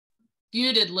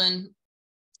Muted, Lynn.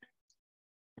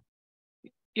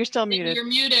 You're still muted. You're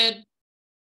muted.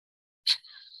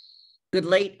 Good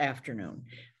late afternoon.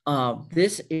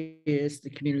 This is the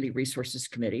Community Resources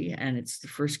Committee, and it's the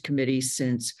first committee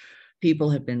since people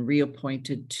have been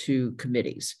reappointed to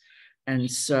committees.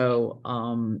 And so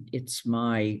it's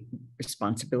my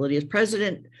responsibility as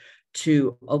president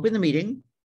to open the meeting,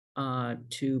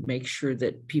 to make sure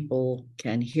that people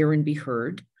can hear and be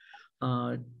heard,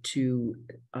 to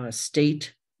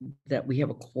state that we have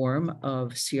a quorum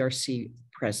of CRC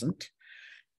present.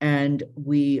 And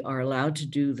we are allowed to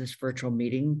do this virtual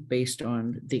meeting based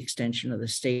on the extension of the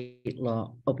state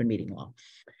law, open meeting law.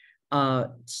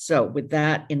 So with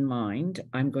that in mind,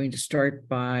 I'm going to start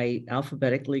by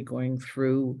alphabetically going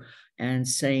through and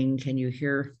saying, can you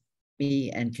hear me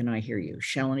and can I hear you?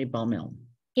 Shalini Balmilne.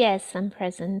 Yes, I'm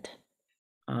present.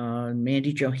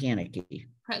 Mandy Johanicky.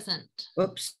 Present.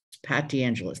 Whoops, Pat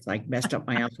DeAngelis. I messed up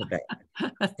my alphabet.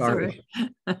 Sorry.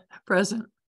 Present.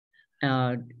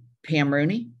 Pam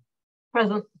Rooney.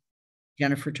 Present.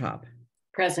 Jennifer Taub.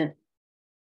 Present.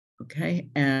 Okay,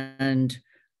 and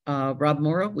Rob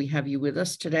Morrow, we have you with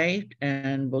us today,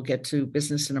 and we'll get to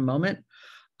business in a moment.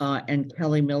 And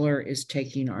Kelly Miller is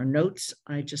taking our notes.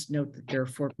 I just note that there are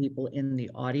 4 people in the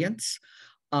audience,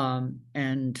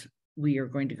 and we are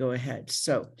going to go ahead.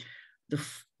 So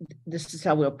this is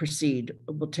how we'll proceed.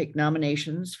 We'll take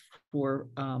nominations for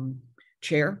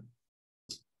chair,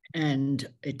 and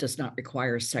it does not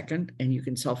require a second, and you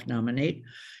can self-nominate.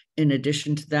 In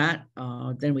addition to that,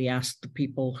 then we ask the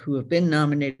people who have been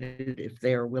nominated if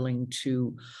they are willing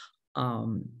to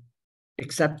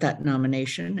accept that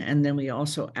nomination, and then we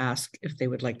also ask if they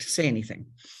would like to say anything.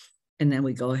 And then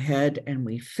we go ahead and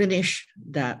we finish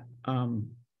that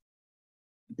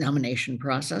nomination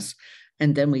process,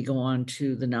 and then we go on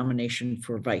to the nomination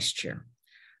for vice chair.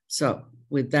 So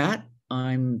with that,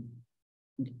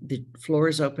 the floor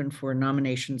is open for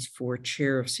nominations for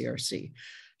chair of CRC.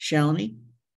 Shalini?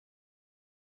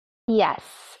 Yes,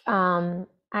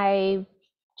 I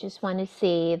just want to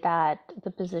say that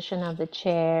the position of the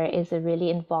chair is a really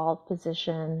involved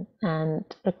position and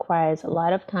requires a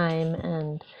lot of time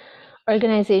and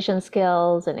organization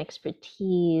skills and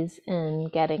expertise in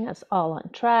getting us all on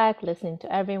track, listening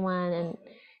to everyone, and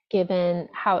given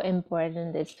how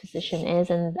important this position is.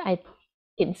 And I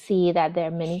can see that there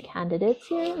are many candidates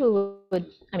here who would,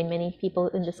 many people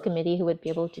in this committee who would be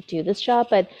able to do this job,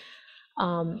 but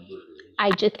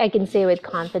I can say with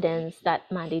confidence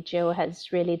that Mandy Jo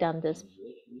has really done this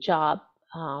job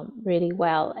really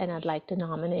well, and I'd like to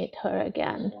nominate her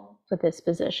again for this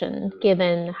position,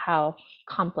 given how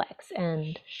complex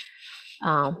and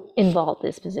involved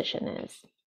this position is.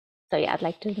 So yeah, I'd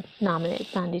like to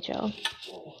nominate Mandy Jo.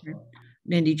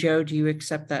 Mandy Jo, do you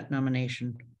accept that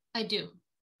nomination? I do.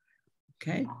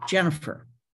 Okay, Jennifer.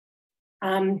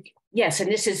 Yes,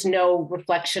 and this is no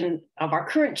reflection of our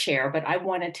current chair, but I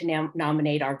wanted to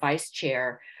nominate our vice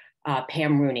chair,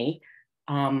 Pam Rooney.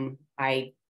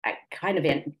 I kind of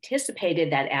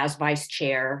anticipated that as vice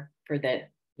chair for the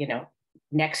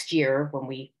next year when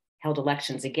we held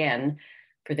elections again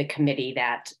for the committee,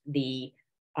 that the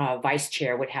vice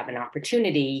chair would have an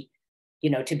opportunity,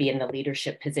 to be in the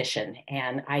leadership position.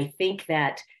 And I think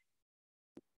that,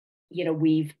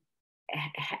 we've,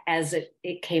 as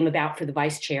it came about for the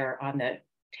vice chair on the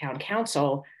town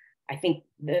council, I think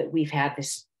that we've had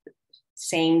this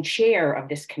same chair of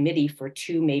this committee for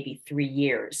 2, maybe 3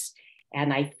 years.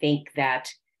 And I think that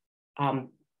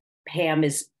Pam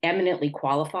is eminently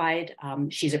qualified.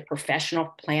 She's a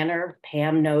professional planner.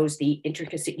 Pam knows the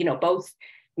intricacy, both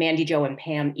Mandy Jo and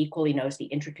Pam equally knows the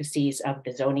intricacies of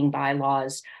the zoning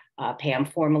bylaws. Pam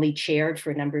formerly chaired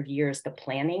for a number of years the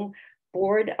planning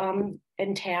board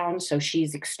in town. So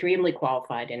she's extremely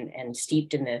qualified and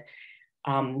steeped in the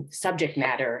subject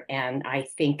matter. And I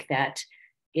think that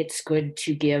it's good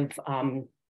to give,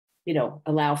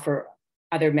 allow for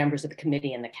other members of the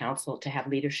committee and the council to have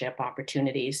leadership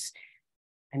opportunities.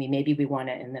 Maybe we want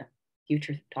to in the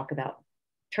future talk about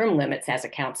term limits as a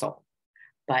council,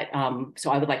 but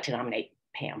so I would like to nominate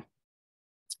Pam.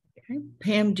 Okay,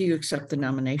 Pam, do you accept the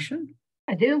nomination?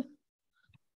 I do.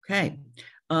 Okay.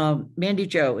 Mandy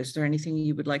Jo, is there anything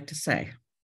you would like to say?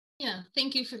 Yeah,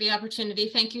 thank you for the opportunity.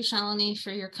 Thank you, Shalini, for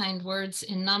your kind words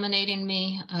in nominating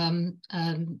me. And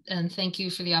thank you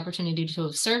for the opportunity to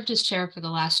have served as chair for the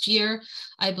last year.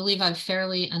 I believe I've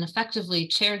fairly and effectively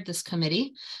chaired this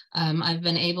committee. I've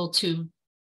been able to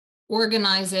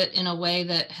organize it in a way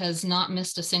that has not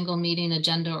missed a single meeting,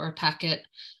 agenda, or packet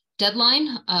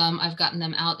deadline. I've gotten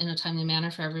them out in a timely manner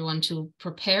for everyone to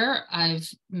prepare. I've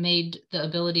made the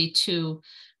ability to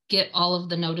get all of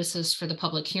the notices for the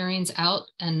public hearings out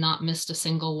and not missed a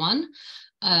single one.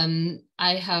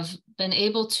 I have been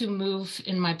able to move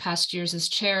in my past years as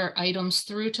chair items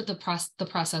through to the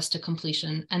process to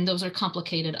completion. And those are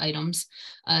complicated items,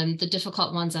 the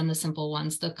difficult ones and the simple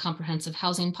ones, the comprehensive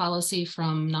housing policy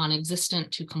from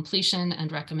non-existent to completion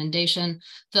and recommendation,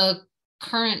 the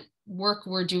current work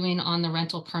we're doing on the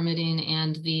rental permitting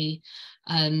and the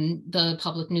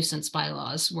public nuisance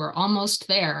bylaws. We're almost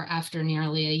there after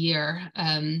nearly a year.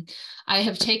 I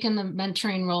have taken the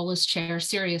mentoring role as chair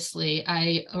seriously.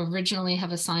 I originally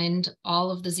have assigned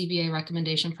all of the ZBA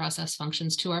recommendation process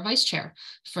functions to our vice chair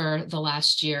for the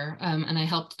last year, and I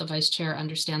helped the vice chair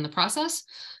understand the process.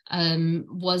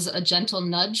 Was a gentle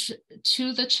nudge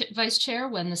to the vice chair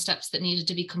when the steps that needed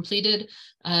to be completed,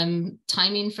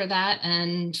 timing for that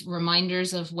and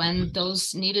reminders of when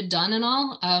those needed done and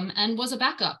all, and was a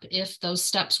backup if those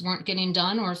steps weren't getting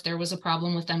done or if there was a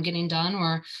problem with them getting done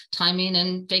or timing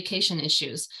and vacation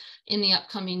issues. In the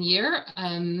upcoming year,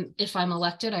 if I'm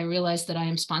elected, I realize that I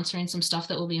am sponsoring some stuff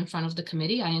that will be in front of the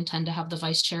committee. I intend to have the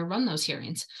vice chair run those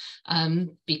hearings.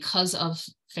 Because of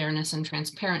fairness and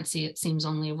transparency, it seems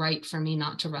only right for me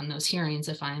not to run those hearings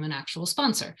if I am an actual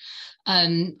sponsor.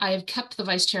 I have kept the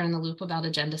vice chair in the loop about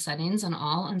agenda settings and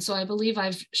all, and so I believe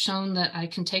I've shown that I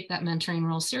can take that mentoring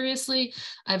role seriously.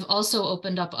 I've also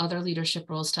opened up other leadership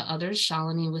roles to others,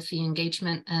 Shalini with the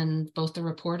engagement and both the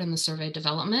report and the survey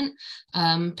development,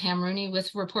 Pam Rooney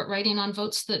with report writing on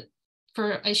votes that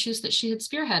for issues that she had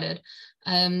spearheaded.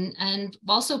 And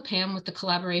also Pam with the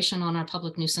collaboration on our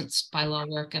public nuisance bylaw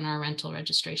work and our rental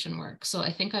registration work. So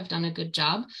I think I've done a good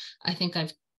job. I think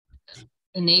I've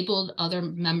enabled other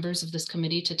members of this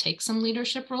committee to take some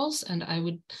leadership roles, and I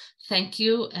would thank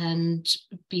you and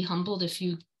be humbled if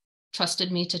you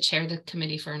trusted me to chair the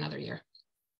committee for another year.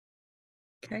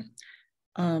 Okay.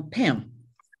 Pam.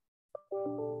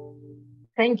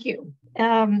 Thank you.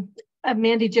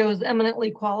 Mandi Jo is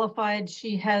eminently qualified.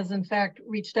 She has, in fact,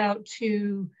 reached out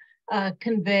to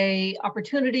convey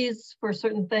opportunities for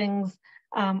certain things.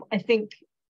 I think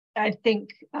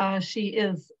she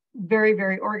is very,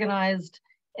 very organized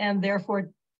and therefore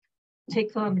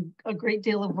takes on a great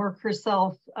deal of work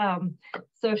herself.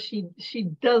 So she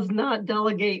does not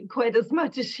delegate quite as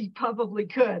much as she probably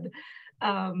could,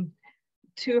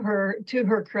 to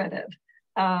her credit.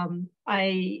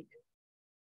 I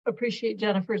appreciate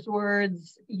Jennifer's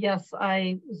words. Yes,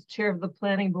 I was chair of the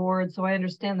planning board, so I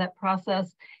understand that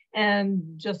process. And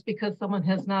just because someone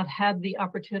has not had the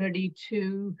opportunity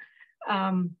to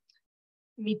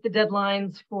meet the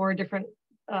deadlines for different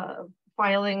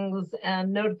filings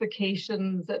and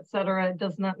notifications, et cetera,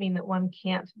 does not mean that one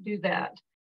can't do that.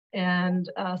 And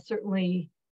certainly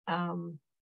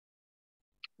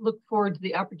look forward to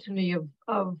the opportunity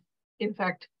of in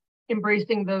fact,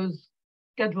 embracing those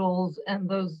schedules and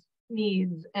those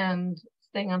needs and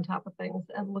staying on top of things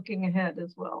and looking ahead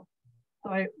as well.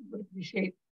 So I would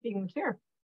appreciate being the chair.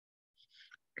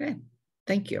 Okay,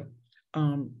 thank you.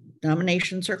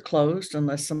 Nominations are closed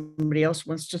unless somebody else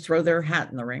wants to throw their hat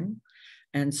in the ring.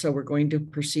 And so we're going to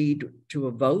proceed to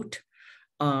a vote.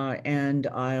 And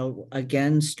I'll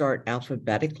again start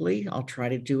alphabetically. I'll try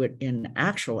to do it in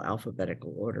actual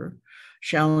alphabetical order.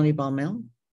 Shalini Baumel.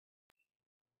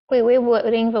 Wait, we're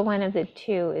voting for one of the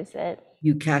two, is it?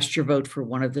 You cast your vote for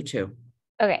one of the two.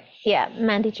 Okay, yeah,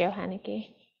 Mandi Jo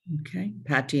Hanneke. Okay,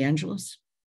 Pat DeAngelis.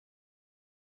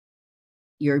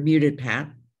 You're muted, Pat.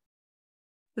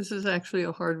 This is actually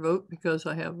a hard vote because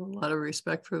I have a lot of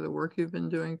respect for the work you've been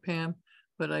doing, Pam,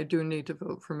 but I do need to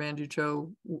vote for Mandi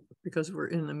Jo because we're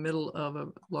in the middle of a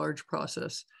large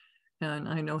process and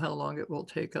I know how long it will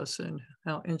take us and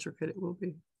how intricate it will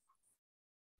be.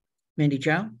 Mandi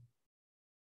Jo?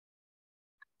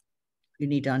 You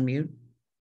need to unmute.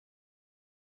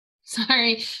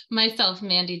 Sorry, myself,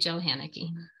 Mandi Jo Hanneke.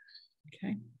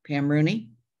 Okay, Pam Rooney.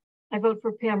 I vote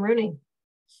for Pam Rooney.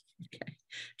 Okay,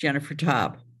 Jennifer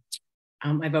Taub.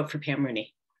 I vote for Pam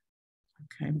Rooney.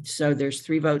 Okay, so there's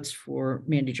 3 votes for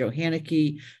Mandi Jo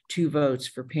Hanneke, 2 votes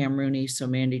for Pam Rooney. So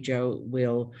Mandi Jo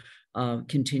will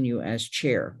continue as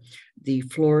chair. The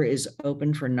floor is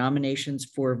open for nominations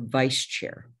for vice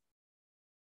chair.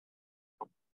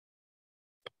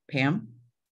 Pam?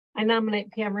 I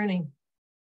nominate Pam Rooney.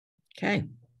 Okay,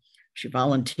 she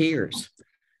volunteers.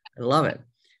 I love it.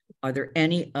 Are there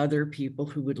any other people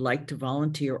who would like to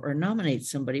volunteer or nominate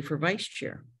somebody for vice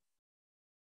chair?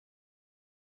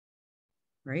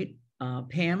 Right,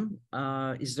 Pam,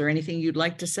 is there anything you'd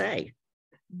like to say?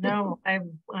 No,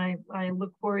 I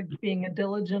look forward to being a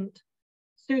diligent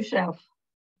sous chef.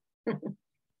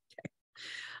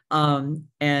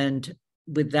 And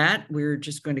with that, we're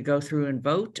just going to go through and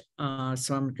vote.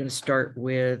 So I'm going to start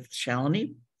with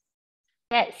Shalini.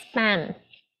 Yes, ma'am.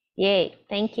 Yay,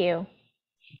 thank you.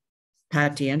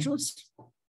 Pat DeAngelis,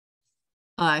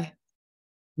 Aye.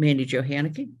 Mandy Jo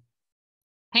Haneke,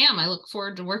 Pam, I look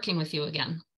forward to working with you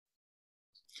again.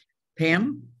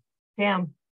 Pam,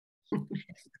 Pam.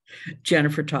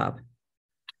 Jennifer Taub.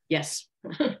 Yes.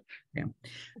 Yeah,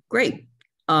 great.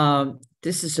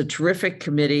 This is a terrific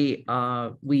committee.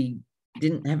 We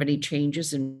didn't have any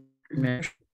changes in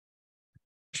membership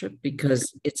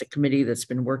because it's a committee that's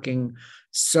been working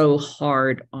so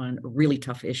hard on really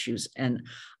tough issues. And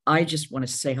I just want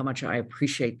to say how much I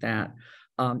appreciate that.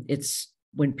 It's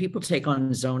when people take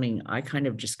on zoning, I kind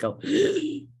of just go,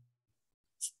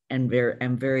 and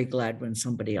I'm very glad when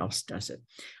somebody else does it.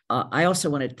 I also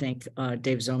want to thank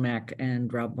Dave Zomack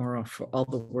and Rob Morrow for all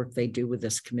the work they do with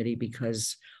this committee,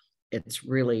 because it's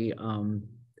really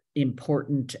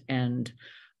important, and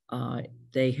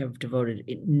they have devoted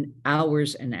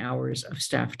hours and hours of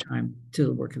staff time to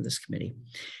the work of this committee.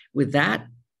 With that,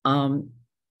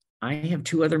 I have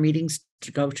 2 other meetings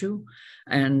to go to,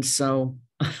 and so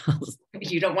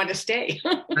You don't want to stay.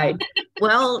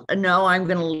 well, no, I'm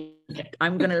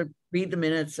gonna read the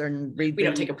minutes and read. We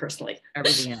don't take it personally.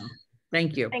 Everything else.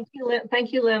 Thank you. Thank you, Lynn.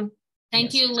 Thank you, Lynn.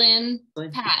 Thank Yes. you, Lynn.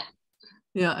 Lynn. Pat,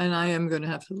 Yeah, and I am going to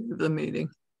have to leave the meeting.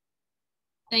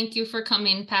 thank you for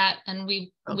coming, Pat, and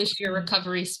we Okay. wish your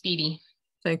recovery speedy.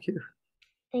 Thank you.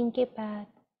 Thank you, Pat.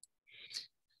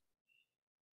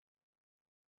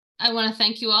 I want to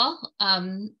thank you all.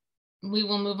 We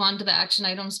will move on to the action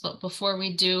items, but before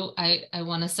we do, I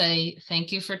want to say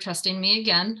thank you for trusting me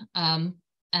again.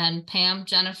 And Pam,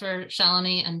 Jennifer,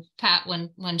 Shalini, and Pat,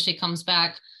 when she comes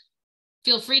back,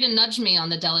 feel free to nudge me on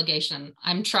the delegation.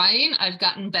 I'm trying. I've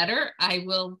gotten better. I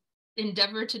will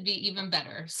endeavor to be even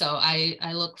better. So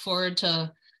I look forward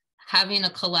to having a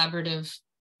collaborative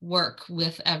work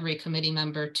with every committee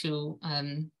member to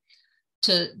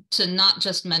not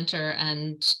just mentor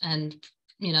and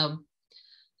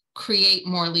create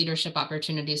more leadership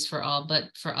opportunities for all, but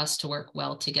for us to work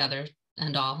well together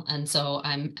and all. And so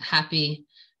I'm happy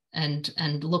and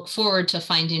look forward to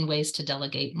finding ways to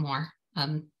delegate more.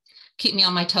 Keep me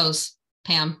on my toes,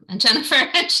 Pam and Jennifer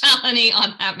and Shalini,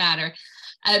 on that matter.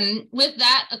 With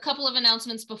that, a couple of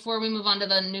announcements before we move on to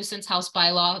the nuisance house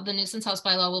bylaw. The nuisance house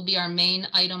bylaw will be our main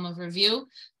item of review.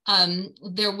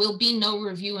 There will be no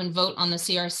review and vote on the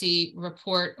CRC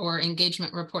report or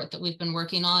engagement report that we've been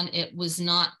working on. It was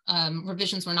not,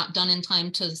 revisions were not done in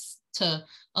time to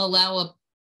allow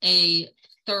a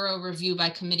thorough review by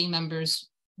committee members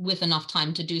with enough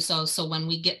time to do so. So when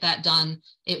we get that done,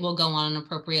 it will go on an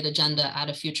appropriate agenda at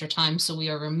a future time. So we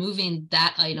are removing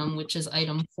that item, which is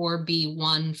item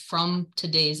 4B1 from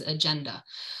today's agenda.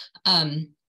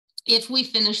 If we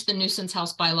finish the nuisance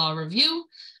house bylaw review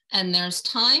and there's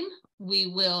time, we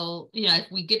will, if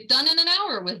we get done in an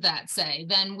hour with that, say,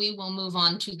 then we will move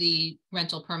on to the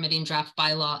rental permitting draft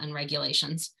bylaw and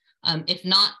regulations. If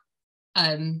not,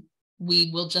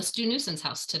 we will just do nuisance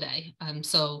house today.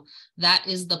 So that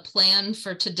is the plan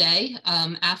for today.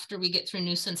 After we get through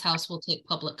nuisance house, we'll take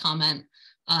public comment,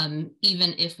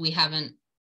 even if we haven't,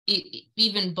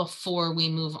 even before we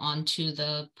move on to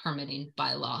the permitting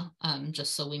bylaw,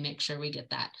 just so we make sure we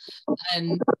get that.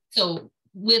 So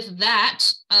with that,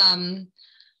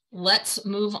 let's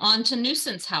move on to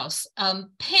nuisance house.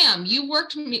 Pam, you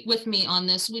worked with me on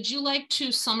this. Would you like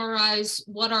to summarize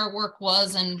what our work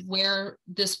was and where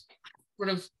this sort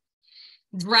of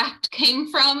draft came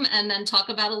from, and then talk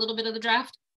about a little bit of the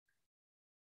draft?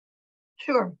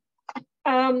 Sure.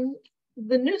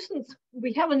 The nuisance,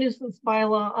 we have a nuisance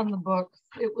bylaw on the books.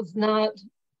 It was not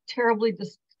terribly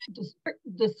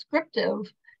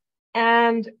descriptive,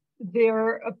 and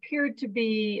there appeared to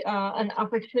be an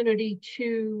opportunity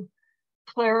to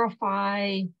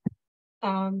clarify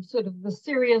sort of the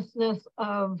seriousness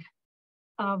of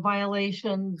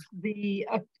violations, the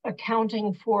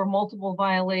accounting for multiple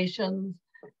violations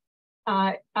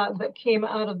that came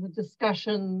out of the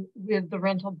discussion with the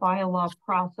rental bylaw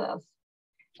process.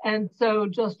 And so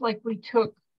just like we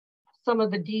took some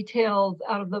of the details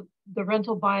out of the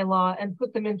rental bylaw and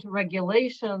put them into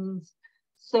regulations,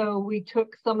 so we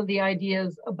took some of the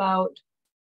ideas about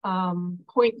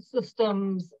point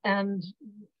systems and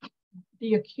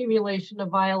the accumulation of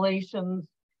violations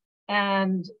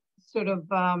and sort of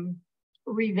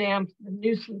revamped the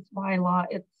nuisance bylaw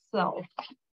itself.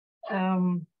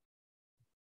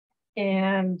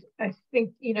 And I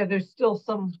think, there's still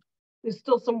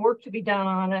some work to be done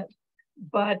on it,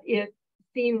 but it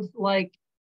seems like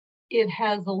it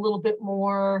has a little bit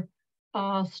more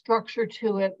structure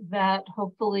to it that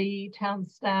hopefully town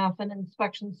staff and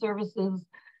inspection services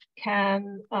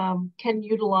can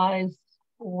utilize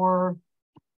for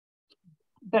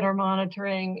better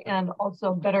monitoring and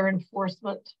also better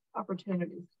enforcement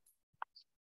opportunities.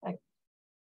 Thanks.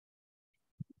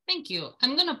 Thank you.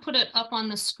 I'm going to put it up on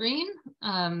the screen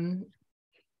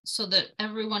so that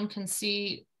everyone can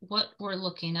see what we're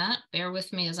looking at. Bear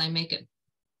with me as I make it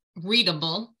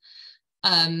readable.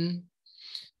 And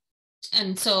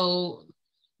so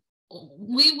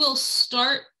we will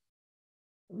start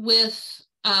with,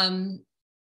 I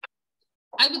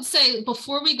would say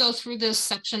before we go through this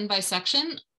section by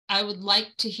section, I would like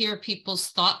to hear people's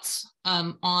thoughts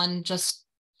on just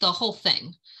the whole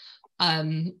thing.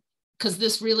 Because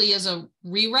this really is a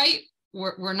rewrite.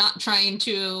 We're not trying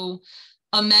to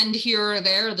amend here or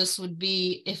there. This would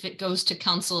be, if it goes to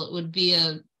council, it would be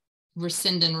a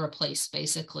rescind and replace,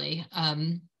 basically.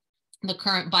 The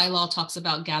current bylaw talks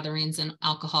about gatherings and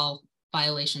alcohol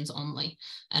violations only.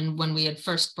 And when we had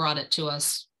first brought it to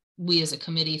us, we as a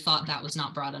committee thought that was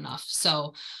not broad enough.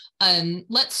 So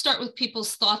let's start with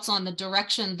people's thoughts on the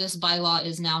direction this bylaw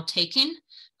is now taking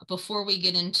before we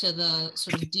get into the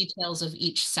sort of details of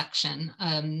each section.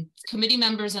 Committee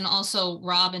members and also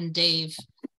Rob and Dave,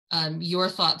 your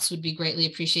thoughts would be greatly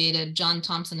appreciated. John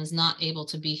Thompson is not able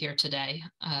to be here today.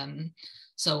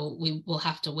 So we will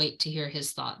have to wait to hear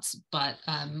his thoughts. But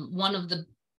one of the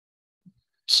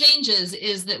changes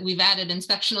is that we've added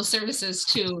inspectional services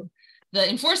to the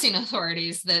enforcing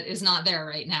authorities that is not there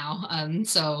right now.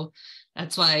 So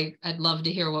that's why I'd love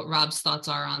to hear what Rob's thoughts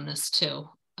are on this too.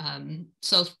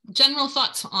 So general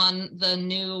thoughts on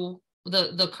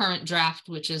the current draft,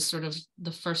 which is sort of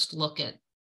the first look at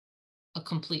a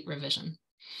complete revision.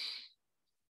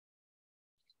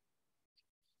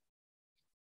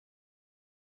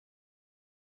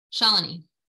 Shalini.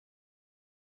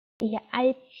 Yeah,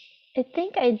 I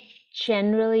think I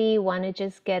generally want to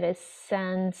just get a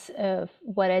sense of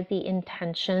what are the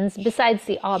intentions, besides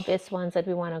the obvious ones that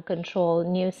we want to control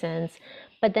nuisance,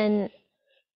 but then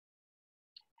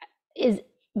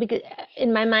because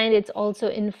in my mind it's also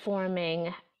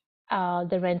informing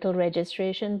the rental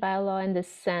registration bylaw in the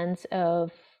sense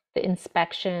of the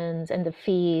inspections and the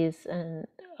fees and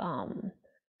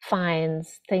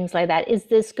fines, things like that. Is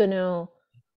this going to,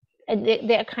 and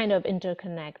they're kind of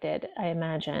interconnected, I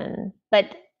imagine, but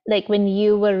like when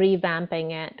you were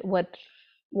revamping it, what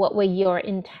were your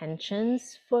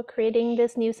intentions for creating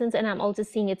this nuisance? And I'm also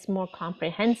seeing it's more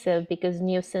comprehensive because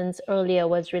nuisance earlier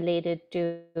was related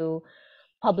to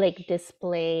public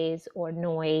displays or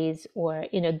noise or,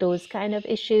 you know, those kind of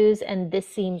issues. And this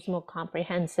seems more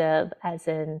comprehensive, as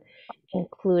in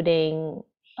including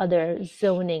other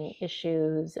zoning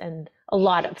issues and a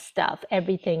lot of stuff,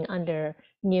 everything under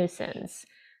nuisance.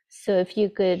 So if you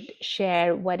could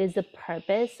share what is the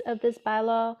purpose of this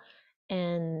bylaw,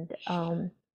 and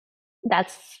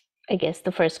that's, I guess,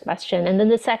 the first question. And then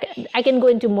the second, I can go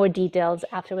into more details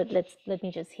afterward. Let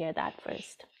me just hear that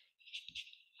first.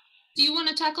 Do you want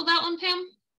to tackle that one,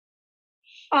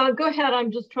 Pam? Go ahead.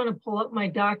 I'm just trying to pull up my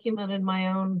document in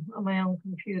on my own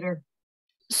computer.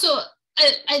 So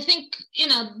I think, you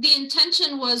know, the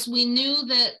intention was, we knew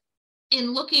that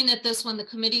in looking at this, when the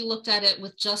committee looked at it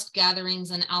with just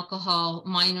gatherings and alcohol,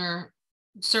 minor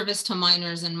service to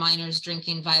minors and minors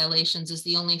drinking violations is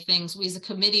the only things, we as a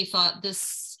committee thought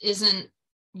this isn't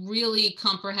really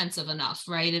comprehensive enough,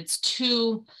 right? It's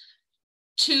too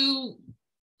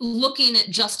looking at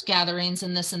just gatherings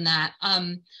and this and that.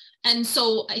 And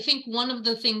so I think one of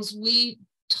the things we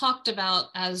talked about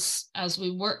as we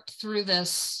worked through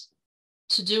this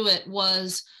to do it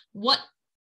was, what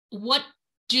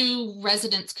do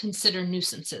residents consider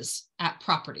nuisances at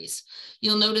properties?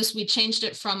 You'll notice we changed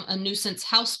it from a nuisance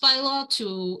house bylaw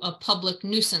to a public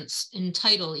nuisance in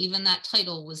title. Even that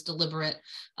title was deliberate.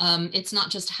 It's not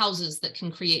just houses that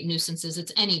can create nuisances,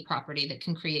 it's any property that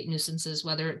can create nuisances,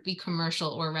 whether it be commercial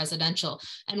or residential.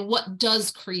 And what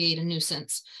does create a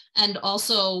nuisance? And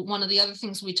also, one of the other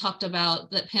things we talked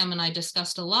about that Pam and I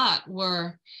discussed a lot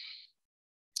were,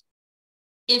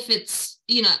 if it's,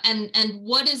 you know, and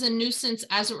what is a nuisance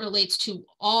as it relates to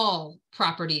all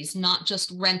properties, not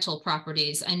just rental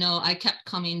properties. I know I kept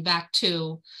coming back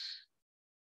to,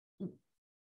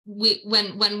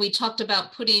 when we talked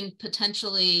about putting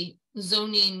potentially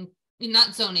zoning,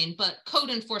 not zoning, but code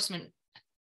enforcement,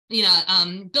 you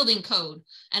know, building code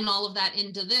and all of that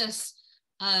into this,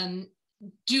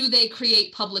 do they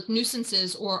create public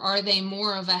nuisances, or are they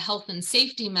more of a health and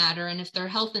safety matter? And if they're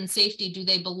health and safety, do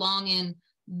they belong in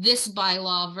this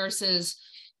bylaw versus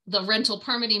the rental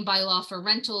permitting bylaw for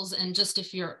rentals? And just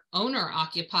if you're owner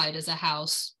occupied as a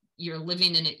house, you're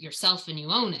living in it yourself and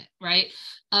you own it, right?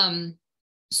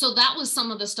 So that was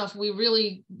some of the stuff we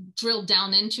really drilled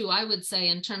down into, I would say,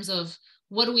 in terms of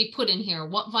what do we put in here?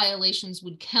 What violations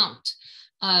would count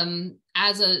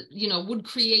as a, would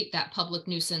create that public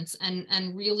nuisance,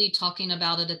 and really talking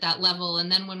about it at that level. And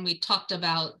then when we talked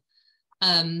about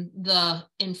the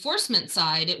enforcement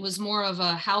side, it was more of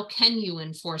a, how can you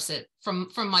enforce it from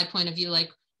my point of view, like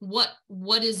what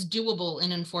is doable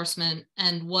in enforcement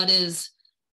and what is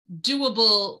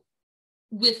doable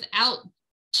without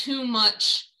too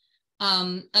much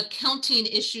accounting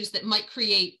issues that might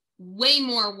create way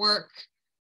more work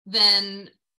than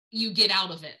you get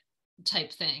out of it,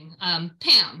 type thing.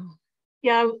 Pam.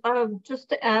 Yeah, just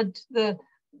to add to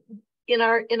in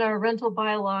our rental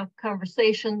bylaw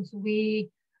conversations, we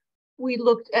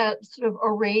looked at sort of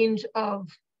a range of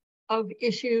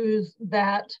issues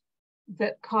that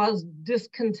cause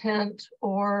discontent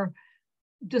or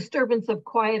disturbance of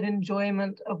quiet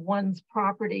enjoyment of one's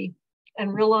property,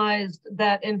 and realized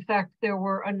that in fact there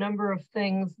were a number of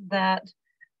things that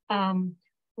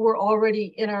were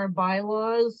already in our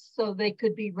bylaws, so they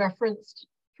could be referenced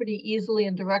pretty easily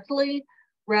and directly,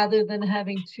 rather than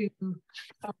having to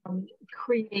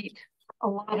create a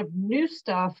lot of new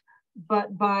stuff,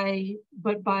 but by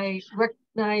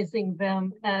recognizing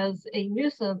them as a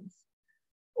nuisance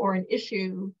or an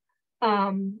issue,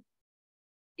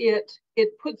 it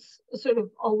puts sort of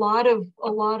a lot of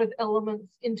elements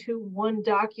into one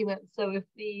document. So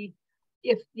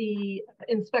if the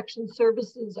inspection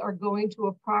services are going to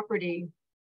a property,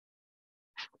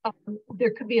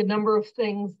 there could be a number of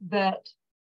things that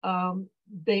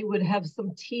they would have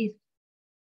some teeth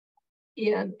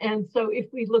in. And so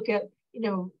if we look at,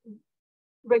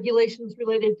 regulations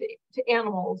related to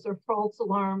animals or false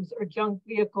alarms or junk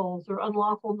vehicles or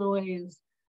unlawful noise,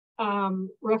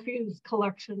 refuse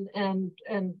collection and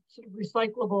sort of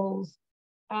recyclables,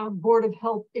 Board of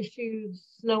Health issues,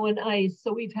 snow and ice.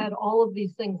 So we've had all of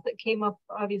these things that came up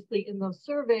obviously in those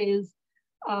surveys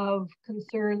of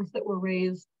concerns that were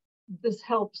raised. This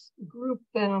helps group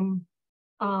them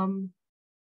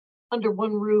under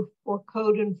one roof for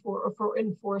code and for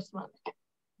enforcement. I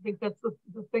think that's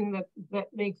the thing that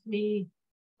makes me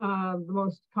the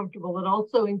most comfortable. It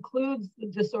also includes the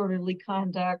disorderly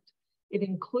conduct. It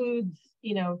includes,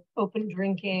 open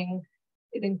drinking.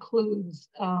 It includes,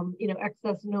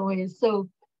 excess noise. So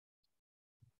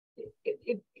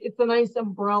it's a nice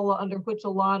umbrella under which a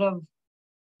lot of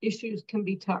issues can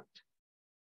be tucked.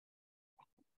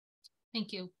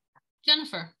 Thank you.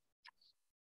 Jennifer.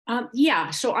 Yeah,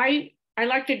 so I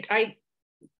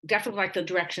definitely like the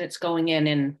direction it's going in,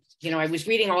 and I was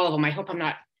reading all of them. I hope I'm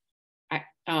not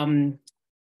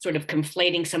sort of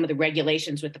conflating some of the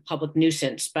regulations with the public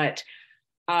nuisance, but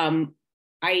I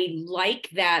like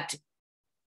that,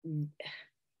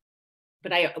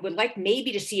 but I would like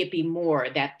maybe to see it be more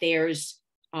that there's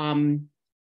some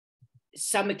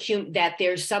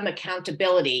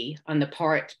accountability on the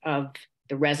part of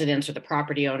the residents or the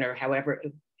property owner, however,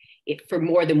 for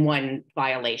more than one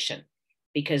violation.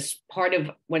 Because part of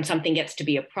when something gets to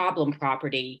be a problem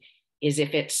property is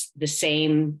if it's the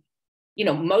same,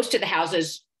 most of the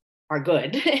houses are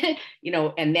good,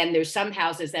 and then there's some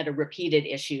houses that are repeated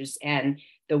issues. And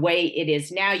the way it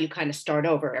is now, you kind of start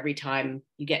over every time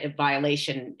you get a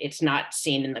violation. It's not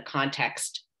seen in the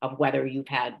context of whether you've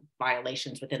had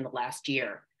violations within the last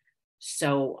year.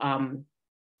 So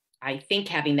I think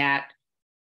having that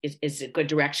is a good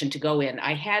direction to go in.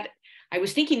 I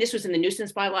was thinking this was in the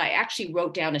nuisance bylaw. I actually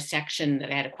wrote down a section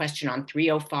that I had a question on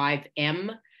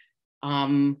 305M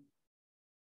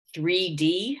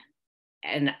 3D,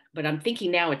 but I'm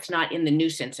thinking now it's not in the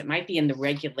nuisance. It might be in the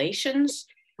regulations,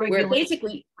 where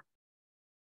basically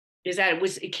is that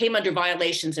it came under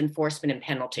violations, enforcement, and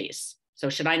penalties. So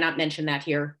should I not mention that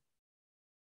here?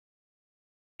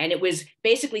 And it was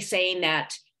basically saying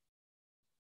that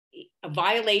a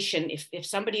violation, if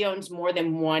somebody owns more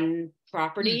than one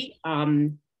property,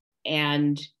 and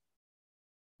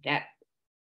that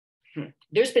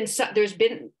there's been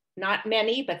not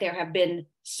many, but there have been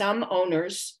some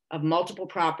owners of multiple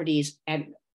properties,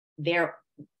 and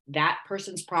that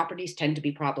person's properties tend to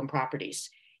be problem properties.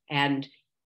 And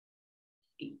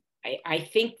I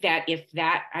think that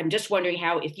I'm just wondering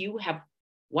how, if you have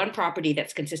one property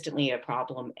that's consistently a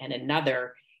problem and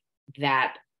another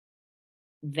that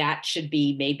should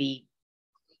be maybe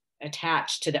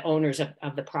attached to the owners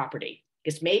of the property,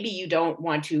 because maybe you don't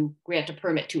want to grant a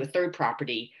permit to a third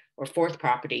property or fourth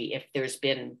property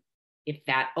if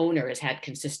that owner has had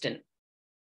consistent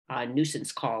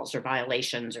nuisance calls or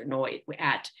violations or noise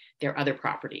at their other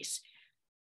properties.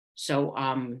 So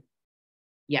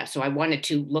so I wanted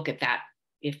to look at that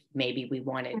if maybe we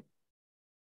wanted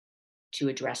to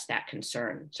address that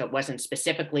concern. So it wasn't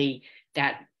specifically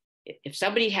that if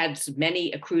somebody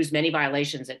accrues many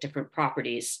violations at different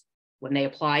properties, when they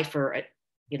apply for a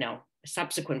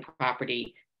subsequent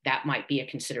property, that might be a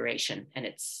consideration. And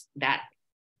it's that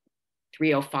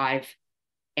 305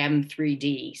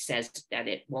 M3D says that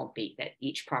it won't be, that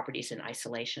each property is in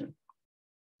isolation.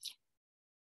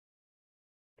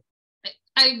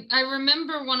 I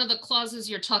remember one of the clauses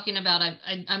you're talking about.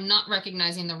 I'm not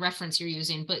recognizing the reference you're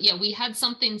using, but yeah, we had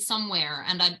something somewhere,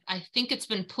 and I think it's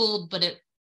been pulled, but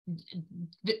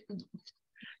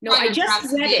no, I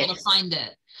just read it. To find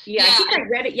it. Yeah, I think I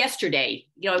read it yesterday.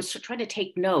 I was trying to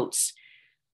take notes.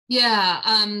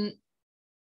 Yeah.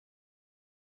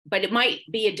 But it might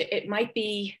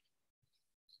be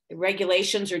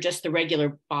regulations or just the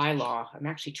regular bylaw. I'm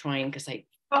actually trying because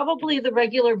probably the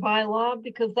regular bylaw,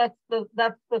 because that's the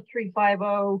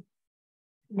 350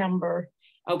 number.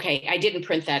 Okay, I didn't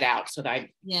print that out, so that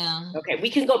okay, we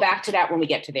can go back to that when we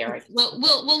get to there.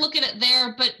 We'll look at it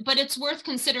there, but it's worth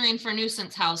considering for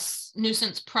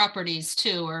nuisance properties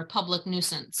too, or public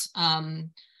nuisance.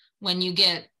 When you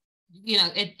get,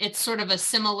 it's sort of a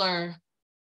similar,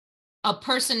 a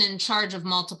person in charge of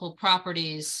multiple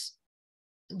properties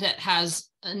that has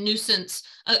a nuisance.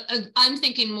 I'm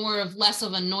thinking more of less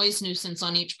of a noise nuisance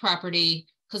on each property,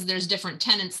 because there's different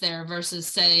tenants there, versus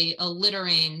say a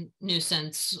littering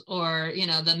nuisance, or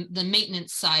the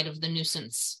maintenance side of the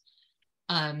nuisance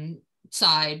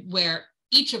side, where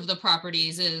each of the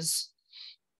properties is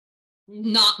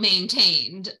not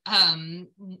maintained.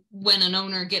 When an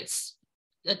owner gets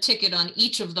a ticket on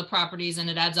each of the properties and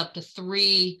it adds up to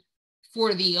 3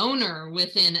 for the owner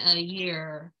within a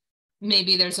year,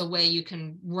 maybe there's a way you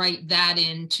can write that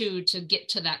in too, to get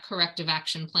to that corrective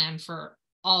action plan for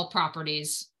all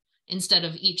properties, instead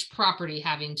of each property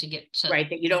having to get to. Right,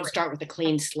 that you don't start with a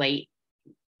clean slate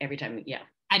every time,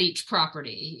 at each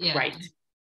property, Right.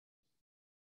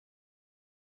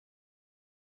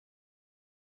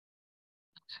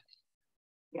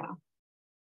 Yeah.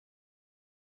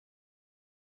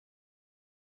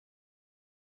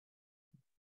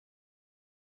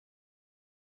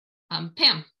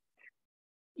 Pam.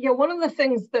 Yeah, one of the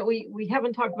things that we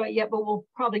haven't talked about yet, but we'll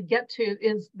probably get to,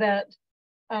 is that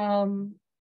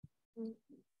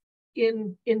in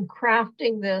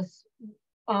crafting this,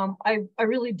 I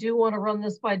really do want to run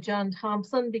this by John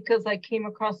Thompson, because I came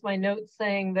across my notes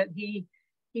saying that he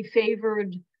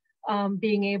favored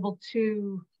being able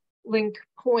to link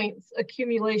points,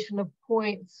 accumulation of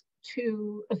points,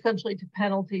 to essentially to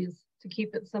penalties, to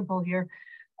keep it simple here.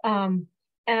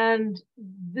 And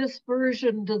this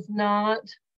version does not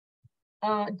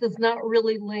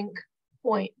really link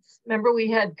points. Remember, we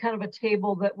had kind of a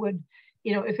table that would,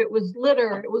 if it was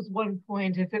litter, it was 1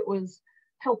 point. If it was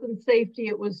health and safety,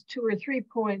 it was 2 or 3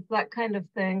 points, that kind of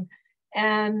thing.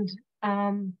 And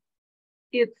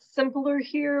it's simpler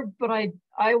here, but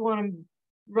I want to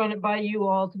run it by you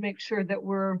all to make sure that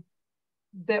we're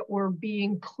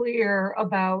being clear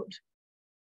about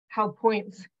how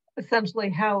points, essentially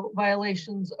how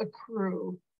violations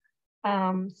accrue.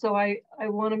 So I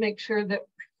want to make sure that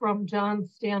from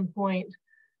John's standpoint,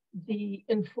 the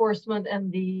enforcement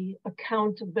and the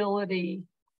accountability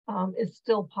is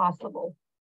still possible.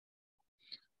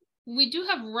 We do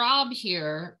have Rob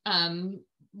here.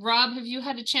 Rob, have you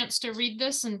had a chance to read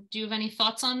this, and do you have any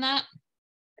thoughts on that?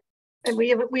 And we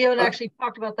haven't actually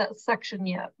talked about that section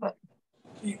yet, but.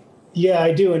 Yeah,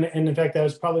 I do. And in fact, that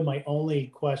was probably my only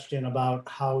question about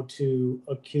how to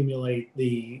accumulate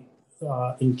the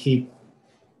and keep,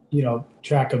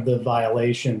 track of the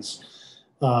violations.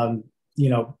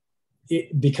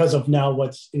 Because of now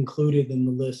what's included in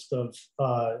the list of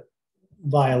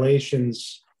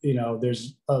violations,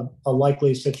 there's a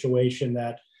likely situation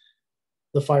that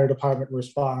the fire department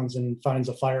responds and finds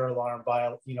a fire alarm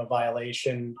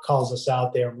violation, calls us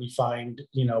out there, and we find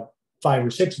 5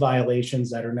 or 6 violations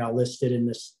that are now listed in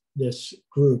this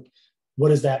group. What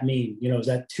does that mean? Is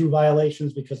that 2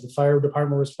 violations because the fire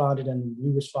department responded and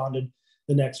we responded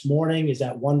the next morning? Is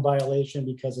that 1 violation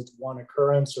because it's 1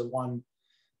 occurrence or 1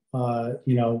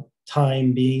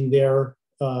 time being there?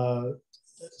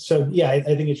 So yeah, I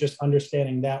think it's just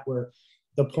understanding that, where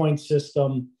the point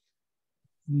system,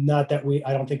 not that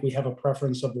I don't think we have a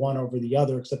preference of one over the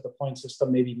other, except the point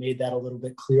system maybe made that a little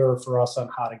bit clearer for us on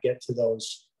how to get to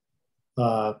those,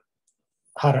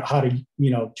 how to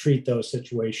treat those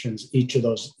situations, each of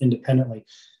those independently.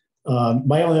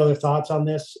 My only other thoughts on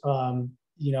this,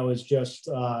 is just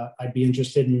I'd be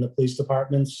interested in the police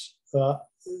department's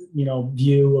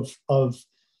view of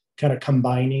kind of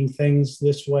combining things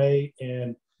this way.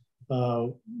 And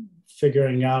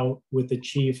figuring out with the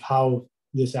chief how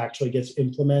this actually gets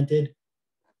implemented,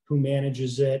 who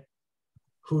manages it,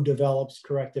 who develops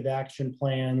corrective action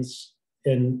plans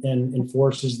and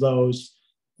enforces those,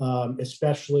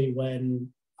 especially when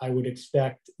I would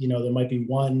expect, there might be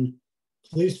one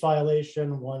police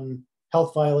violation, one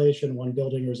health violation, one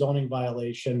building or zoning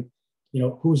violation,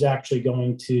 who's actually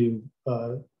going to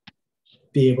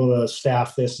be able to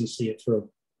staff this and see it through.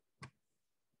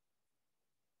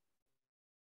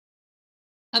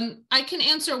 I can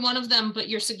answer one of them, but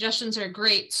your suggestions are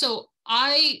great. So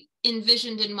I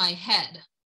envisioned in my head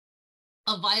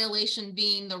a violation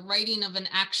being the writing of an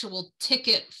actual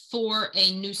ticket for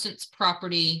a nuisance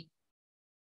property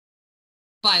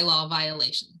bylaw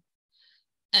violation.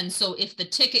 And so if the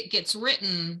ticket gets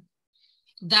written,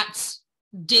 that's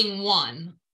ding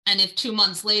 1. And if 2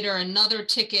 months later, another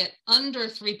ticket under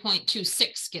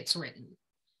 3.26 gets written,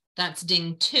 that's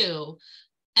ding 2.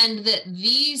 And that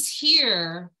these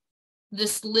here,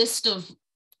 this list of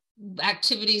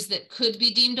activities that could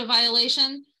be deemed a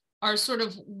violation are sort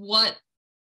of what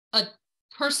a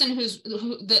person who's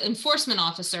the enforcement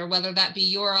officer, whether that be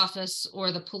your office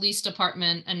or the police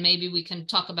department, and maybe we can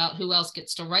talk about who else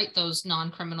gets to write those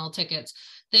non-criminal tickets,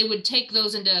 they would take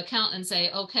those into account and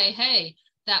say, okay, hey,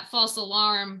 that false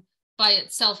alarm by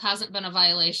itself hasn't been a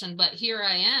violation, but here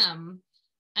I am,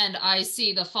 and I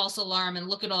see the false alarm and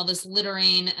look at all this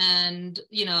littering and,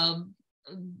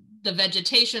 the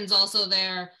vegetation's also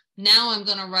there. Now I'm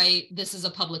going to write, this is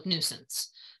a public nuisance,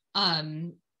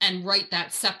 and write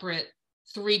that separate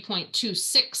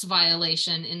 3.26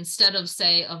 violation instead of,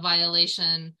 say, a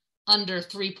violation under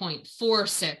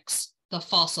 3.46, the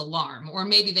false alarm, or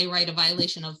maybe they write a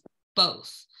violation of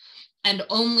both. And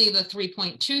only the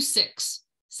 3.26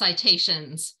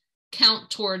 citations count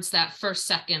towards that first,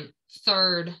 second,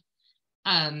 third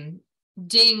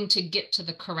ding to get to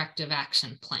the corrective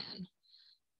action plan.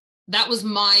 That was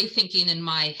my thinking in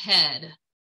my head.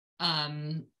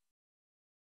 Pam,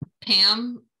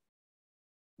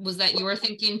 was that your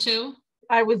thinking too?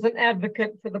 I was an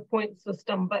advocate for the point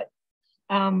system, but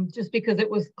just because it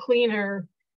was cleaner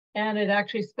and it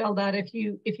actually spelled out if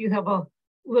you have a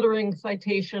littering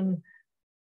citation,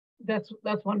 that's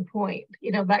 1 point,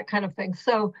 that kind of thing.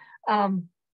 So I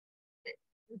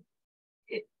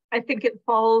think it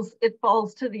falls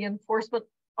to the enforcement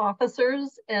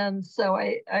officers, and so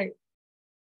I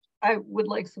would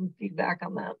like some feedback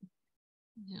on that.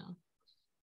 Yeah.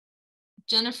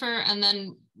 Jennifer, and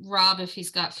then Rob, if he's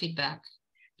got feedback.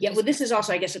 Yeah, well, this is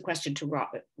also, I guess, a question to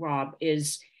Rob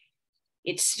is,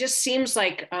 it just seems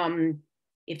like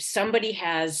if somebody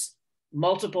has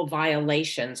multiple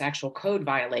violations, actual code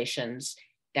violations,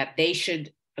 that they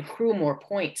should accrue more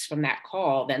points from that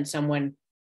call than someone,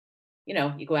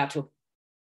 you go out you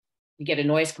get a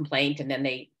noise complaint and then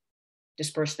they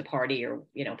disperse the party or,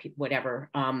 whatever.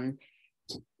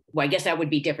 Well, I guess that would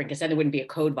be different because then there wouldn't be a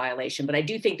code violation, but I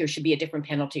do think there should be a different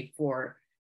penalty for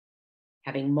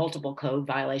having multiple code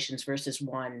violations versus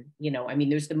one.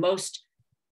 There's the most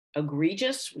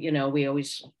egregious,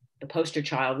 the poster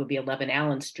child would be 11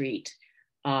 Allen Street.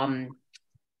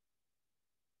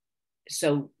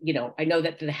 So, I know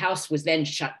that the house was then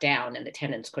shut down and the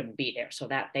tenants couldn't be there, so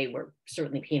that they were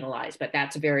certainly penalized, but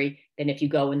that's then if you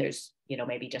go and there's,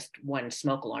 maybe just one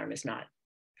smoke alarm is not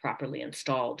properly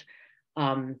installed.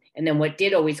 And then what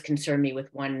did always concern me with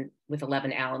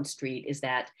 11 Allen Street is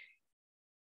that,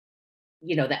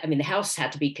 the house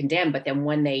had to be condemned, but then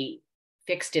when they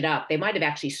fixed it up, they might have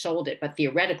actually sold it, but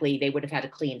theoretically they would have had a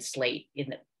clean slate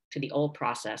to the old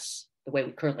process, the way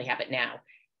we currently have it now.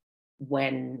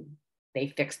 When they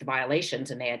fixed the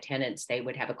violations and they had tenants, they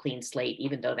would have a clean slate,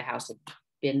 even though the house had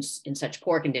been in such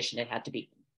poor condition, it had to be,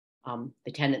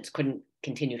 the tenants couldn't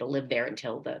continue to live there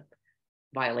until the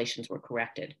violations were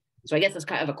corrected. So I guess that's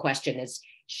kind of a question is,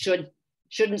 shouldn't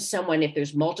someone, if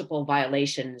there's multiple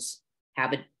violations,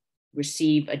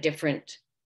 receive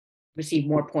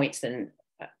more points than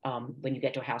when you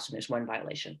get to a house and there's one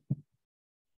violation?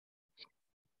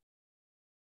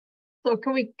 So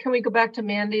can we go back to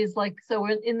Mandy's, so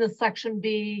in the section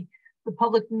B, the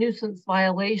public nuisance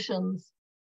violations,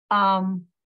 can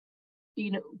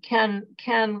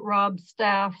Rob's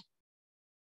staff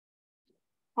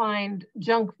find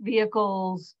junk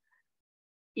vehicles,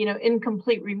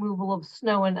 incomplete removal of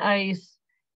snow and ice,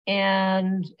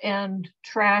 and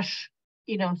trash,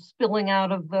 spilling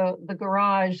out of the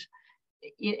garage?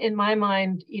 In my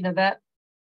mind, that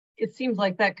it seems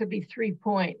like that could be 3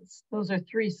 points. Those are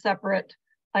 3 separate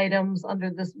items under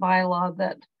this bylaw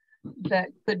that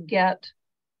could get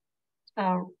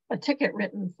a ticket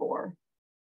written for.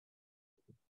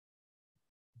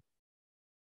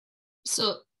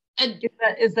 So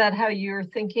Is that how you're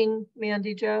thinking,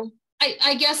 Mandy Jo?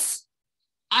 I guess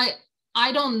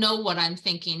I don't know what I'm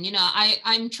thinking. You know,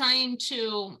 I'm trying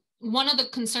to, one of the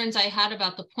concerns I had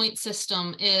about the point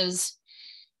system is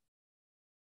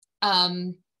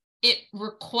it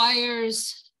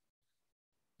requires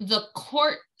the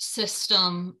court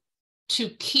system to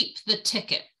keep the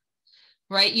ticket,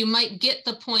 right? You might get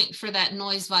the point for that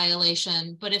noise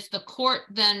violation, but if the court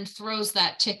then throws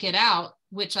that ticket out,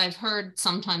 which I've heard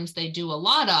sometimes they do a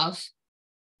lot of,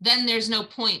 then there's no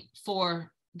point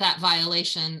for that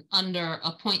violation under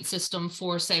a point system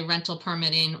for, say, rental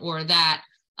permitting or that,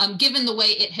 given the way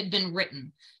it had been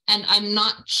written. And I'm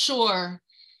not sure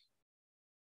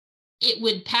it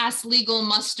would pass legal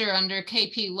muster under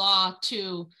KP law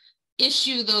to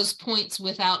issue those points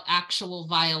without actual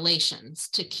violations,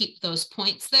 to keep those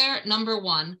points there, number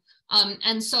one.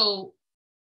 And so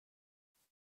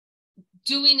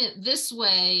doing it this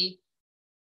way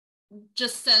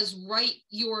just says write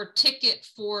your ticket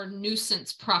for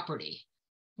nuisance property.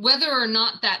 Whether or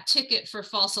not that ticket for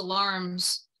false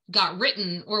alarms got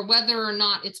written or whether or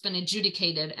not it's been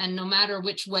adjudicated, and no matter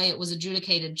which way it was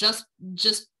adjudicated, just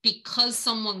because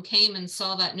someone came and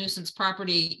saw that nuisance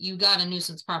property, you got a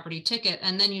nuisance property ticket,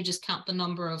 and then you just count the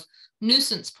number of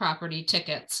nuisance property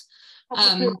tickets.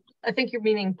 I think you're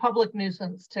meaning public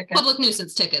nuisance tickets. Public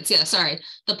nuisance tickets, yeah, sorry.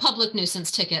 The public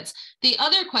nuisance tickets. The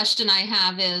other question I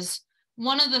have is,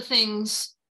 one of the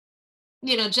things,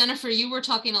 you know, Jennifer, you were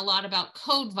talking a lot about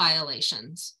code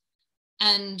violations.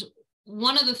 And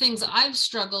one of the things I've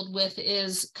struggled with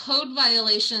is code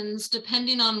violations,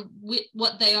 depending on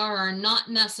what they are not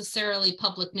necessarily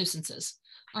public nuisances,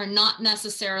 are not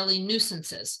necessarily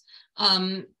nuisances.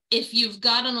 If you've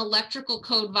got an electrical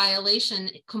code violation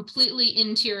completely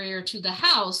interior to the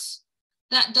house,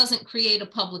 that doesn't create a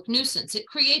public nuisance. It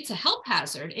creates a health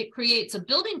hazard. It creates a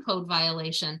building code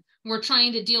violation. We're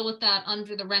trying to deal with that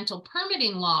under the rental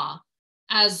permitting law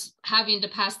as having to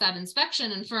pass that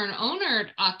inspection, and for an owner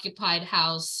occupied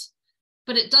house,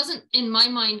 but it doesn't, in my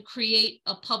mind, create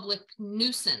a public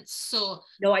nuisance. So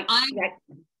no,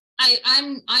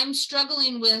 I'm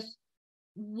struggling with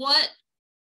what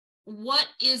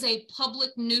is a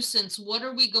public nuisance? What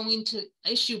are we going to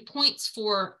issue points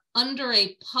for under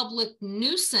a public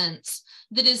nuisance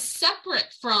that is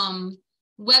separate from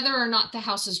whether or not the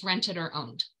house is rented or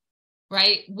owned,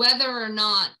 right? Whether or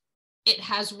not it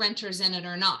has renters in it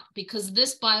or not, because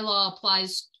this bylaw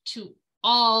applies to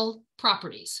all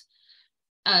properties.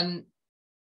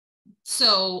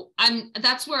 So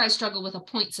that's where I struggle with a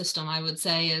point system, I would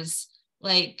say, is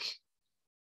like,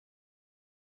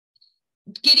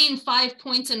 getting 5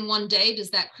 points in one day, does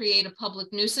that create a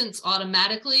public nuisance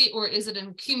automatically? Or is it an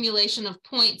accumulation of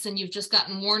points and you've just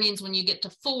gotten warnings when you get to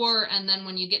 4, and then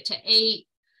when you get to 8,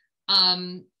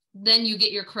 then you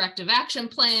get your corrective action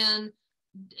plan?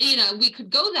 You know, we could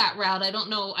go that route. I don't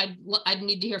know. I'd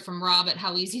need to hear from Rob at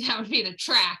how easy that would be to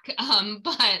track.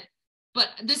 But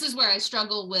this is where I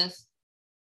struggle with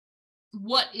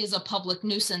what is a public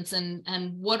nuisance,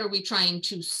 and what are we trying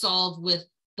to solve with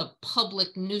the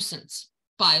public nuisance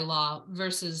bylaw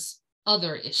versus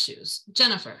other issues.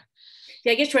 Jennifer.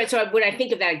 Yeah, I guess you're right. So when I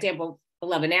think of that example,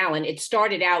 11 Allen, it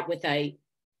started out with a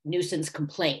nuisance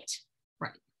complaint.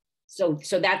 Right. So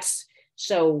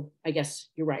I guess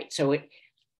you're right. So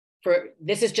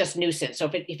this is just nuisance. So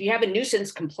if you have a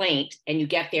nuisance complaint and you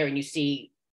get there and you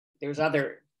see there's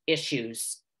other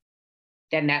issues,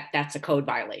 then that's a code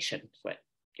violation, is what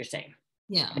you're saying.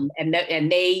 Yeah.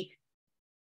 And they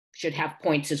should have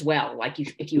points as well, like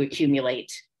if you accumulate.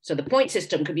 So the point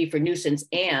system could be for nuisance,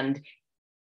 and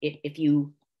if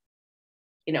you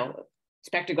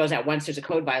inspector goes out once, there's a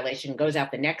code violation, goes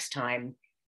out the next time,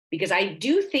 because I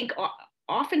do think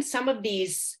often some of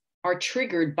these are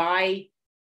triggered by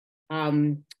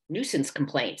nuisance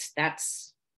complaints.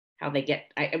 That's how they get,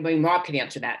 I mean, Rob can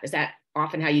answer that. Is that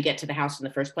often how you get to the house in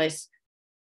the first place?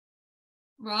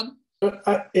 Rob?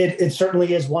 It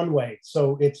certainly is one way.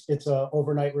 So it's a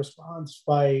overnight response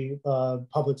by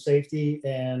public safety,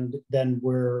 and then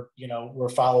we're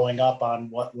following up on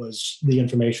what was the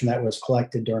information that was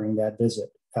collected during that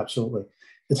visit. Absolutely,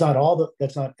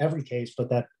 that's not every case, but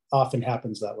that often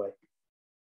happens that way.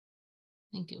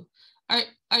 Thank you.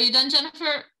 Are you done,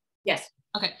 Jennifer? Yes.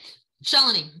 Okay,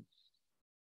 Shalini.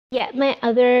 Yeah, my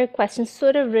other question,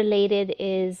 sort of related,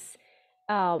 is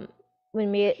when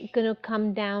we're going to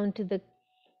come down to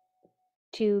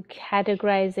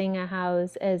categorizing a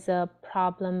house as a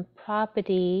problem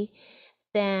property,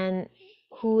 then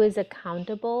who is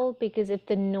accountable? Because if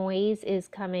the noise is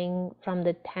coming from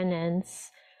the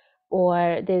tenants,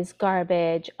 or there's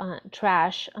garbage,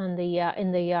 trash on the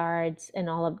in the yards, and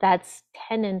all of that's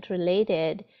tenant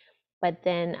related. But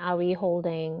then are we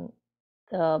holding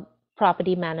the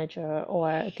property manager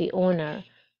or the owner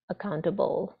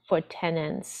accountable for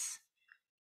tenants'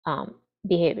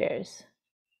 behaviors?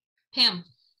 Pam.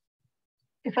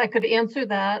 If I could answer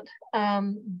that,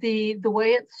 the way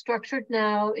it's structured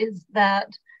now is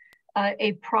that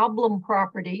a problem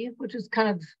property, which is kind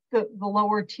of the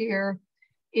lower tier,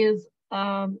 is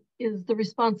the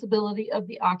responsibility of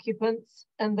the occupants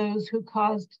and those who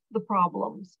caused the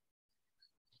problems.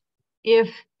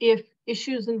 If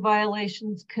issues and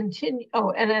violations continue,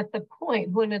 and at the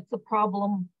point when it's a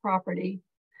problem property,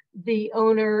 the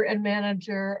owner and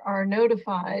manager are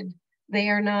notified, they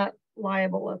are not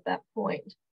liable at that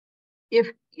point.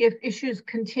 If issues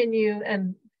continue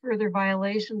and further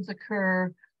violations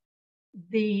occur,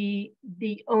 the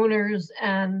owners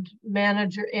and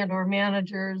or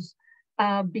managers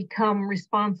become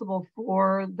responsible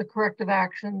for the corrective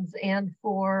actions and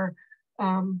for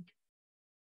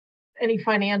any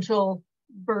financial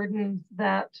burdens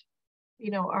that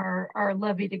are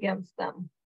levied against them.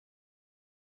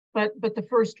 But the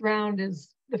first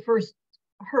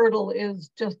hurdle is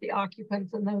just the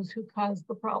occupants and those who caused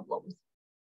the problems.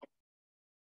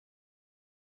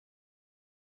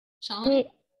 Shalini?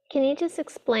 Can you just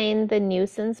explain the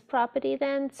nuisance property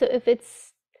then? So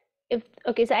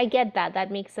okay, so I get that.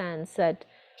 That makes sense, that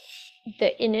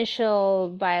the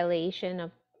initial violation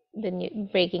of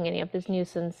breaking any of this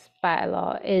nuisance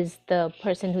bylaw is the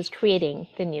person who's creating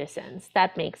the nuisance.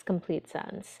 That makes complete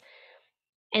sense.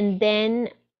 And then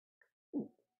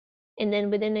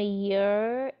within a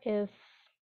year,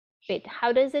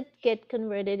 how does it get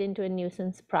converted into a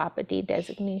nuisance property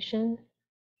designation?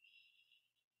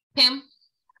 Pam?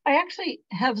 I actually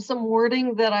have some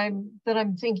wording that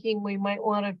I'm thinking we might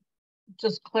want to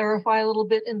just clarify a little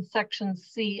bit in section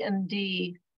C and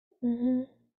D. Mm-hmm.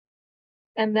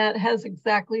 And that has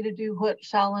exactly to do what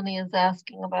Shalini is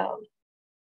asking about.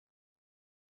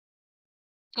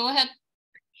 Go ahead.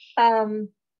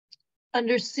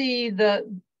 Under C,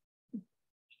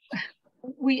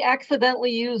 we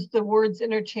accidentally use the words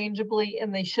interchangeably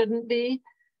and they shouldn't be.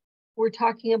 We're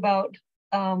talking about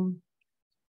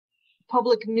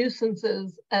public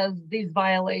nuisances as these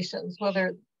violations,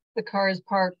 whether the car is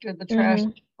parked or the trash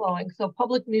is flowing. So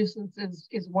public nuisance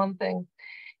is one thing.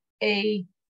 A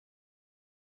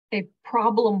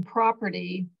problem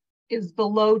property is the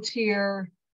low tier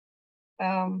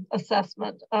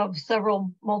assessment of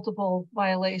multiple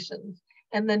violations.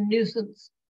 And then nuisance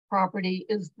property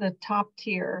is the top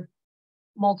tier,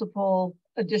 multiple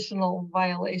additional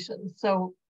violations.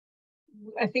 So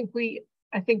I think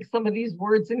some of these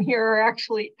words in here are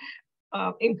actually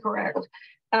incorrect.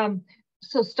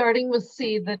 So starting with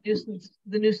C, the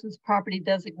nuisance property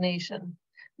designation.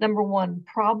 Number one,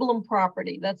 problem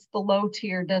property, that's the low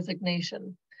tier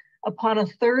designation. Upon a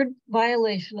third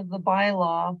violation of the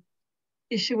bylaw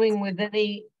issuing within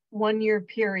a 1 year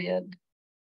period,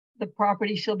 the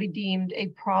property shall be deemed a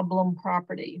problem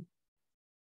property.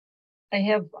 I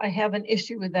have an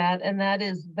issue with that, and that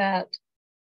is that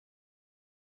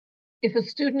if a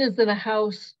student is in a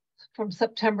house from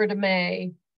September to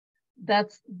May,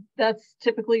 that's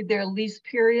typically their lease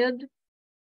period.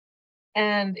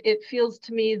 And it feels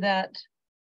to me that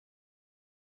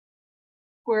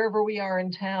wherever we are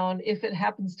in town, if it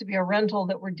happens to be a rental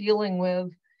that we're dealing with,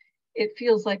 it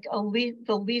feels like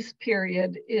the lease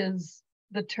period is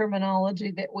the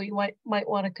terminology that we might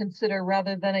want to consider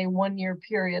rather than a 1 year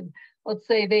period. Let's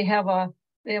say they have a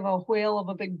whale of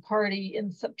a big party in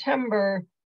September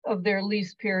of their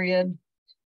lease period.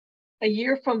 A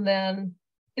year from then,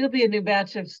 it'll be a new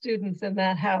batch of students in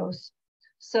that house.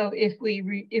 So if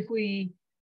we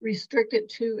restrict it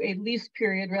to a lease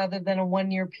period rather than a 1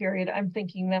 year period, I'm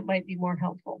thinking that might be more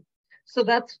helpful. So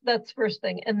that's first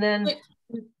thing. And then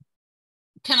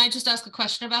can I just ask a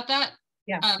question about that?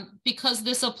 Yeah. Because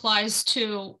this applies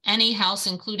to any house,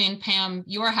 including Pam,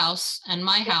 your house and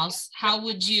my house, how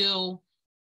would you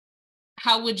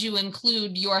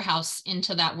include your house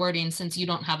into that wording since you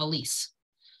don't have a lease?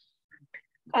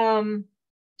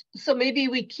 So maybe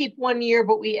we keep 1 year,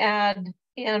 but we add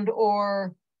and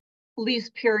or lease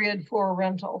period for a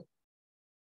rental.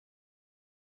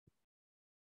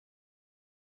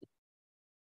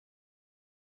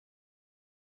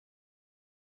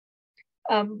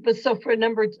 But so for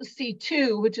number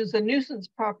C2, which is a nuisance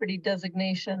property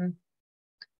designation,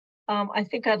 I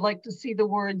think I'd like to see the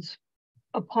words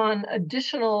upon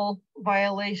additional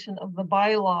violation of the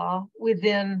bylaw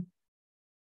within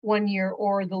 1 year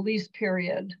or the lease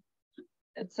period.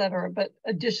 et cetera, but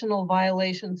additional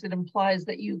violations, it implies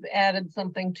that you've added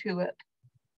something to it.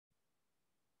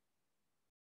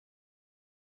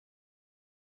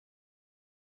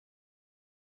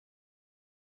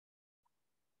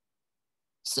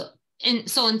 So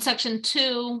in section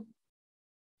 2,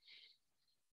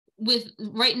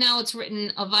 right now it's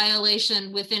written a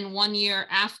violation within 1 year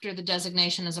after the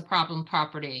designation as a problem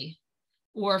property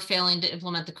or failing to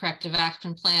implement the corrective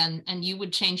action plan, and you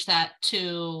would change that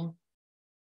to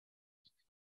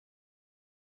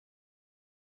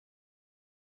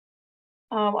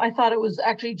I thought it was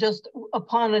actually just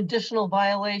upon additional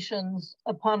violations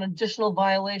of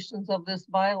this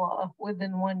bylaw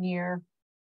within 1 year.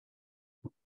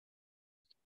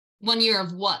 1 year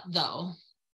of what though?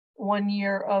 1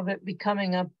 year of it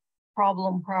becoming a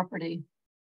problem property.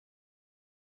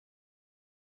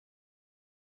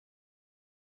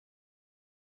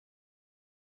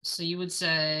 So you would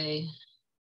say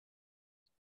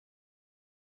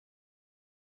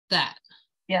that.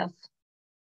 Yes.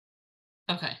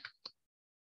 Okay.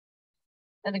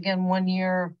 And again, 1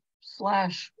 year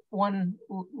 / one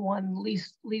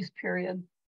lease period.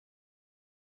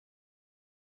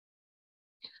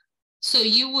 So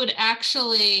you would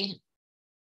actually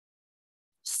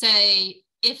say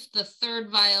if the third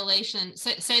violation,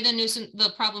 say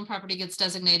the problem property gets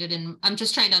designated in, I'm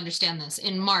just trying to understand this,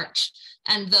 in March,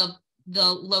 and the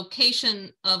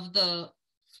location of the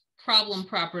problem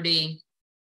property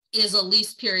is a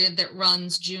lease period that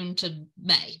runs June to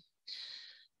May.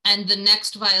 And the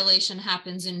next violation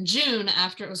happens in June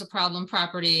after it was a problem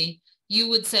property, you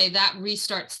would say that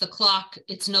restarts the clock.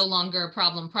 It's no longer a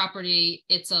problem property.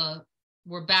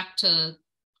 We're back to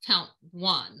count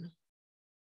 1.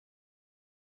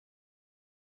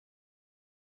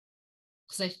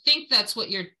 Because I think that's what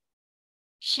your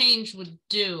change would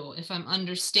do, if I'm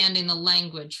understanding the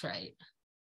language right.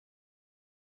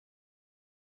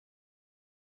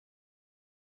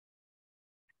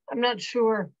 I'm not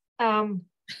sure. I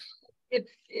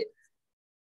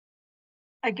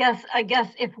guess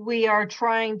if we are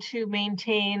trying to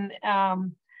maintain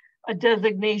a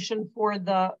designation for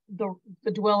the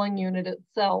dwelling unit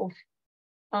itself,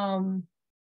 well,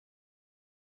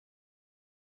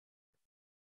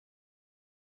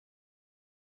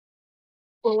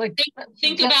 like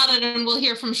think about it, and we'll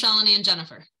hear from Shalini and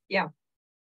Jennifer. Yeah,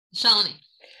 Shalini.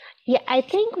 Yeah, I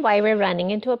think why we're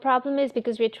running into a problem is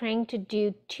because we're trying to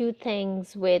do 2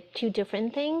 things with 2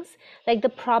 different things. Like the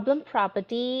problem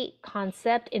property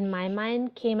concept in my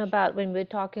mind came about when we were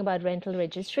talking about rental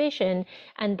registration,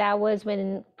 and that was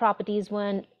when properties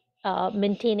weren't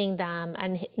maintaining them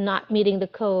and not meeting the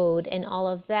code and all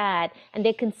of that, and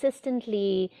they're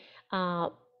consistently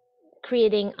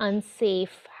creating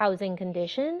unsafe housing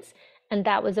conditions, and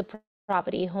that was a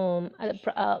property home,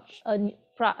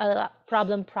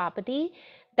 problem property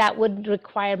that would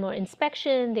require more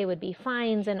inspection, there would be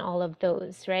fines and all of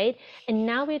those, right? And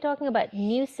now we're talking about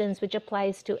nuisance, which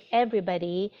applies to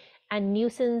everybody. And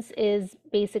nuisance is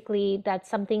basically that's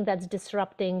something that's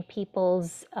disrupting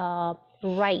people's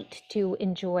right to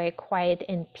enjoy quiet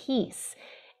and peace.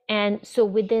 And so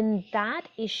within that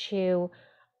issue,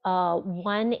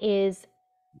 one is,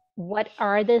 what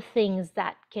are the things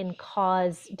that can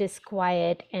cause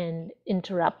disquiet and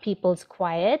interrupt people's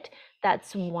quiet?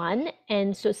 That's one.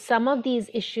 And so some of these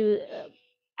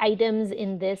items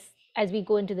in this, as we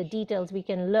go into the details, we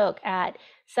can look at,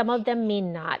 some of them may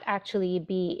not actually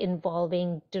be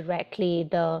involving directly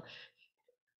the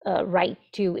right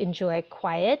to enjoy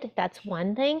quiet. That's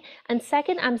one thing. And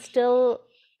second, I'm still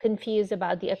confused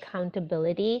about the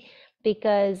accountability,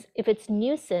 because if it's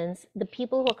nuisance, the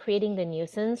people who are creating the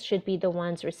nuisance should be the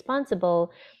ones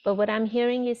responsible. But what I'm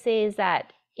hearing you say is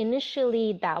that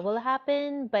initially that will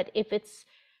happen, but if it's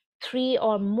 3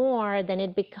 or more, then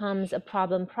it becomes a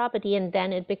problem property, and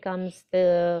then it becomes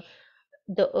the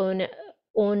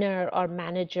owner or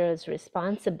manager's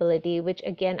responsibility, which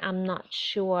again, I'm not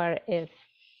sure if,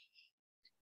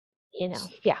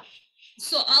 yeah.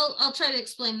 So I'll try to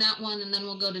explain that one, and then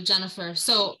we'll go to Jennifer.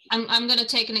 So I'm going to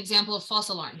take an example of false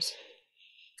alarms,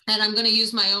 and I'm going to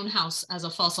use my own house as a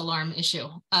false alarm issue.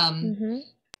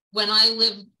 When I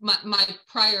lived my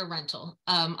prior rental,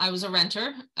 I was a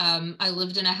renter. I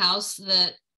lived in a house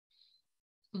that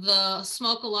the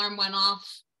smoke alarm went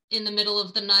off in the middle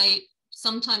of the night,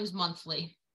 sometimes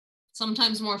monthly,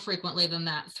 sometimes more frequently than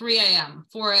that, 3 a.m.,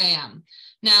 4 a.m.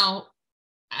 Now,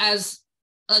 as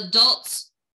adults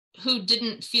who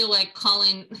didn't feel like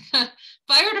calling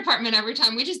fire department every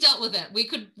time, we just dealt with it. We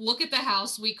could look at the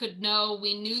house, we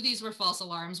knew these were false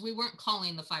alarms. We weren't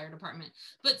calling the fire department.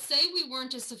 But say we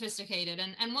weren't as sophisticated,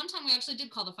 and one time we actually did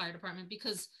call the fire department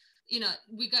because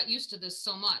we got used to this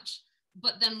so much.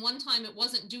 But then one time it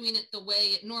wasn't doing it the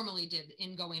way it normally did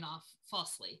in going off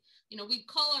falsely. We'd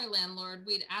call our landlord,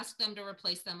 we'd ask them to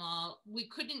replace them all. We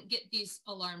couldn't get these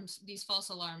alarms, these false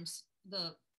alarms,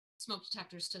 the smoke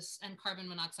detectors and carbon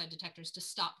monoxide detectors to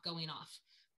stop going off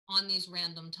on these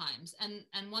random times.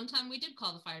 And one time we did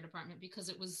call the fire department because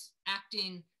it was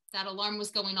acting, that alarm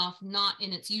was going off not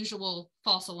in its usual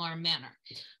false alarm manner.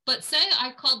 But say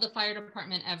I called the fire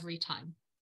department every time.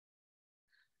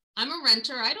 I'm a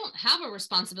renter. I don't have a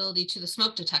responsibility to the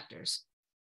smoke detectors.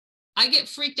 I get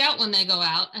freaked out when they go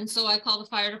out. And so I call the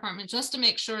fire department just to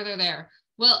make sure they're there.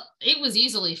 Well, it was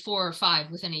easily 4 or 5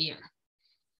 within a year.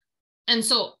 And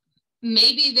so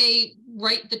maybe they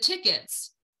write the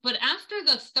tickets, but after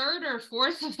the 3rd or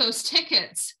 4th of those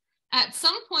tickets, at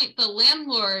some point, the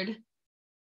landlord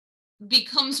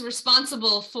becomes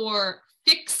responsible for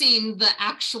fixing the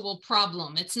actual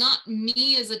problem. It's not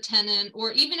me as a tenant,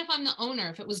 or even if I'm the owner,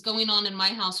 if it was going on in my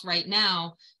house right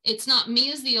now, it's not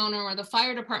me as the owner or the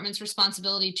fire department's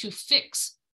responsibility to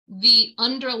fix the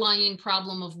underlying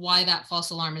problem of why that false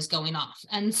alarm is going off.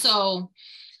 And so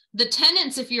the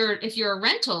tenants, if you're a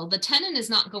rental, the tenant is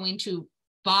not going to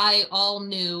buy all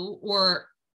new or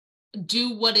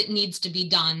do what it needs to be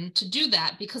done to do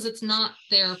that because it's not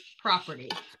their property.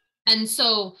 And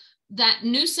so that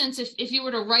nuisance, if you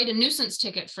were to write a nuisance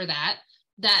ticket for that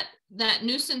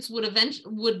nuisance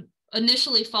would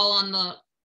initially fall on the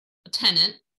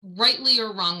tenant, rightly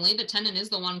or wrongly. The tenant is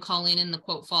the one calling in the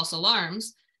quote false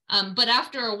alarms. But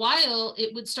after a while,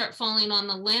 it would start falling on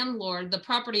the landlord, the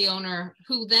property owner,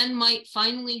 who then might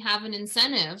finally have an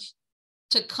incentive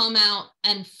to come out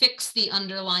and fix the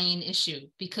underlying issue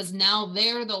because now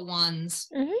they're the ones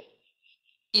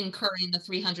incurring the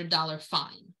 $300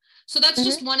 fine. So that's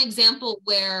just one example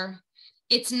where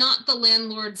it's not the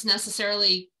landlord's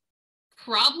necessarily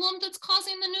problem that's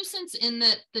causing the nuisance, in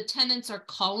that the tenants are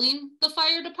calling the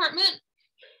fire department,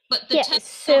 but the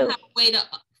tenants don't have a way to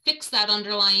fix that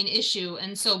underlying issue.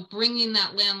 And so bringing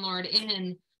that landlord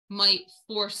in might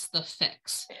force the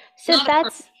fix. So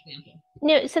that's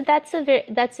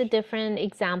a different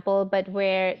example, but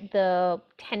where the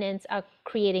tenants are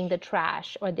creating the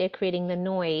trash, or they're creating the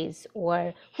noise,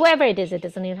 or whoever it is, it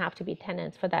doesn't even have to be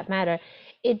tenants for that matter.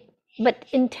 But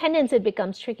in tenants, it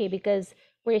becomes tricky because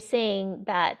we're saying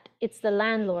that it's the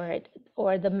landlord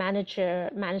or the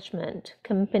management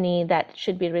company that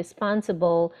should be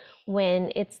responsible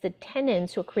when it's the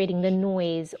tenants who are creating the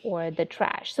noise or the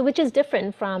trash. So which is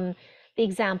different from the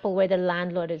example where the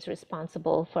landlord is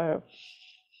responsible for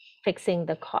fixing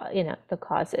the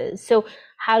causes. So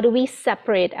how do we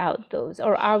separate out those,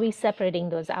 or are we separating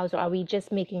those out, or are we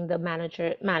just making the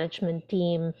management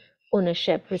team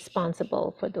ownership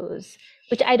responsible for those,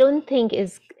 which I don't think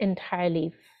is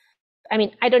entirely,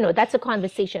 I don't know, that's a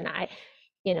conversation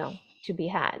to be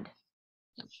had.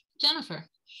 Jennifer.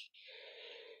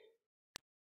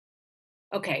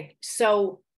 Okay,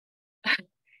 so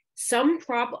some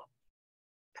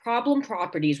problem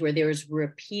properties where there's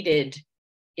repeated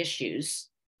issues,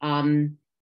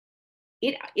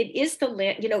 it is the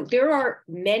land, there are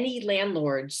many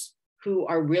landlords who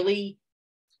are really,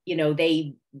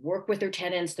 they work with their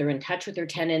tenants, they're in touch with their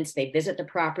tenants, they visit the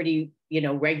property,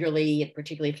 regularly,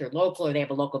 particularly if they're local or they have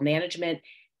a local management.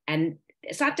 And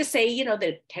it's not to say,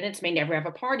 that tenants may never have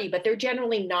a party, but they're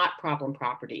generally not problem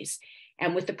properties.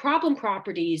 And with the problem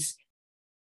properties,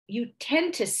 you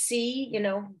tend to see,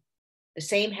 the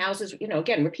same houses,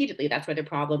 again, repeatedly. That's why they're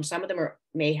problems. Some of them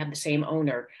may have the same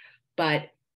owner, but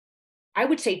I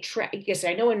would say, because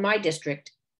I know in my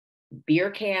district,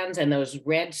 beer cans and those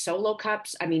red Solo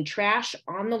cups, trash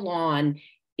on the lawn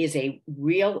is a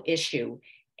real issue.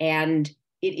 And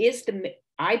it is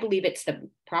I believe it's the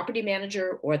property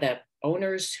manager or the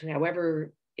owners,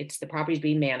 however it's the properties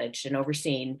being managed and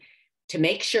overseen, to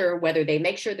make sure, whether they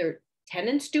make sure their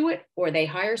tenants do it or they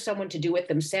hire someone to do it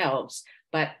themselves.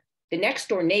 But the next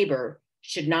door neighbor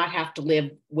should not have to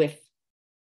live with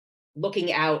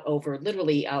looking out over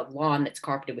literally a lawn that's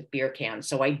carpeted with beer cans.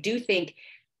 So I do think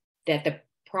that the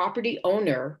property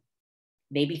owner,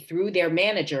 maybe through their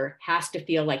manager, has to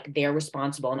feel like they're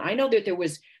responsible. And I know that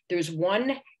there's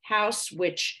one house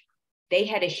which they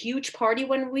had a huge party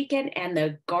one weekend, and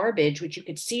the garbage, which you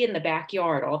could see in the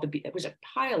backyard, it was a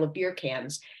pile of beer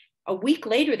cans. A week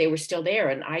later, they were still there.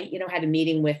 And I, had a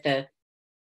meeting with the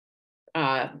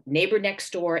neighbor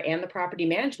next door and the property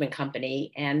management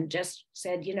company, and just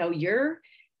said,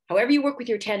 however you work with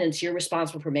your tenants, you're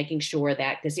responsible for making sure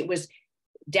that, because it was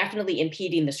definitely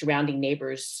impeding the surrounding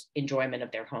neighbors' enjoyment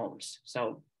of their homes.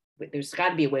 So there's got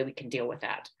to be a way we can deal with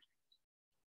that.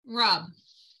 Rob.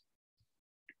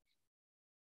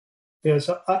 Yeah,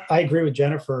 so I agree with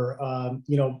Jennifer.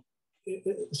 You know,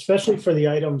 especially for the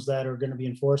items that are going to be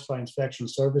enforced by inspection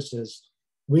services,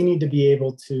 we need to be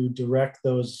able to direct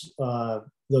those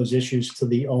issues to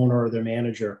the owner or the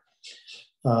manager.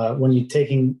 When you're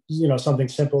taking, you know, something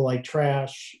simple like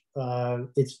trash,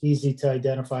 it's easy to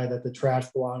identify that the trash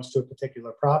belongs to a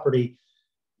particular property,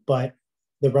 but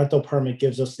the rental permit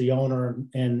gives us the owner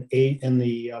and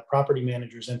the property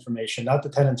manager's information, not the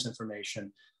tenant's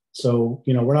information. So,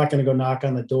 you know, we're not going to go knock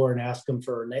on the door and ask them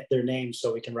for their name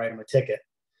so we can write them a ticket.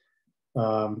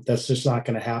 That's just not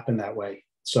going to happen that way.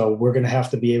 So we're going to have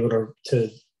to be able to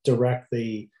direct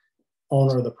the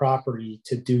owner of the property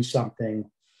to do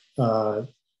something to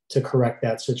correct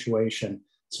that situation.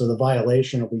 So the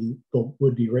violation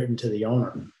would be written to the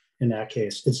owner in that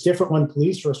case. It's different when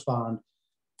police respond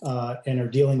and are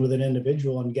dealing with an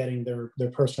individual and getting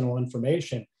their personal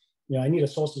information. You know, I need a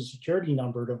social security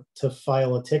number to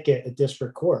file a ticket at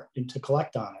district court and to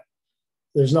collect on it.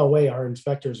 There's no way our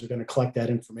inspectors are going to collect that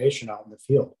information out in the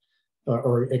field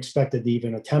or expected to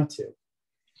even attempt to.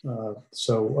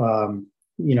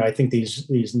 You know, I think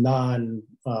these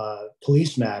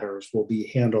non-police matters will be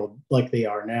handled like they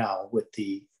are now with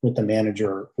the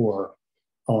manager or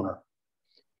owner.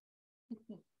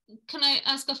 Can I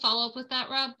ask a follow-up with that,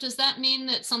 Rob? Does that mean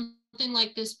that something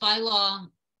like this bylaw,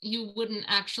 you wouldn't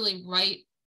actually write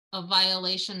a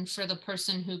violation for the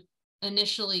person who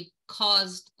initially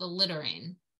caused the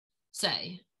littering,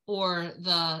 say, or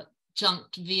the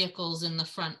junked vehicles in the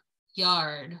front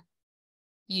yard?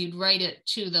 You'd write it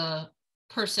to the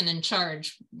person in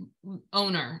charge,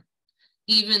 owner,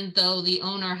 even though the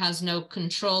owner has no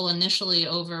control initially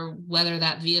over whether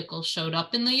that vehicle showed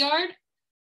up in the yard?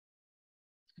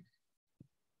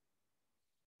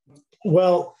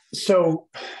 Well, so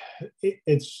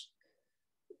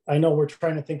I know we're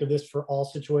trying to think of this for all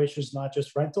situations, not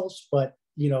just rentals, but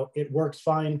you know, it works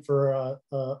fine for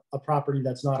a property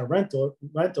that's not a rental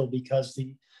because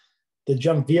the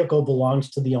junk vehicle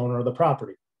belongs to the owner of the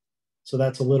property. So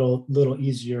that's a little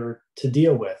easier to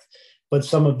deal with. But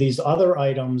some of these other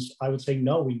items, I would say,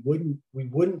 no, we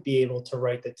wouldn't be able to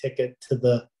write the ticket to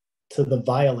the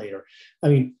violator. I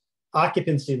mean,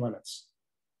 occupancy limits.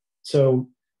 So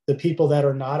the people that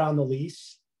are not on the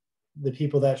lease, the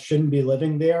people that shouldn't be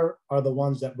living there are the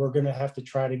ones that we're going to have to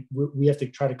try to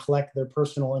collect their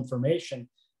personal information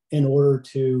in order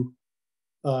to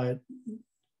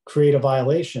create a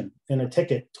violation and a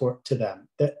ticket to them.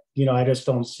 That, you know, I just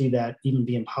don't see that even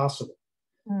being possible.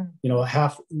 You know,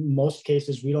 most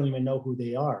cases we don't even know who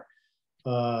they are,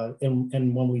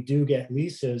 and when we do get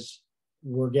leases,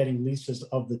 we're getting leases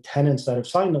of the tenants that have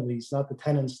signed the lease, not the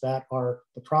tenants that are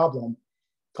the problem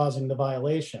causing the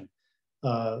violation.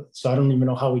 So I don't even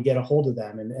know how we get a hold of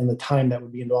them, and the time that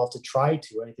would be involved to try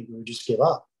to. I think we would just give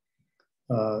up.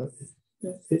 I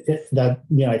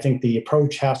think the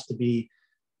approach has to be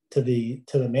to the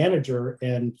manager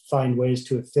and find ways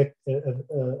to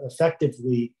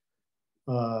effectively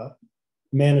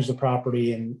manage the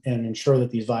property and ensure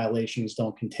that these violations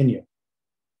don't continue.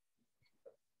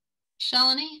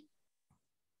 Shalini?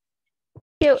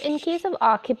 So in case of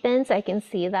occupants, I can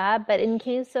see that, but in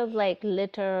case of like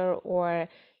litter or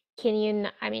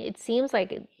I mean, it seems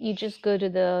like you just go to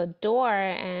the door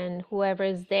and whoever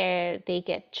is there, they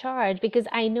get charged. Because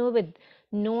I know with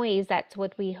noise, that's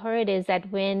what we heard, is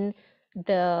that when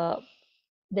the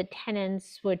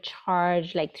tenants were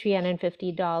charged like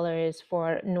 $350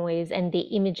 for noise and they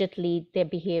immediately, their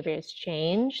behaviors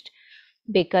changed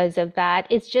because of that.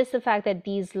 It's just the fact that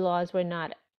these laws were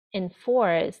not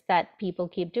enforced that people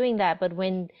keep doing that. But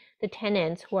when the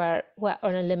tenants who are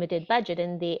on a limited budget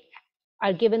and they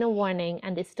are given a warning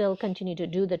and they still continue to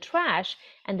do the trash,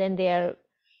 and then they're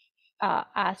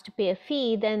asked to pay a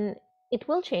fee, then it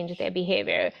will change their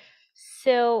behavior.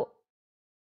 So,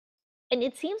 and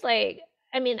it seems like,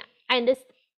 I mean, I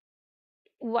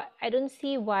don't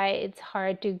see why it's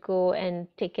hard to go and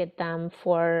ticket them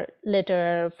for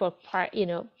litter, for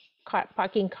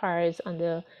parking cars on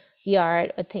the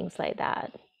yard or things like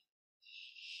that.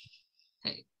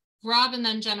 Okay, Rob and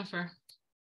then Jennifer.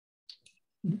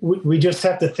 We just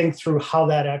have to think through how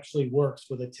that actually works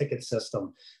with a ticket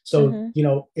system. So, you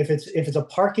know, if it's a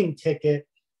parking ticket,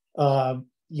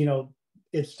 you know,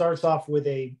 it starts off with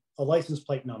a license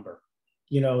plate number.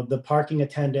 You know, the parking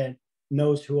attendant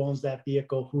knows who owns that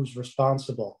vehicle, who's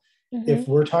responsible. If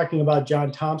we're talking about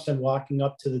John Thompson walking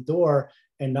up to the door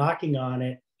and knocking on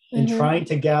it and trying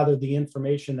to gather the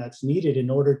information that's needed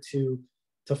in order to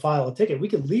file a ticket, we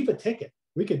could leave a ticket.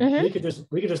 We could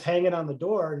just hang it on the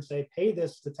door and say, pay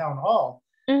this to town hall.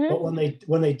 But when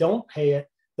they don't pay it,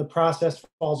 the process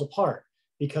falls apart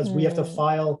because we have to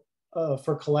file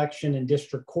for collection in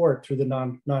district court through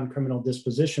the non-criminal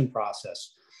disposition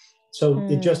process. So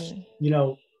it just,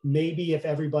 maybe if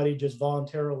everybody just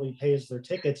voluntarily pays their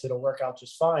tickets, it'll work out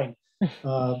just fine.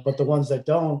 But the ones that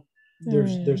don't,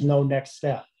 there's no next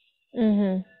step.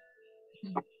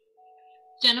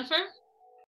 Jennifer?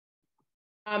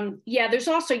 Yeah, there's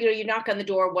also, you knock on the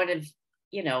door,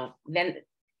 then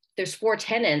there's 4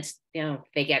 tenants,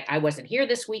 they get, I wasn't here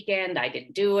this weekend, I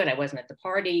didn't do it, I wasn't at the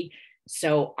party.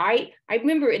 So I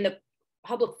remember in the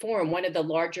public forum, one of the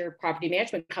larger property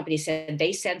management companies said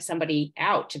they sent somebody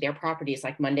out to their properties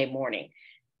like Monday morning,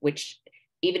 which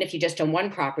even if you just own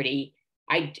one property,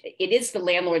 it is the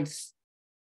landlord's,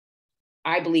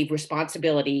 I believe,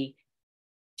 responsibility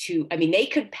to, they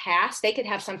could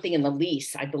have something in the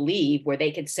lease, I believe, where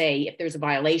they could say if there's a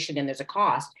violation and there's a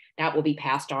cost, that will be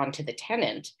passed on to the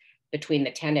tenant, between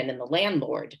the tenant and the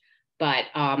landlord. But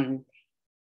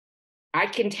I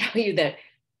can tell you that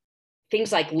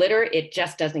things like litter, it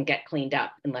just doesn't get cleaned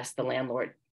up unless the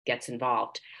landlord gets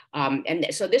involved. And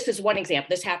so this is one example.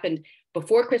 This happened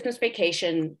before Christmas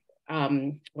vacation.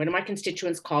 One of my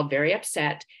constituents called very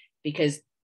upset because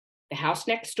the house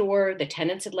next door, the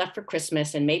tenants had left for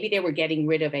Christmas, and maybe they were getting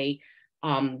rid of a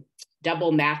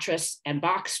double mattress and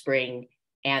box spring,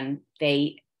 and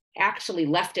they actually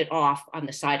left it off on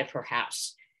the side of her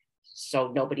house.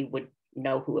 So nobody would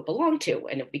know who it belonged to,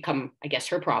 and it would become, I guess,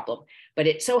 her problem. But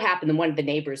it so happened that one of the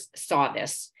neighbors saw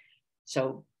this.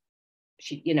 So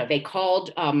they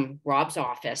called Rob's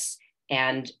office,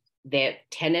 and the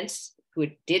tenants who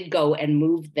did go and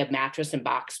move the mattress and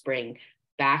box spring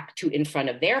back to in front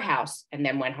of their house and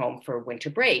then went home for winter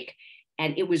break.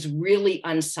 And it was really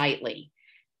unsightly.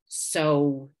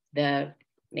 So the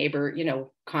neighbor,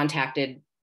 contacted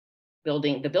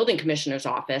the building commissioner's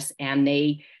office, and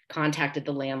they contacted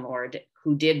the landlord,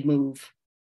 who did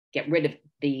get rid of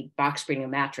the box spring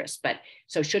and mattress. But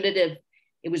so it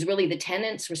was really the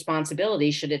tenant's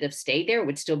responsibility. Should it have stayed there? It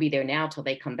would still be there now till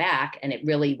they come back. And it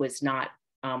really was not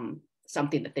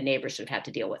something that the neighbors should have had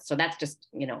to deal with. So that's just,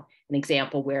 an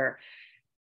example where,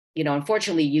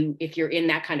 unfortunately, if you're in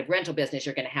that kind of rental business,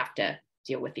 you're going to have to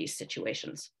deal with these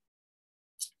situations.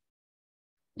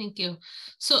 Thank you.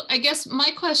 So I guess my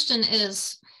question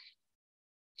is,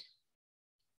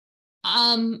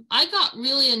 I got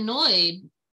really annoyed,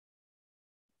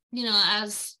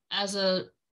 as a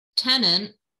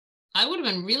tenant. I would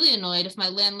have been really annoyed if my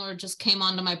landlord just came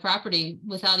onto my property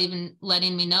without even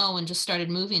letting me know and just started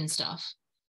moving stuff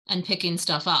and picking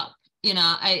stuff up.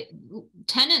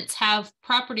 Tenants have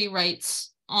property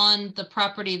rights on the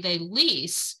property they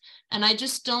lease, and I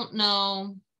just don't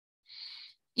know.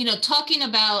 Talking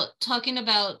about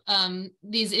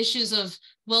these issues of,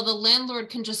 well, the landlord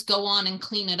can just go on and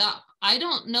clean it up. I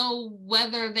don't know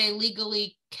whether they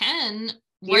legally can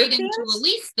write into a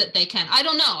lease that they can. I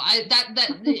don't know.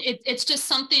 It's just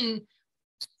something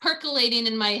percolating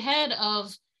in my head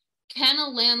of, can a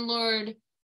landlord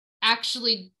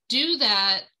actually do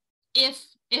that if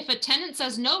a tenant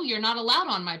says, no, you're not allowed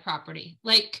on my property?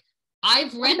 Like,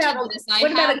 I've rented this.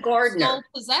 What about a gardener? Sole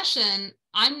possession.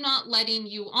 I'm not letting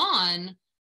you on.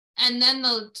 And then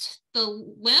the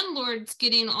landlord's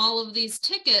getting all of these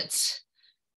tickets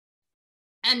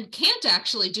and can't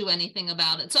actually do anything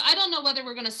about it. So I don't know whether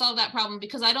we're going to solve that problem,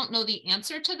 because I don't know the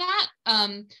answer to that.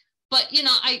 But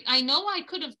I know I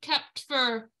could have kept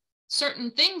for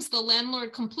certain things the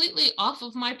landlord completely off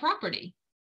of my property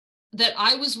that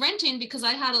I was renting, because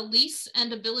I had a lease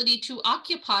and ability to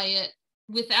occupy it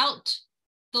without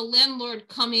the landlord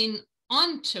coming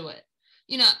onto it.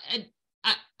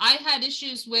 I had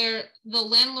issues where the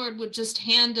landlord would just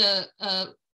hand a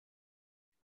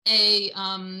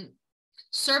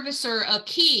servicer a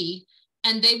key,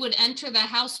 and they would enter the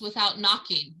house without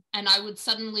knocking. And I would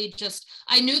suddenly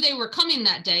I knew they were coming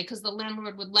that day, because the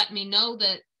landlord would let me know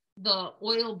that the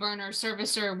oil burner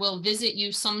servicer will visit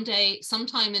you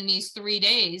sometime in these 3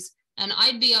 days. And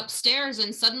I'd be upstairs,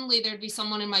 and suddenly there'd be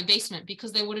someone in my basement,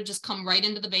 because they would have just come right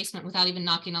into the basement without even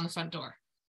knocking on the front door.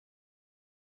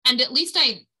 And at least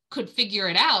I could figure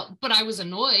it out, but I was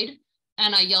annoyed,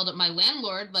 and I yelled at my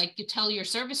landlord, like, you tell your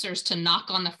servicers to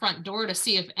knock on the front door to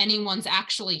see if anyone's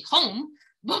actually home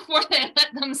before they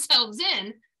let themselves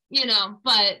in,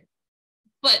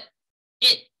 but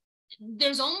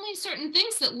there's only certain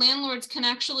things that landlords can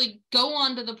actually go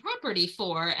onto the property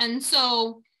for. And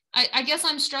so I guess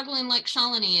I'm struggling like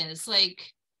Shalini is, like,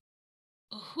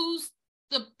 who's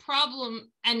the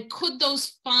problem, and could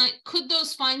those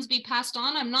fines be passed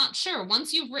on? I'm not sure.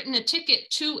 Once you've written a ticket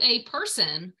to a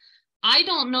person, I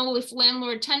don't know if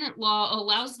landlord-tenant law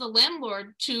allows the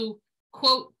landlord to,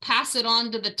 quote, pass it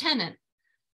on to the tenant.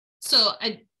 So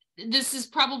this is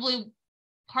probably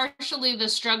partially the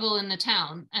struggle in the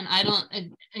town, and I don't,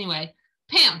 anyway,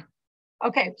 Pam.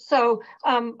 Okay, so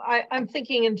I'm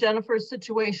thinking in Jennifer's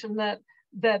situation that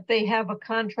they have a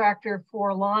contractor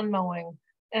for lawn mowing,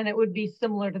 and it would be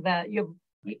similar to that. You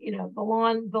know,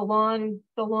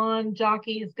 the lawn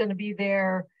jockey is going to be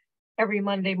there every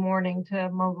Monday morning to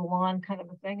mow the lawn, kind of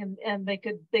a thing, and they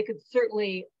could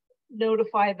certainly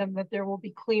notify them that there will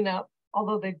be cleanup,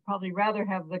 although they'd probably rather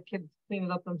have the kids clean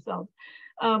it up themselves.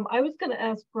 I was going to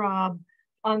ask Rob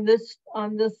on this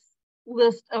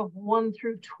list of 1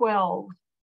 through 12,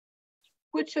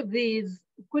 which of these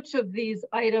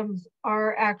items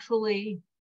are actually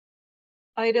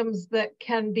items that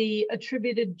can be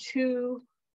attributed to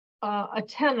a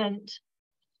tenant,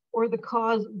 or the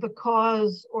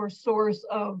cause or source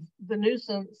of the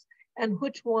nuisance, and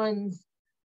which ones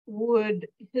would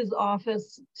his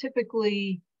office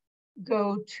typically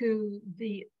go to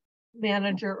the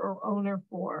manager or owner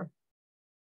for?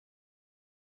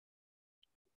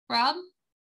 Rob?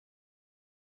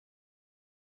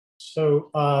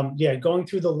 So yeah, going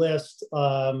through the list,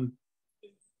 I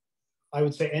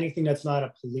would say anything that's not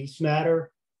a police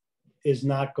matter is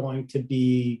not going to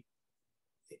be,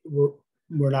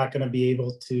 we're not going to be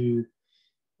able to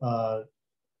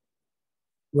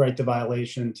write the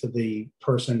violation to the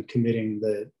person committing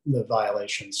the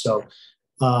violation. So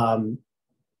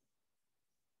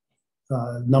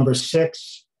number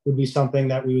 6 would be something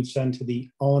that we would send to the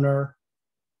owner.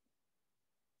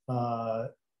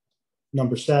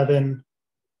 Number 7,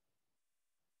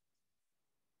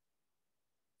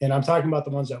 and I'm talking about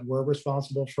the ones that we're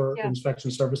responsible for, yeah.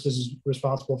 Inspection Services is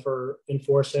responsible for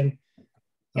enforcing.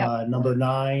 Yeah. Number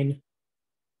 9,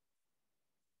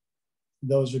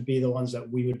 those would be the ones that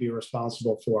we would be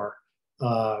responsible for.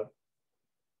 For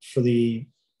the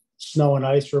snow and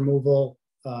ice removal,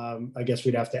 I guess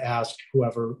we'd have to ask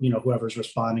whoever's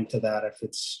responding to that, if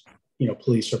it's,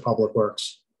 police or public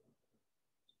works.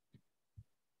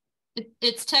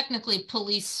 It's technically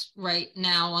police right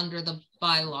now under the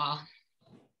bylaw.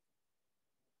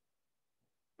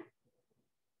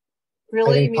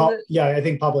 Really? I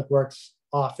think public works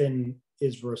often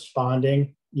is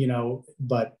responding,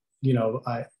 but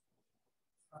I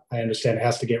understand it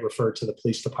has to get referred to the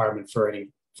police department for any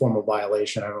formal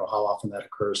violation. I don't know how often that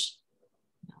occurs.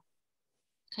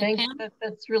 Okay, thanks.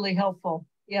 That's really helpful.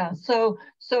 Yeah. So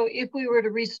if we were to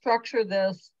restructure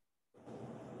this,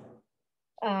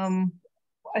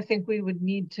 I think we would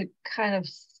need to kind of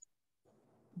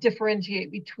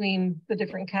differentiate between the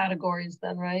different categories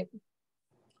then, right?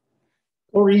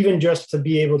 Or even just to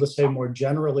be able to say more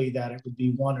generally that it would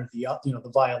be one or the other,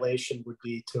 the violation would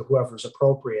be to whoever's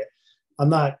appropriate.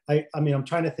 I'm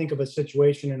trying to think of a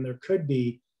situation, and there could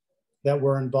be, that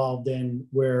we're involved in,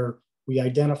 where we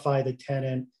identify the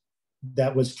tenant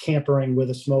that was tampering with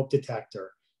a smoke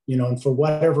detector, and for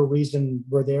whatever reason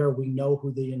we're there, we know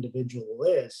who the individual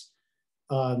is.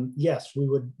 Yes, we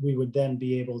would then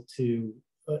be able to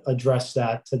address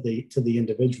that to the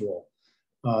individual.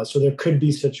 So there could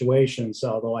be situations,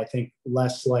 although I think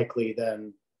less likely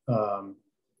than,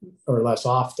 or less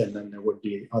often than there would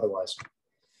be otherwise.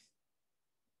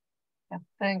 Yeah,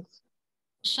 thanks.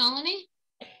 Shalini?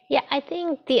 Yeah, I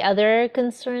think the other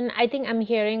concern, I think I'm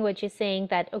hearing what you're saying,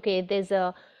 that, okay, there's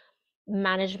a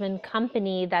management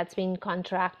company that's been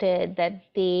contracted, that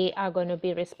they are going to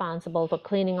be responsible for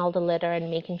cleaning all the litter and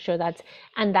making sure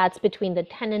that's between the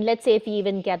tenant. Let's say if you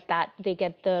even get that, they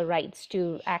get the rights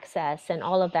to access, and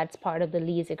all of that's part of the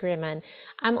lease agreement.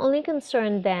 I'm only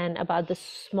concerned then about the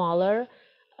smaller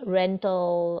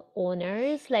rental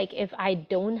owners. Like if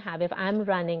I'm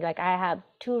running, like I have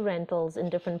 2 rentals in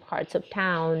different parts of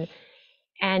town,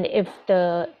 and if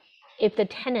the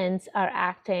tenants are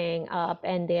acting up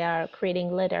and they are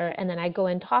creating litter, and then I go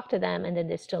and talk to them and then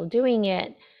they're still doing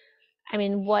it, I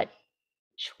mean, what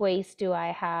choice do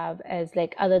I have as,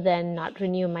 like, other than not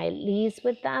renew my lease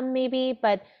with them maybe?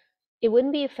 But it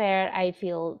wouldn't be fair, I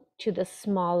feel, to the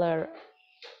smaller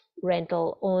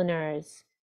rental owners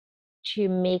to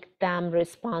make them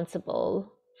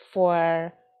responsible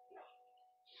for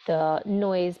the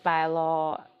noise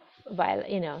bylaw,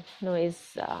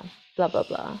 noise blah blah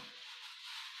blah.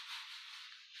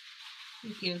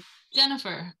 Thank you.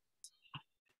 Jennifer?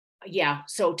 Yeah,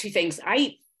 so 2 things.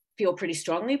 I feel pretty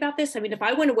strongly about this. I mean, if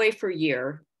I went away for a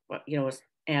year,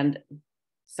 and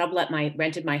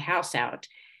rented my house out,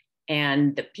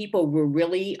 and the people were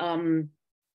really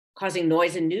causing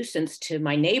noise and nuisance to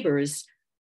my neighbors,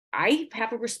 I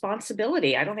have a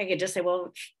responsibility. I don't think I just say,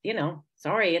 well,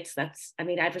 sorry,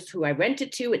 that's who I rent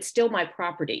it to. It's still my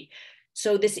property.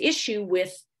 So this issue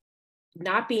with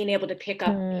not being able to pick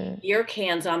up beer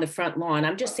cans on the front lawn.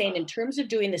 I'm just saying, in terms of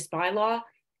doing this bylaw,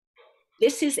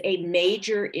 this is a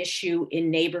major issue in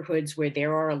neighborhoods where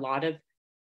there are a lot of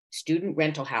student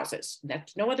rental houses.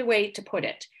 That's no other way to put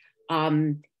it.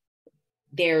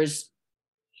 There's,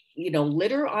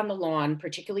 litter on the lawn,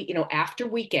 particularly, after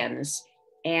weekends.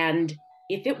 And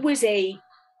if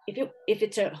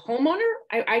it's a homeowner,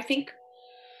 I think,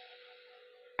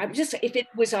 if it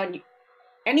was on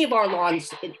any of our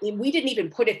lawns, we didn't even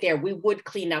put it there, we would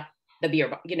clean up the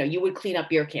beer, you would clean up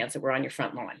beer cans that were on your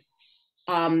front lawn.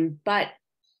 But,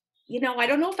 I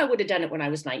don't know if I would have done it when I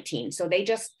was 19. So they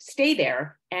just stay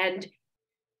there. And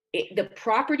the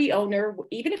property owner,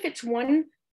 even if it's one,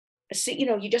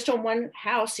 you just own one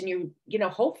house and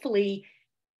hopefully,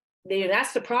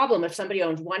 that's the problem. If somebody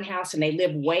owns one house and they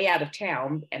live way out of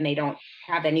town and they don't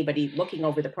have anybody looking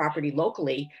over the property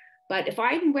locally. But if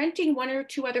I'm renting one or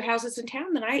two other houses in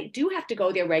town, then I do have to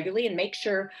go there regularly and make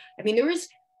sure. I mean,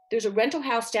 there's a rental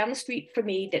house down the street for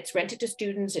me that's rented to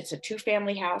students. It's a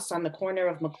 2-family house on the corner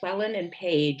of McClellan and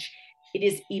Page. It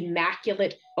is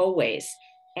immaculate always.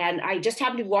 And I just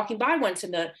happened to be walking by once,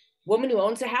 and the woman who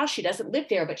owns the house, she doesn't live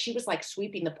there, but she was like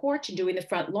sweeping the porch and doing the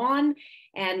front lawn.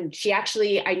 And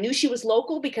I knew she was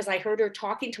local because I heard her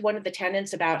talking to one of the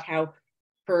tenants about how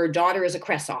her daughter is a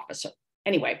CRESS officer.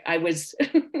 Anyway,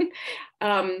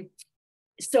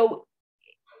 so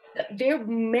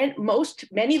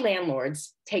many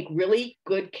landlords take really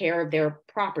good care of their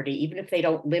property, even if they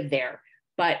don't live there.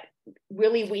 But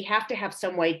really, we have to have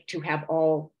some way to have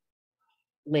all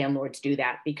landlords do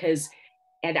that, because,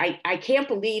 and I can't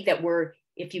believe that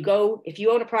if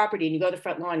you own a property and you go to the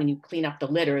front lawn and you clean up the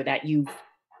litter, that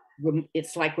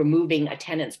it's like removing a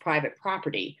tenant's private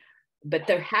property. But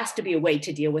there has to be a way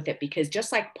to deal with it, because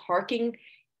just like parking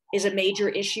is a major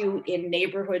issue in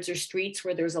neighborhoods or streets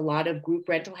where there's a lot of group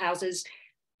rental houses,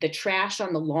 the trash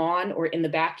on the lawn or in the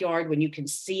backyard, when you can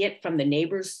see it from the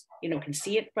neighbors, can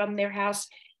see it from their house,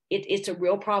 it's a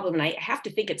real problem. And I have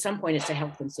to think at some point it's a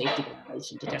health and safety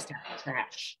violation to just have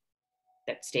trash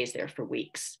that stays there for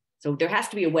weeks. So there has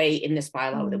to be a way in this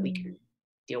bylaw that we can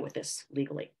deal with this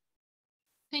legally.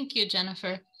 Thank you,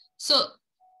 Jennifer. So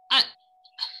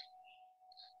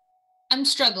I'm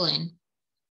struggling.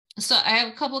 So I have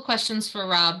a couple of questions for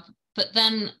Rob, but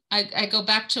then I go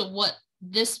back to what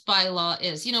this bylaw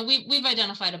is. We've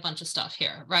identified a bunch of stuff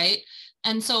here, right?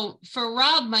 And so for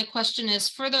Rob, my question is,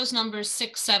 for those numbers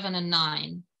 6, 7, and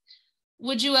 9,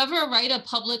 would you ever write a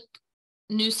public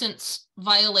nuisance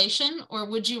violation, or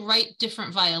would you write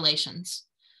different violations?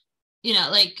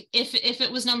 Like if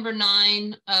it was number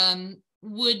 9,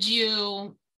 would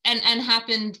you, and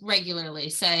happened regularly,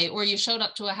 say, or you showed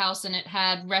up to a house and it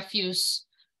had refuse,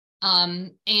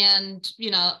 and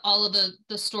all of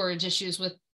the storage issues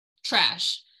with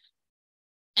trash,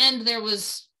 and there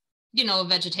was a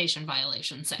vegetation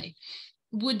violation, say,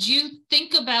 would you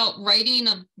think about writing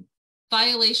a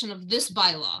violation of this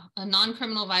bylaw, a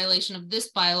non-criminal violation of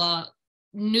this bylaw,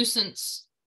 nuisance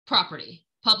property,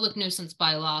 public nuisance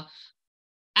bylaw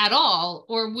at all?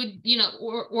 Or would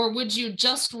or would you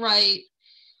just write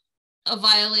a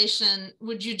violation?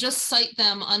 Would you just cite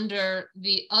them under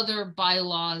the other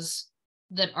bylaws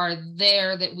that are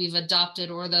there that we've adopted,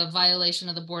 or the violation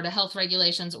of the Board of Health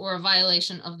regulations, or a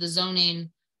violation of the zoning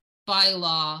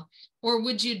bylaw? Or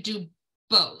would you do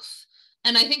both?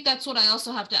 And I think that's what I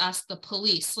also have to ask the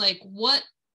police. Like, what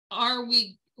are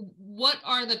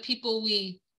the people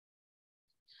we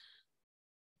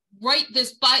write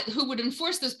this by, who would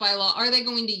enforce this bylaw? Are they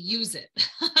going to use it?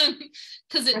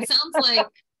 Because it sounds like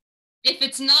if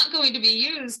it's not going to be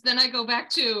used, then I go back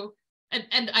to,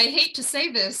 and I hate to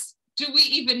say this, do we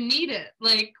even need it?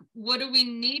 Like, what do we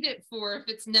need it for if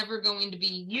it's never going to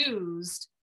be used?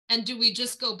 And do we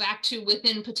just go back to,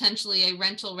 within potentially a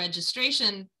rental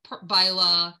registration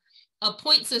bylaw, a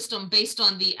point system based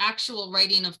on the actual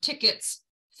writing of tickets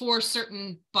for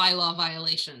certain bylaw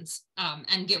violations,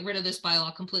 and get rid of this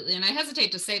bylaw completely? And I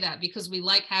hesitate to say that because we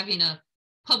like having a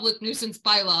public nuisance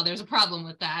bylaw. There's a problem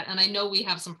with that. And I know we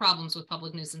have some problems with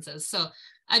public nuisances. So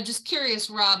I'm just curious,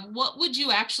 Rob, what would you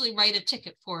actually write a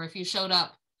ticket for if you showed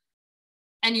up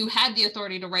and you had the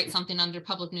authority to write something under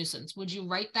public nuisance? Would you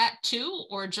write that too,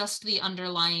 or just the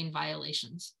underlying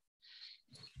violations?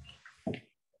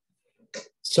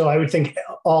 So I would think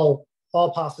all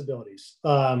possibilities.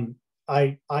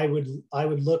 I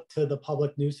would look to the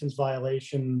public nuisance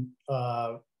violation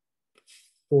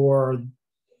for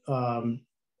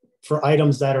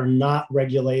items that are not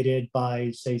regulated by,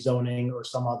 say, zoning or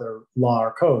some other law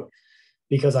or code,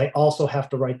 because I also have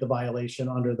to write the violation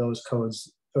under those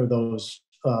codes or those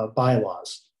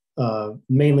bylaws.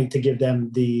 mainly to give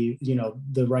them the,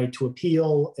 the right to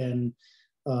appeal and,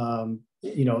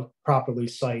 properly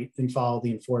cite and follow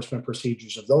the enforcement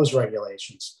procedures of those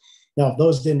regulations. Now, if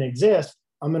those didn't exist,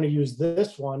 I'm going to use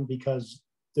this one because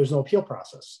there's no appeal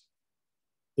process.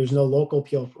 There's no local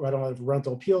appeal. I don't have a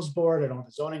rental appeals board. I don't have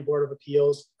a zoning board of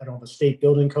appeals. I don't have a state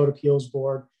building code appeals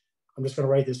board. I'm just going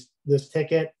to write this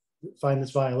ticket, find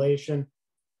this violation,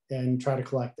 and try to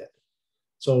collect it.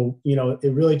 So,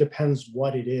 it really depends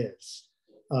what it is.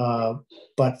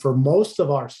 But for most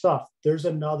of our stuff, there's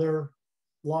another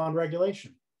law and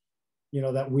regulation,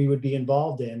 that we would be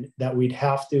involved in that we'd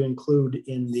have to include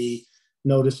in the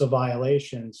notice of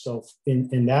violation. So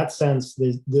in that sense,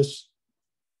 this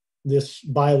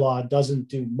bylaw doesn't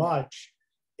do much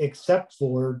except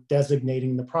for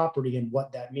designating the property and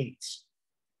what that means.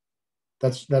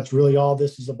 That's really all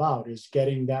this is about, is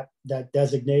getting that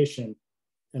designation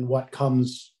and what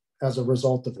comes as a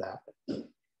result of that.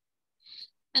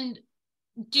 And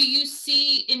do you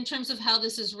see, in terms of how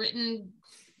this is written,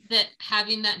 that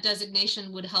having that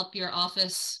designation would help your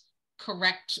office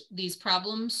correct these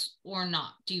problems or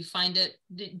not? Do you find it,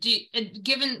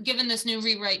 given this new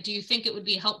rewrite, do you think it would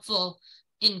be helpful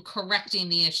in correcting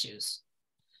the issues?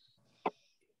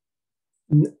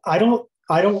 I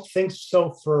don't think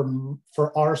so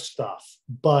for our stuff,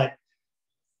 but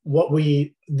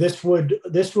this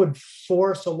would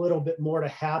force a little bit more to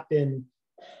happen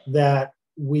that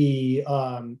we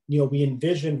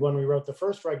envisioned when we wrote the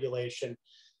first regulation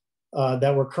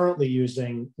that we're currently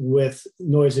using with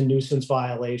noise and nuisance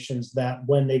violations, that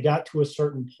when they got to a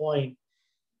certain point,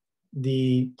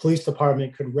 the police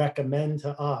department could recommend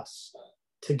to us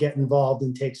to get involved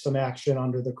and take some action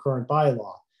under the current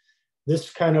bylaw.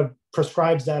 This kind of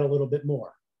prescribes that a little bit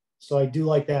more. So I do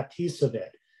like that piece of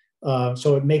it.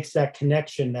 So it makes that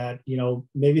connection that,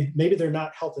 maybe they're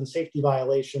not health and safety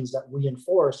violations that we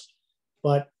enforce,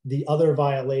 but the other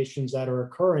violations that are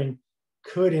occurring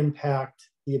could impact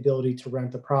the ability to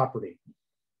rent the property.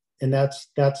 And that's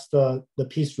the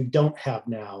piece we don't have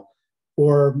now,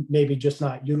 or maybe just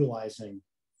not utilizing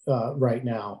right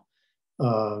now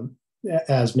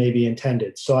as maybe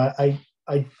intended. So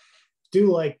I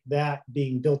do like that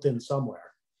being built in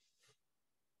somewhere.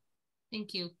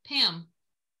 Thank you. Pam.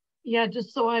 Yeah,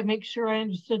 just so I make sure I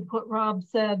understood what Rob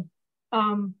said.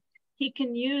 He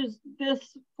can use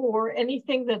this for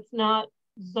anything that's not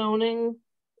zoning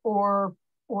or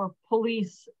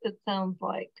police, it sounds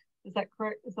like. Is that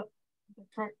correct? Is that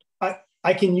correct?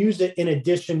 I can use it in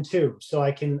addition to, so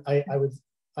I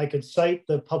could cite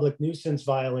the public nuisance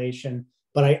violation,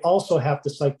 but I also have to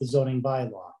cite the zoning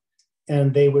bylaw.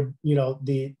 And they would,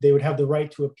 they would have the right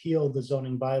to appeal the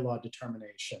zoning bylaw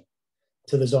determination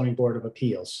to the zoning board of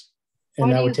appeals.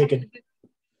 And that would take it.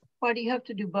 Why do you have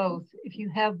to do both? If you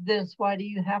have this, why do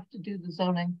you have to do the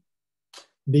zoning?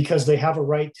 Because they have a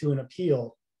right to an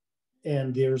appeal,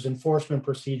 and there's enforcement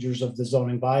procedures of the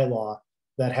zoning bylaw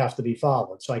that have to be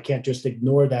followed. So I can't just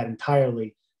ignore that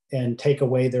entirely and take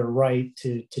away their right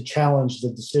to challenge the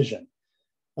decision,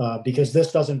 because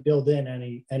this doesn't build in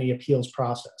any appeals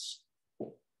process.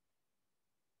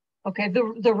 Okay,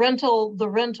 the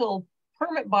rental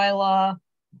permit bylaw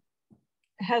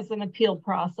has an appeal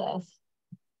process,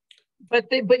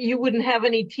 but you wouldn't have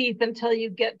any teeth until you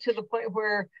get to the point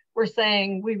where we're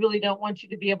saying we really don't want you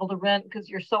to be able to rent because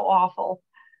you're so awful.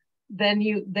 Then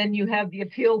you have the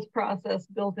appeals process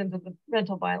built into the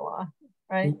rental bylaw,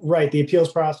 right? Right. The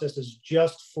appeals process is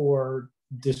just for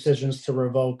decisions to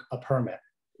revoke a permit.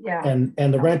 Yeah.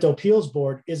 And the rental appeals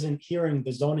board isn't hearing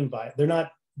the zoning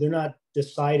they're not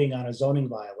deciding on a zoning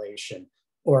violation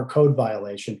or a code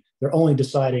violation. They're only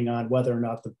deciding on whether or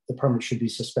not the permit should be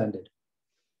suspended.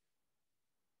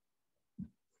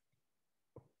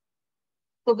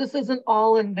 So this isn't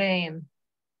all in vain.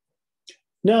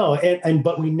 No,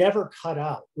 but we never cut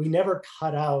out,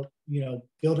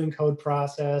 building code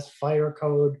process, fire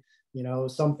code,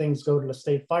 some things go to the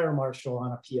state fire marshal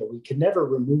on appeal. We could never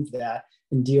remove that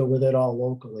and deal with it all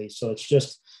locally. So it's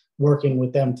just working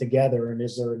with them together. And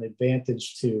is there an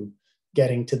advantage to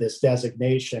getting to this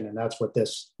designation? And that's what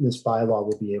this bylaw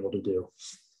will be able to do.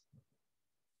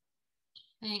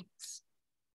 Thanks.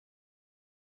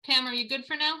 Pam, are you good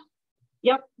for now?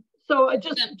 Yep. So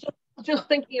just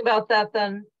thinking about that,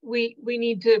 then we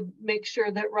need to make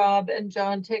sure that Rob and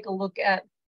John take a look at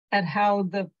how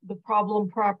the problem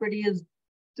property is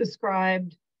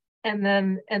described, and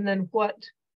then what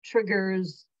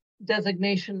triggers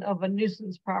designation of a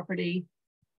nuisance property,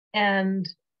 and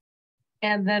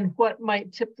then what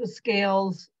might tip the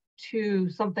scales to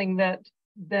something that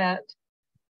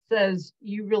says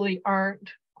you really aren't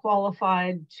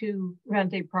qualified to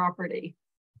rent a property.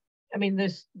 I mean,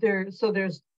 there's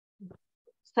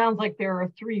sounds like there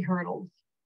are three hurdles,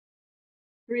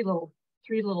 three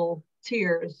little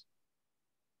tiers.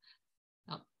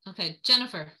 Oh, okay,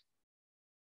 Jennifer.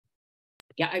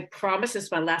 Yeah, I promise this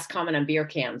is my last comment on beer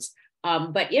cans.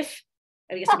 But if,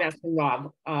 I guess I'm asking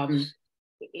Rob,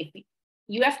 if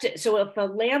you have to, so if a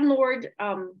landlord,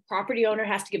 property owner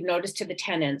has to give notice to the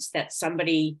tenants that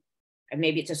somebody, and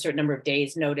maybe it's a certain number of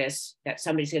days notice that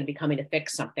somebody's going to be coming to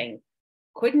fix something,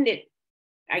 couldn't it,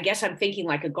 I guess I'm thinking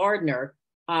like a gardener,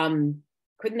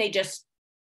 couldn't they just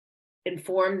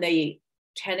inform the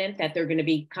tenant that they're going to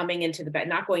be coming into the,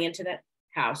 not going into the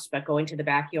house, but going to the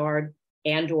backyard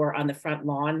and or on the front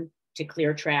lawn to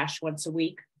clear trash once a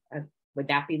week? Would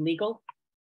that be legal?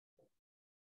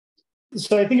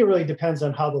 So I think it really depends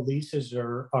on how the leases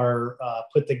are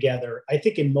put together. I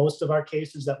think in most of our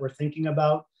cases that we're thinking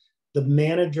about, the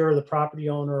manager, the property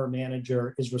owner or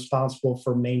manager is responsible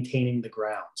for maintaining the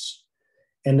grounds.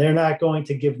 And they're not going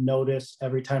to give notice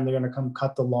every time they're going to come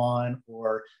cut the lawn,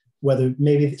 or whether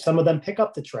maybe some of them pick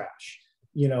up the trash,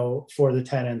 you know, for the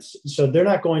tenants. So they're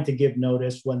not going to give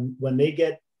notice when they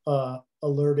get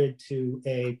alerted to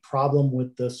a problem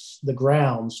with the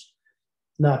grounds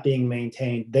not being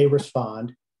maintained. They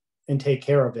respond and take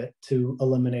care of it to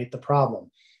eliminate the problem.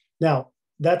 Now,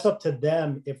 that's up to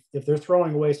them. If they're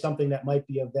throwing away something that might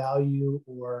be of value,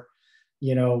 or,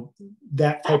 you know,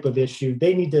 that type of issue,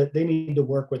 they need to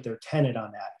work with their tenant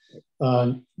on that.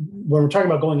 When we're talking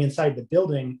about going inside the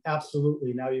building,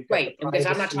 absolutely. Now you've got right, because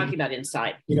I'm not talking about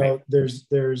inside. You know, there's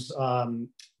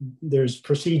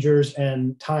procedures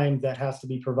and time that has to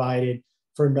be provided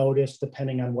for notice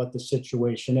depending on what the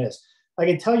situation is. I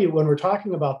can tell you when we're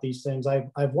talking about these things, I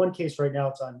have one case right now.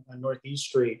 It's on Northeast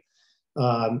Street.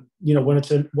 You know, when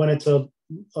it's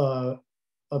a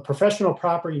professional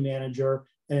property manager,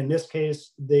 and in this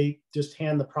case, they just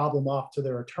hand the problem off to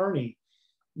their attorney.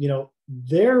 You know,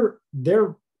 they're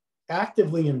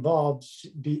actively involved,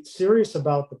 be serious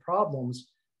about the problems,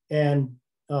 and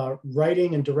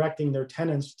writing and directing their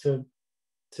tenants to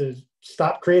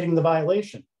stop creating the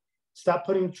violation, stop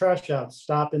putting the trash out,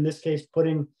 stop, in this case,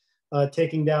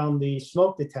 taking down the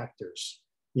smoke detectors.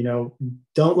 You know,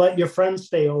 don't let your friends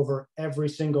stay over every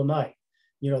single night.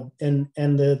 You know, and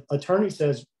the attorney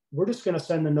says, we're just going to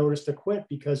send a notice to quit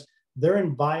because they're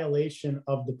in violation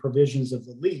of the provisions of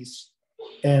the lease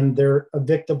and they're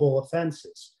evictable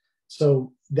offenses.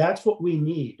 So that's what we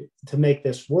need to make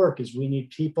this work, is we need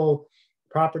people,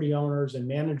 property owners and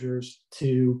managers,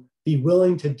 to be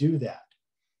willing to do that.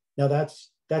 Now that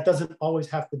doesn't always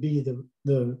have to be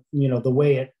the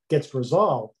way it gets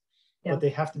resolved, but they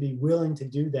have to be willing to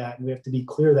do that. And we have to be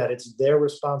clear that it's their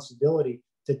responsibility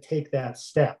to take that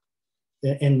step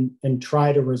and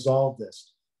try to resolve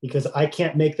this, because I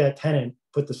can't make that tenant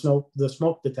put the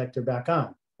smoke detector back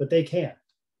on, but they can.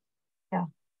 Yeah.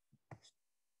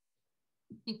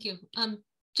 Thank you.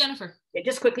 Jennifer. Yeah,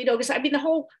 just quickly, because I mean, the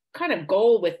whole kind of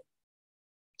goal with,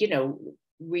 you know,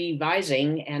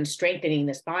 revising and strengthening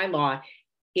this bylaw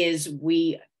is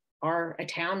we are a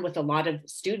town with a lot of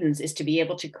students, is to be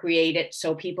able to create it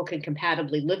so people can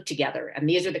compatibly live together. And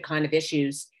these are the kind of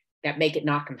issues that make it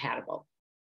not compatible.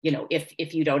 You know,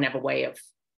 if you don't have a way of,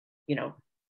 you know,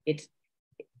 it's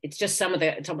just some of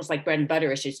the, it's almost like bread and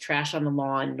butter issues, trash on the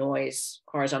lawn, noise,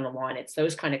 cars on the lawn. It's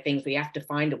those kind of things. We have to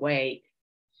find a way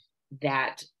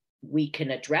that we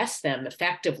can address them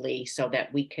effectively so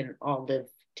that we can all live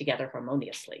together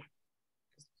harmoniously.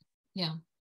 Yeah.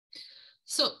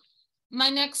 So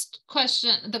my next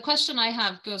question, the question I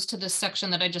have goes to this section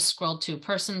that I just scrolled to,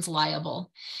 persons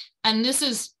liable. And this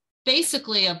is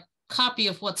basically a copy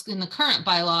of what's in the current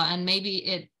bylaw, and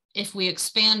maybe if we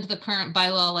expand the current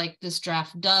bylaw like this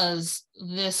draft does,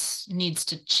 this needs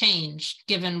to change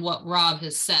given what Rob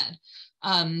has said.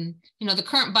 You know, the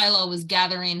current bylaw was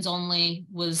gatherings only,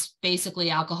 was basically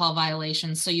alcohol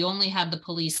violations. So you only had the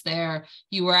police there.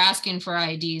 You were asking for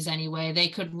IDs anyway. They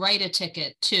could write a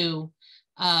ticket to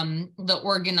the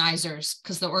organizers,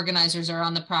 because the organizers are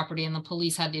on the property, and the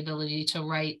police had the ability to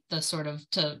write the sort of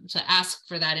to ask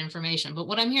for that information. But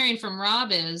what I'm hearing from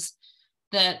Rob is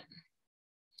that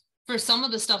for some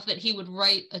of the stuff that he would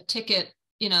write a ticket,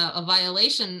 you know, a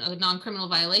violation, a non-criminal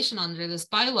violation under this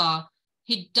bylaw,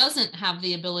 he doesn't have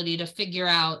the ability to figure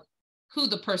out who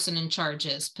the person in charge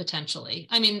is potentially.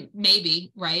 I mean,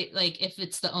 maybe, right? Like if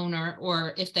it's the owner,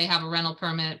 or if they have a rental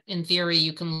permit, in theory,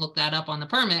 you can look that up on the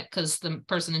permit because the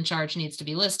person in charge needs to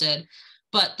be listed.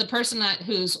 But the person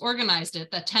who's organized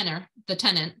it, the tenant,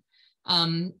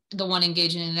 the one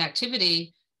engaging in the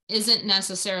activity, isn't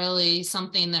necessarily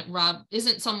something that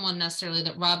someone necessarily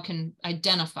that Rob can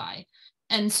identify.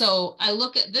 And so I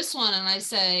look at this one and I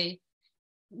say,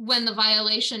 when the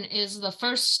violation is the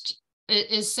first,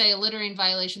 is say a littering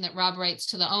violation that Rob writes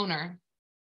to the owner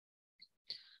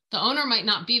might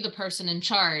not be the person in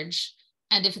charge.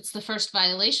 And if it's the first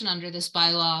violation under this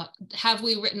bylaw, have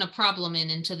we written a problem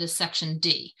into this section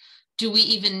D? Do we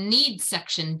even need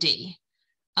section D?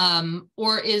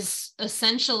 Or is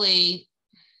essentially,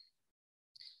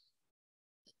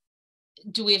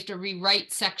 do we have to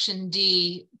rewrite section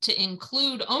D to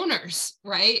include owners,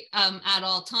 right? At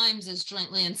all times as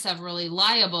jointly and severally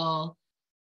liable.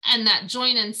 And that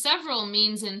joint and several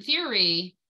means in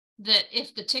theory that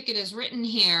if the ticket is written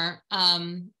here,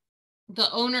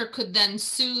 the owner could then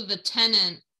sue the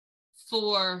tenant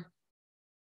for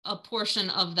a portion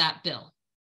of that bill,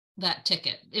 that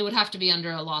ticket. It would have to be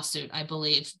under a lawsuit, I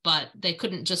believe, but they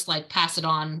couldn't just like pass it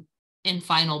on in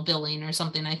final billing or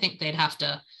something. I think they'd have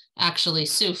to actually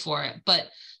sue for it. But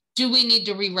do we need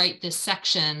to rewrite this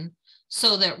section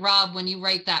so that, Rob, when you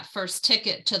write that first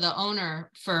ticket to the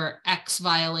owner for X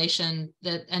violation,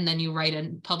 that, and then you write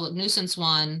a public nuisance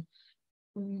one,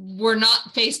 we're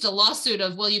not faced a lawsuit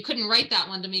of, well, you couldn't write that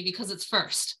one to me because it's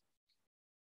first.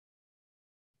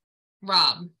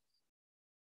 Rob.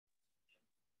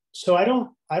 So I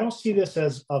don't see this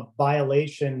as a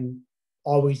violation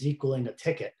always equaling a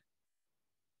ticket.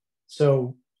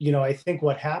 So, you know, I think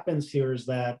what happens here is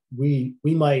that we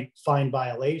might find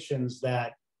violations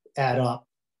that add up.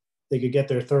 They could get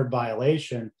their third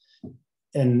violation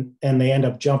and they end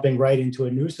up jumping right into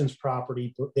a nuisance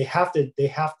property. They have to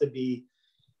be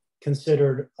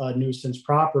considered a nuisance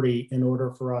property in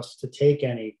order for us to take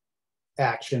any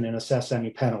action and assess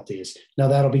any penalties. Now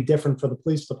that'll be different for the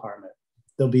police department.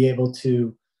 They'll be able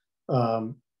to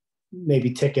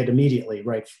maybe ticket immediately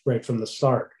right from the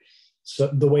start. So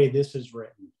the way this is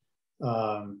written.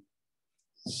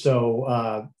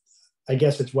 I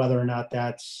guess it's whether or not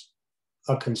that's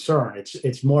a concern.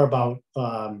 It's more about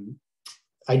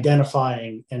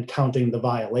identifying and counting the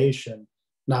violation,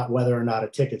 not whether or not a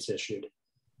ticket's issued.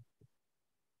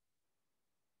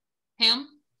 Pam?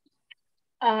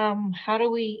 How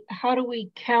do we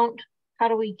count, how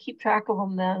do we keep track of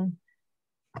them then?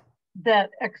 That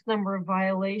X number of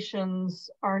violations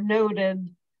are noted.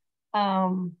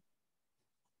 And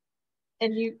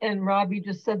Rob, you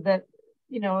just said that,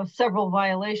 you know, several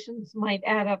violations might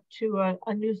add up to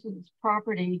a nuisance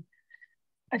property.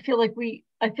 I feel like we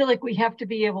have to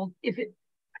be able,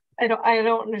 I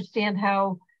don't understand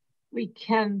how we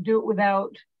can do it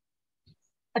without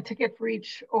a ticket for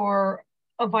each or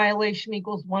a violation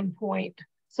equals 1 point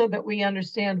so that we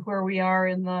understand where we are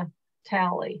in the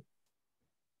tally.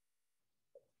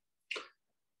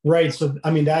 Right. So,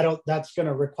 I mean, that's going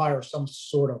to require some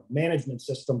sort of management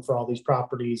system for all these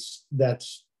properties that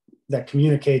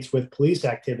communicates with police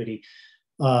activity.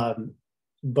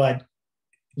 But,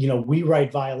 you know, we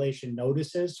write violation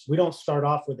notices. We don't start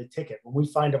off with a ticket. When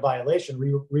we find a violation,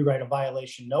 we write a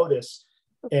violation notice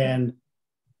and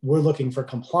we're looking for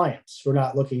compliance. We're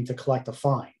not looking to collect a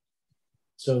fine.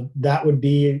 So that would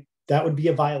be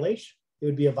a violation. It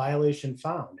would be a violation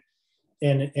found.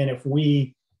 And if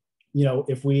we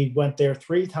went there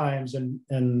 3 times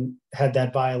and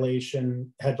had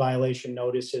violation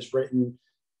notices written,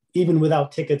 even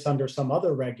without tickets under some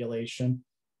other regulation,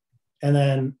 and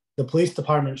then the police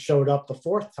department showed up the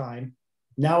 4th time,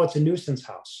 now it's a nuisance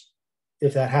house.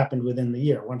 If that happened within the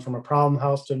year, went from a problem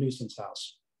house to a nuisance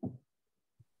house.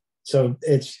 So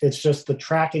it's just the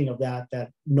tracking of that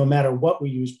no matter what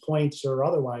we use, points or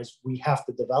otherwise, we have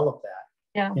to develop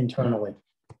that internally.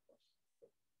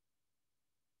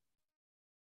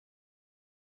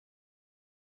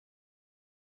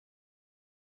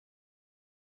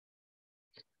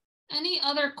 Any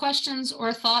other questions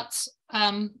or thoughts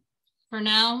for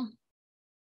now?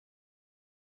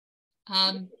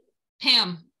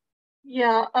 Pam.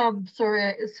 Yeah,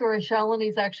 sorry,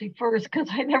 Shalini's actually first because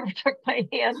I never took my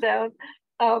hand down.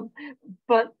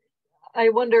 But I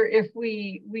wonder if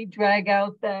we drag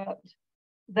out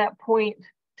that point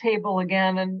table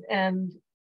again and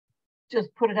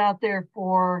just put it out there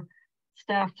for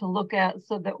staff to look at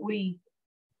so that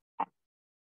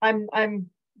I'm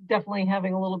definitely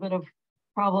having a little bit of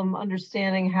problem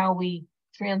understanding how we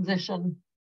transition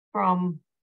from,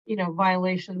 you know,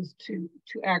 violations to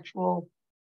actual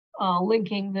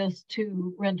linking this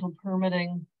to rental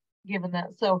permitting, given that.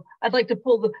 So I'd like to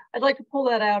pull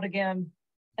that out again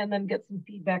and then get some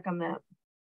feedback on that.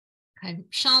 Okay,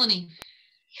 Shalini.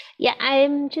 Yeah,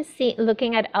 I'm just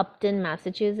looking at Upton,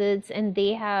 Massachusetts, and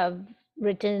they have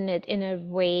written it in a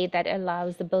way that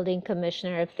allows the building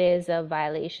commissioner, if there's a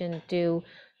violation, to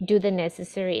do the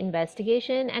necessary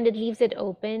investigation, and it leaves it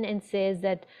open and says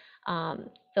that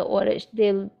the order,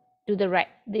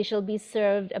 they shall be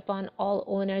served upon all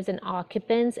owners and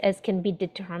occupants as can be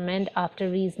determined after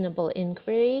reasonable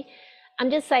inquiry. I'm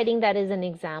just citing that as an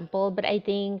example, but I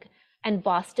think, and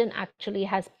Boston actually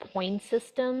has point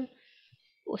system.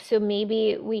 So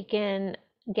maybe we can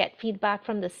get feedback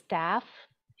from the staff,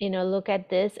 look at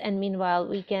this, and meanwhile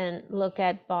we can look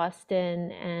at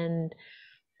Boston and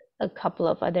a couple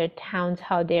of other towns,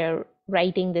 how they're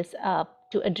writing this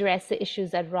up to address the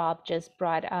issues that Rob just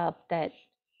brought up, that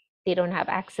they don't have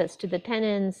access to the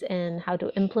tenants and how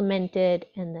to implement it,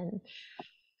 and then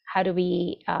how do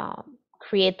we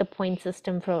create the point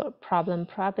system for problem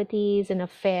properties in a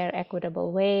fair,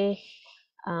 equitable way.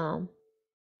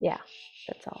 Yeah,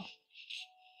 that's all.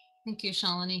 Thank you,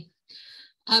 Shalini.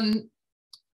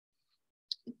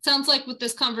 It sounds like with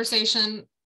this conversation,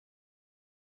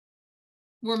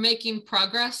 we're making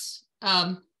progress.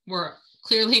 We're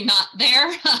clearly not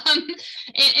there.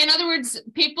 In other words,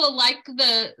 people like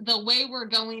the way we're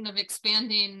going of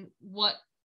expanding what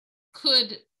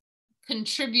could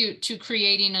contribute to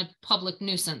creating a public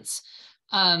nuisance.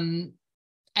 And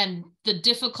the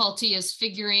difficulty is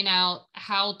figuring out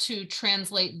how to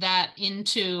translate that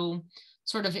into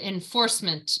sort of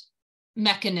enforcement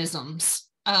mechanisms.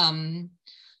 Shalini,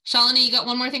 you got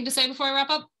one more thing to say before I wrap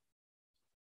up?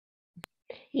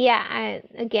 Yeah,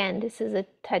 again, this is a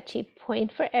touchy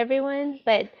point for everyone,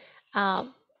 but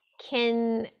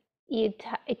can you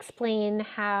explain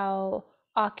how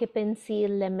occupancy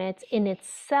limits in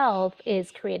itself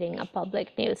is creating a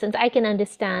public nuisance? I can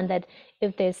understand that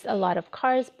if there's a lot of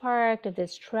cars parked, if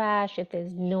there's trash, if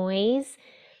there's noise,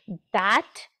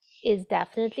 that is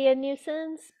definitely a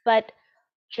nuisance. But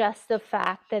just the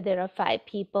fact that there are 5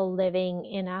 people living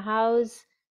in a house,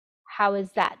 how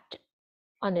is that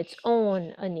on its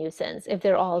own a nuisance if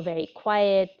they're all very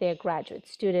quiet, they're graduate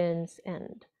students,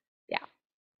 and yeah.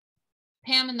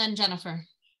 Pam and then Jennifer.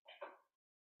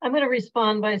 I'm going to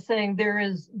respond by saying there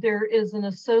is an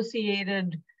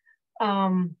associated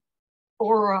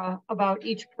aura about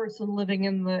each person living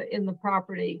in the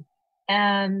property,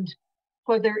 and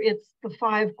whether it's the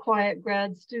 5 quiet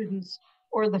grad students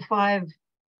or the 5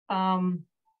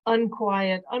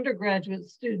 unquiet undergraduate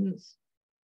students,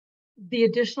 the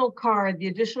additional car, the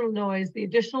additional noise, the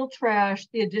additional trash,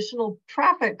 the additional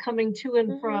traffic coming to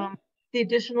and from, the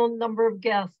additional number of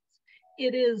guests,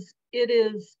 it is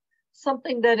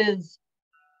something that is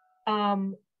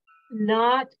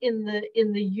not in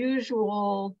the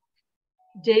usual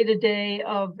day-to-day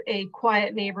of a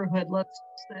quiet neighborhood, let's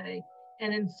say.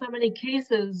 And in so many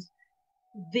cases,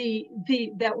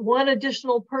 that one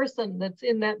additional person that's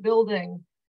in that building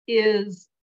is,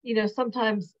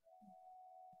 sometimes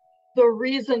the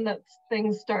reason that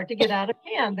things start to get out of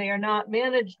hand. They are not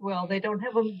managed well. They don't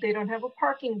have a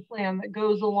parking plan that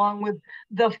goes along with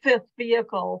the 5th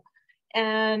vehicle,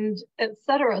 and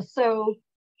etc. So,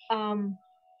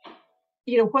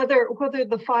 whether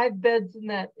the 5 beds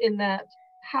in that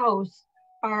house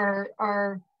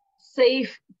are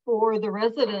safe for the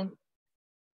resident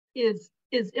is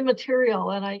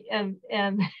immaterial, and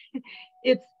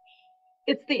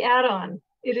it's the add-on.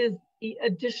 It is the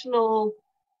additional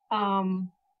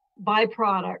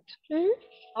byproduct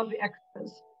of the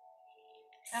extras.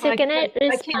 So can I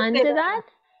respond to that?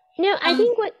 No, I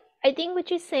think what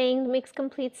you're saying makes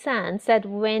complete sense, that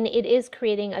when it is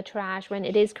creating a trash, when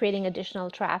it is creating additional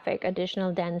traffic,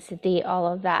 additional density, all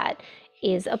of that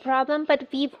is a problem. But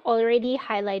we've already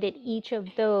highlighted each of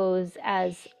those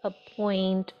as a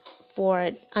point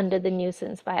for under the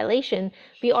nuisance violation.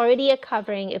 We already are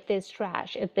covering if there's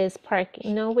trash, if there's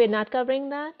parking. No, we're not covering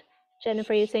that.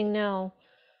 Jennifer, you're saying no.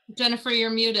 Jennifer,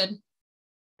 you're muted.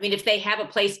 I mean, if they have a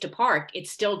place to park, it's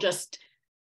still just,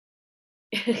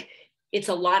 it's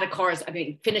a lot of cars. I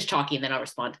mean, finish talking and then I'll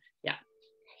respond. Yeah.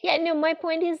 Yeah, no, my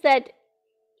point is that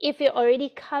if you're already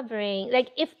covering, like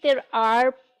if there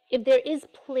is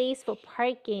place for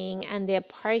parking and they're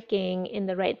parking in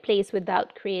the right place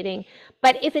without creating,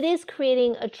 but if it is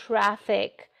creating a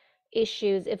traffic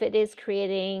issues, if it is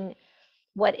creating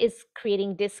what is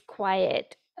creating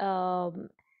disquiet,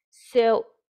 so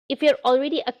if you're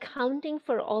already accounting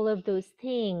for all of those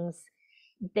things,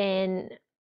 then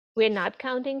we're not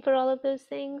counting for all of those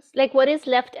things. Like, what is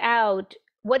left out?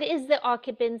 What is the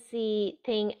occupancy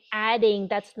thing adding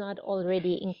that's not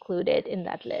already included in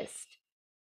that list?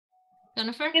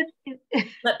 Jennifer?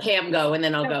 Let Pam go and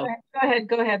then I'll go.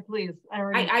 Go ahead, please.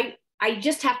 I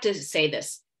just have to say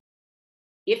this.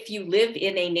 If you live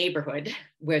in a neighborhood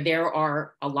where there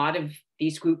are a lot of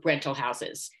these group rental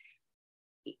houses,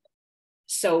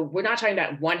 so we're not talking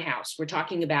about one house, we're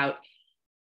talking about,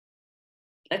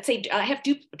 let's say I have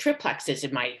triplexes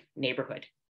in my neighborhood.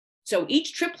 So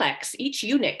each triplex, each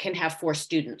unit can have 4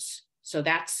 students. So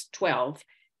that's 12,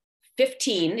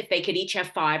 15, if they could each have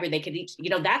 5, or they could each,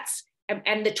 that's,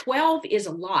 and the 12 is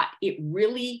a lot. It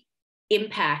really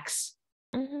impacts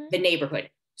the neighborhood.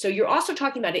 So you're also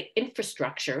talking about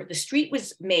infrastructure. The street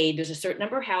was made, there's a certain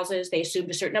number of houses, they assumed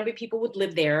a certain number of people would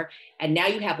live there. And now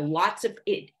you have lots of,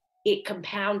 it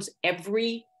compounds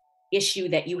every issue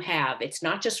that you have. It's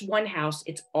not just one house,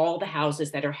 it's all the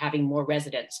houses that are having more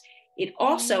residents. It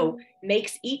also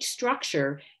makes each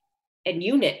structure and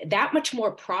unit that much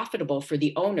more profitable for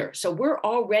the owner. So we're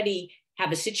already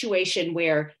have a situation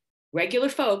where regular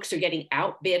folks are getting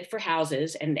outbid for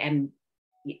houses, and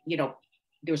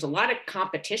there's a lot of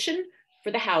competition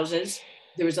for the houses.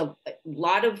 There's a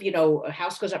lot of, a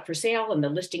house goes up for sale and the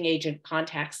listing agent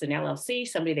contacts an LLC,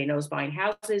 somebody they know is buying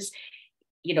houses.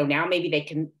 Now maybe they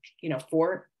can,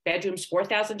 4 bedrooms,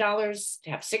 $4,000,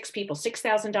 to have 6 people,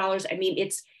 $6,000. I mean,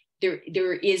 it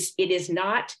is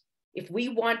not, if we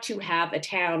want to have a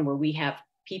town where we have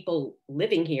people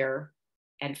living here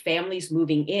and families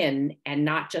moving in, and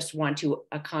not just want to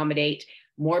accommodate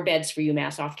more beds for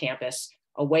UMass off campus,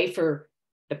 a way for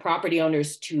the property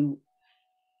owners to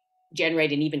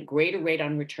generate an even greater rate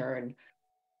on return,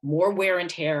 more wear and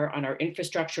tear on our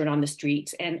infrastructure and on the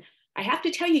streets. And I have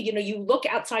to tell you, you look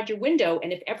outside your window,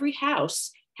 and if every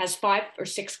house has 5 or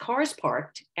 6 cars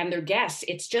parked and their guests,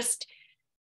 it's just,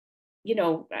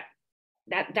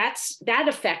 that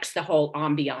affects the whole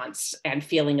ambiance and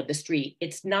feeling of the street.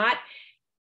 If we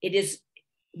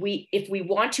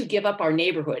want to give up our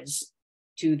neighborhoods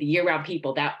to the year-round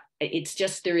people, that it's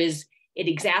just, it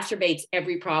exacerbates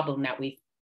every problem that we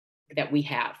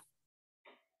have.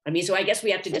 I mean, so I guess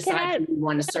we have to decide who we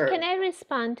want to serve. Can I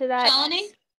respond to that?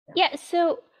 Shalini? Yeah,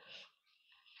 so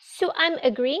I'm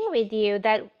agreeing with you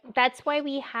that that's why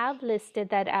we have listed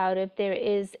that out. If there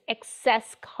is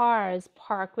excess cars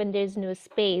parked when there's no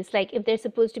space, like if there's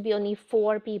supposed to be only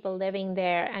 4 people living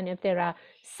there, and if there are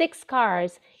 6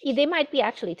 cars, there might be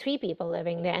actually 3 people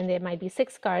living there and there might be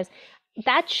 6 cars.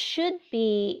 That should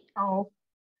be,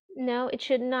 no, it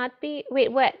should not be.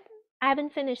 Wait, what? I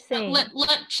haven't finished saying. Let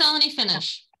Shalini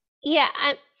finish. Yeah,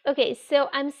 okay, so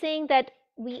I'm saying that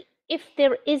if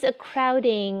there is a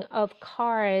crowding of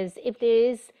cars, if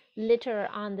there is litter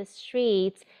on the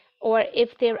streets, or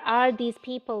if there are these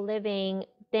people living,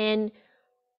 then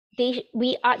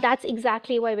that's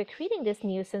exactly why we're creating this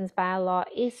nuisance bylaw,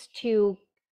 is to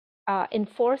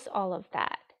enforce all of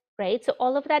that, right? So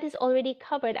all of that is already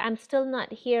covered. I'm still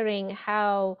not hearing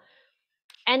how,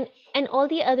 and all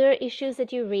the other issues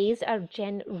that you raised are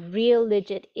real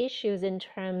legit issues in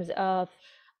terms of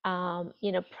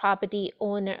property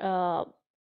owner,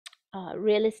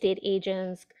 real estate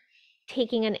agents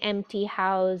taking an empty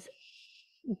house,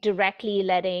 directly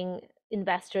letting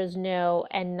investors know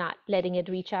and not letting it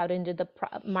reach out into the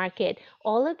market.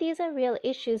 All of these are real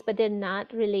issues, but they're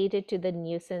not related to the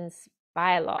nuisance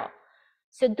bylaw.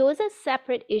 So those are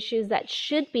separate issues that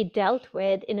should be dealt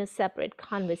with in a separate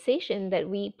conversation that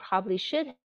we probably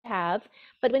should have.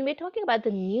 But when we're talking about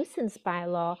the nuisance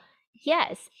bylaw,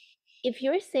 yes, if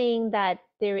you're saying that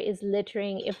there is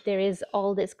littering, if there is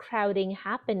all this crowding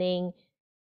happening,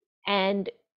 and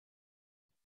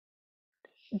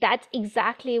that's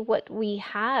exactly what we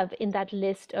have in that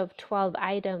list of 12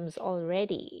 items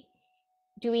already.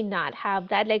 Do we not have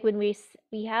that? Like when we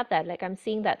have that, like I'm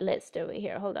seeing that list over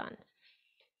here. Hold on.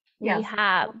 Yes. We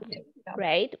have,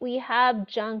 right? We have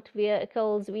junked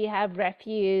vehicles, we have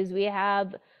refuse, we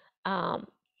have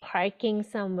parking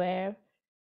somewhere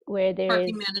where there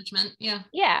Parking is management, yeah.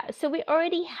 Yeah, so we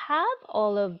already have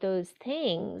all of those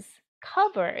things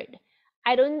covered.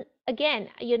 Again,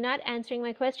 you're not answering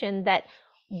my question that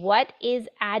what is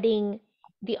adding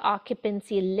the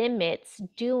occupancy limits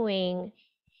doing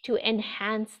to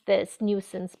enhance this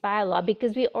nuisance bylaw?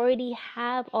 Because we already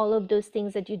have all of those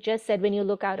things that you just said. When you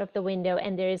look out of the window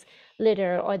and there's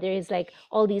litter, or there's like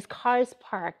all these cars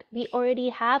parked, we already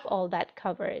have all that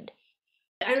covered.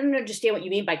 I don't understand what you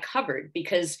mean by covered,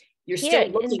 because you're still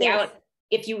looking out.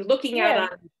 If you're looking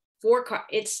out on 4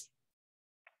 cars,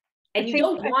 and you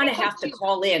don't want to have to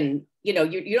call in, you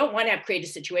don't want to create a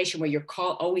situation where you're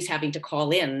always having to call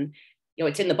in.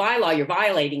 It's in the bylaw, you're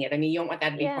violating it. I mean, you don't want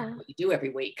that to be part of what you do every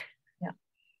week. Yeah.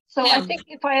 So I think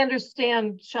if I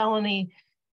understand, Shalini,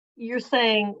 you're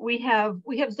saying we have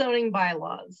zoning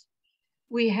bylaws.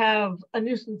 We have a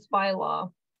nuisance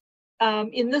bylaw.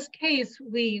 In this case,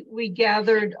 we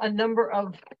gathered a number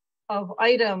of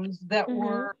items that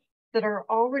are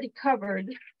already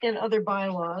covered in other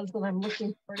bylaws, and I'm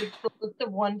looking for the list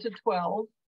of 1 to 12.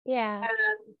 Yeah.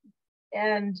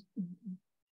 And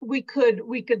we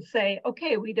could say,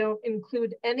 okay, we don't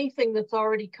include anything that's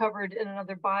already covered in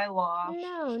another bylaw.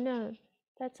 No,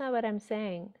 that's not what I'm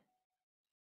saying.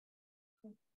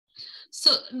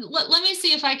 So let me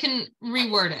see if I can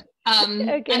reword it.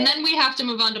 Okay. And then we have to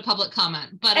move on to public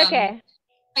comment. But Okay.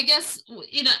 I guess,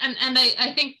 you know, and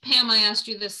I think, Pam, I asked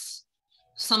you this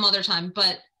some other time,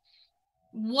 but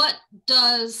what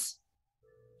does,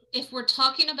 if we're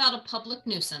talking about a public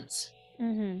nuisance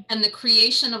and the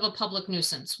creation of a public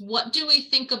nuisance, what do we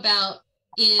think about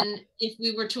if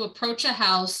we were to approach a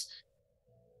house,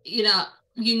 you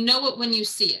know it when you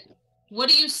see it. What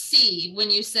do you see when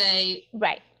you say,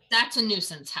 right, that's a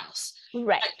nuisance house?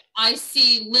 Right. I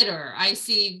see litter, I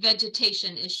see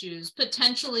vegetation issues,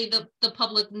 potentially the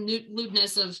public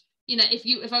lewdness of, you know,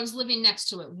 if I was living next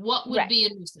to it, what would Right. be a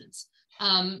nuisance?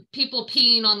 People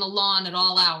peeing on the lawn at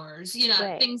all hours, you know,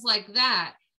 Right. things like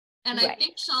that. And I Right.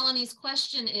 think Shalini's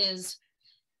question is,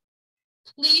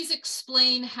 please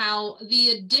explain how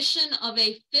the addition of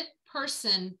a fifth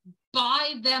person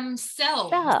by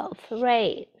themselves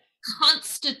Right.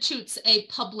 constitutes a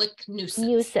public nuisance.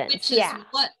 Nuisance, Which is yeah.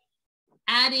 what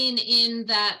adding in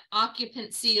that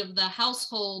occupancy of the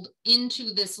household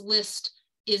into this list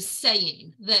is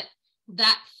saying,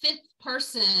 that fifth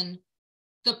person,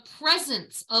 the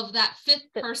presence of that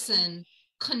fifth person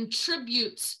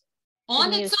contributes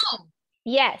on its own.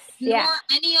 Yes, Nor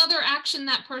any other action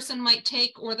that person might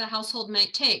take or the household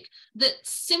might take, that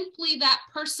simply that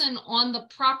person on the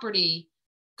property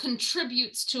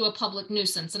contributes to a public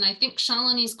nuisance. And I think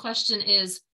Shalini's question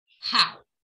is, how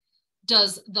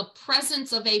does the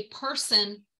presence of a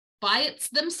person by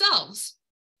themselves,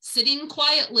 sitting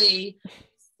quietly,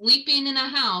 sleeping in a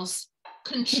house,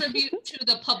 contribute to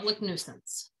the public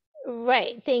nuisance?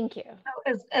 Right, thank you.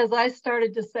 As I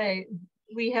started to say,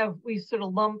 we sort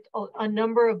of lumped a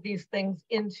number of these things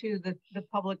into the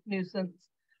public nuisance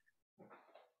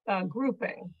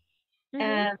grouping.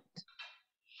 And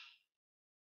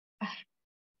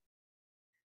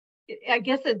I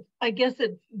guess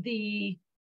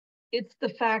it's the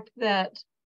fact that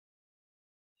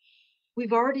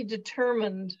we've already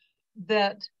determined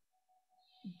that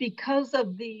because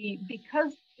the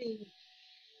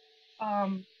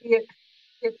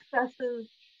excessive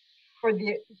or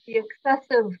the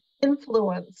excessive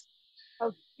influence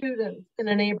of students in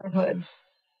a neighborhood,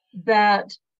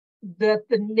 that the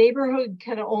neighborhood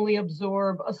can only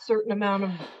absorb a certain amount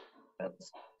of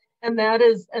students. And that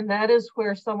is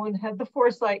where someone had the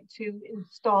foresight to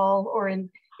install or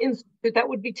institute, that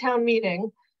would be town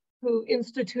meeting, who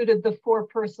instituted the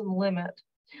 4-person limit.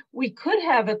 We could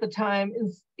have at the time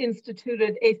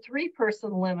instituted a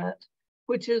 3-person limit,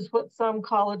 which is what some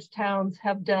college towns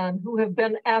have done, who have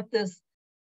been at this,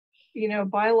 you know,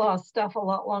 bylaw stuff a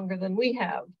lot longer than we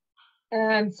have.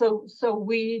 And so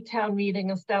we, town meeting,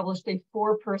 established a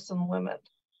 4-person limit.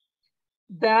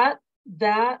 That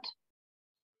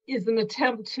is an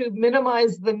attempt to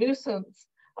minimize the nuisance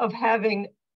of having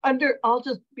I'll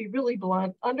just be really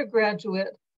blunt,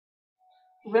 undergraduate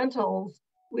rentals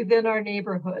within our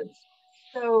neighborhoods.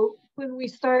 So when we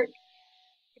start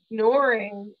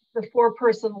ignoring the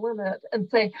 4-person limit and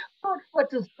say, oh,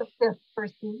 what does the 5th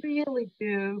person really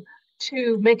do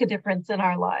to make a difference in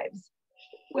our lives?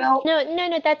 Well, no,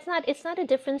 it's not a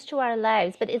difference to our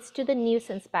lives, but it's to the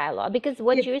nuisance bylaw, because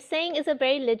what you're saying is a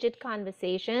very legit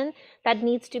conversation that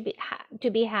needs to be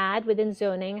had within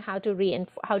zoning, how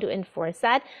to enforce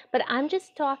that. But I'm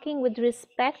just talking with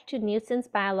respect to nuisance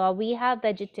bylaw. We have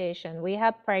vegetation, we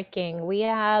have parking, we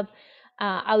have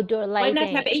outdoor lighting.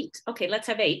 Why not have 8? Okay, let's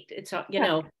have 8. It's you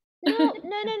know. No,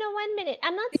 1 minute.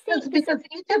 I'm not saying because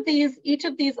each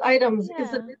of these items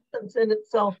is a nuisance in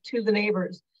itself to the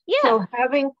neighbors. Yeah. So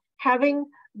having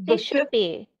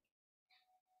the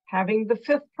having the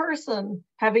 5th person,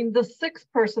 having the 6th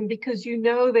person, because you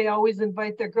know they always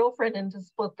invite their girlfriend in to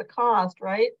split the cost,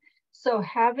 right? So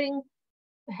having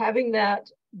that,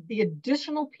 the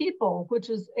additional people, which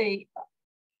is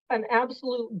an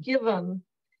absolute given,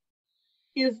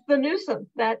 is the nuisance.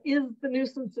 That is the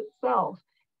nuisance itself.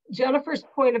 Jennifer's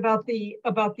point about the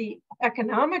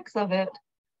economics of it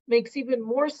makes even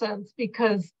more sense,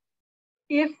 because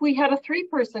if we had a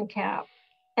 3-person cap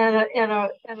and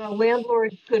a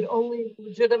landlord could only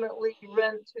legitimately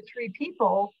rent to 3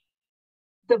 people,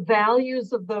 the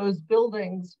values of those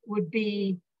buildings would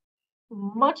be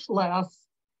much less,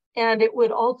 and it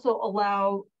would also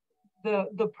allow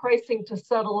the pricing to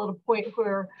settle at a point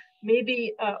where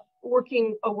maybe a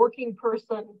working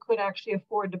person could actually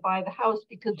afford to buy the house,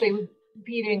 because they would be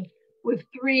competing with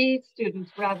 3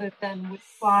 students rather than with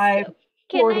 5,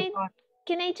 4 to 5.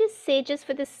 Can I just say, just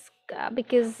for this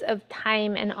because of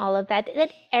time and all of that,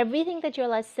 that everything that you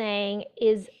all are saying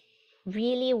is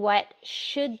really what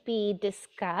should be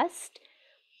discussed,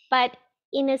 but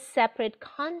in a separate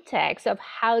context of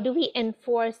how do we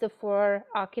enforce the 4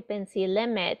 occupancy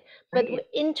limit. But Right.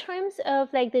 in terms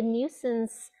of like the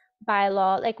nuisance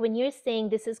bylaw, like when you're saying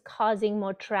this is causing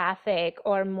more traffic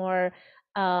or more,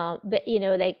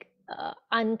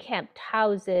 unkempt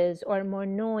houses or more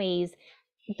noise,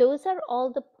 those are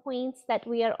all the points that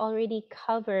we are already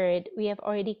covered. We have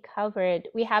already covered.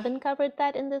 We haven't covered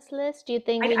that in this list. Do you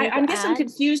think we need I to guess I'm add?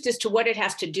 confused as to what it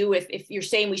has to do with, if you're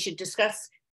saying we should discuss,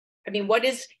 I mean, what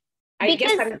is, I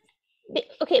guess Because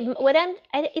okay,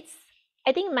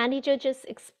 I think Mandy Jo just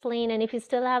explained, and if you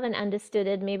still haven't understood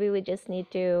it, maybe we just need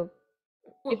to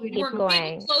We're keep getting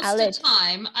going. close I'll to let,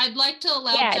 time. I'd like to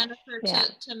allow Yeah, Jennifer yeah.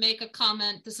 to make a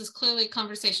comment. This is clearly a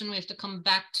conversation we have to come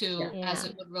back to as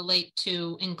Yeah. it would relate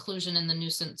to inclusion in the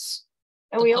nuisance.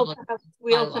 And the we also public have,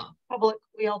 bylaw.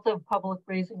 we also have public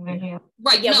raising their hand.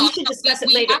 Right, Yeah, no, we should discuss it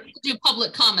we later. have to do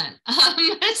public comment.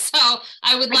 So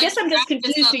I would I like guess to I'm just wrap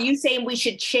this confused. up. Are you saying we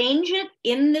should change it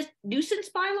in the nuisance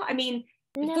bylaw? I mean,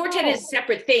 410 is a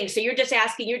separate thing. So you're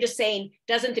just saying,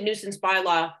 doesn't the nuisance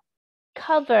bylaw?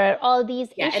 Cover all these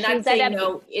Yeah, and issues I'm that saying, are.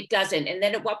 no, it doesn't. And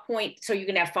then at what point, so you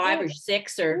can have 5 or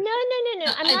 6 or? No.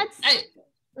 I-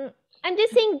 I'm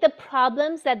just saying the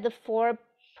problems that the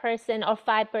 4-person or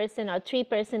 5-person or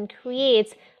 3-person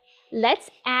creates. Let's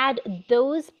add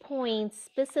those points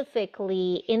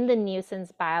specifically in the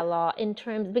nuisance bylaw in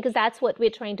terms, because that's what we're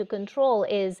trying to control,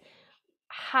 is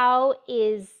how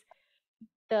is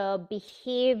the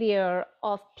behavior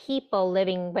of people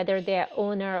living, whether they're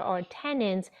owner or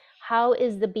tenants, how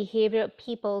is the behavior of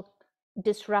people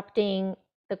disrupting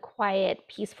the quiet,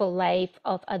 peaceful life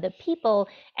of other people?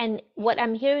 And what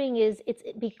I'm hearing is it's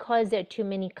because there are too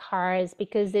many cars,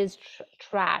 because there's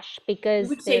trash, You because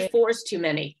would say 4 is too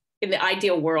many in the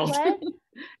ideal world. What?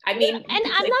 I mean, And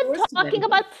I'm not talking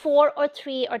about 4 or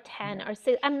 3 or 10 or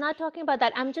 6. I'm not talking about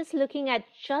that. I'm just looking at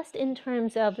just in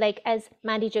terms of, like, as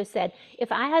Mandy Jo said,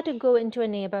 if I had to go into a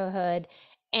neighborhood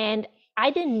and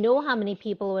I didn't know how many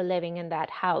people were living in that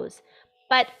house,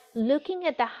 but looking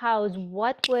at the house,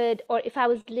 what would, or if I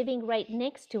was living right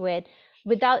next to it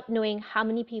without knowing how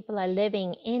many people are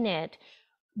living in it,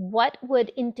 what would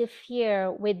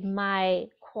interfere with my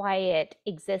quiet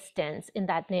existence in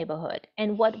that neighborhood?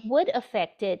 And what would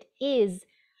affect it is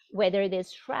whether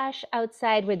there's trash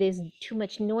outside, where there's too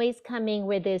much noise coming,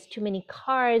 where there's too many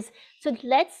cars. So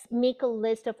let's make a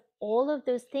list of all of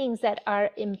those things that are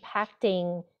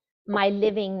impacting my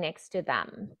living next to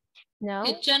them. No?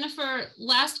 Okay, Jennifer,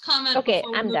 last comment. Okay,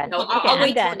 before we I'm move done. to No, public Okay, I'll I'm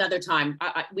wait till done. another time.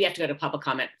 We have to go to public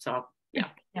comment, so yeah.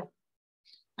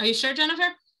 Are you sure,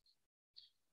 Jennifer?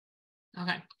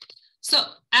 Okay. So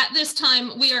at this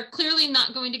time, we are clearly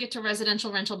not going to get to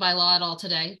residential rental bylaw at all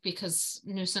today, because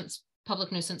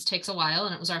public nuisance takes a while,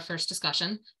 and it was our first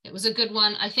discussion. It was a good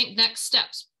one. I think next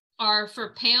steps are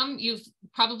for Pam. You've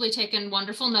probably taken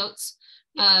wonderful notes.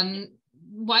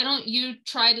 Why don't you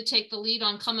try to take the lead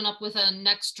on coming up with a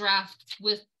next draft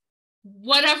with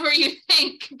whatever you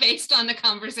think, based on the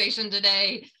conversation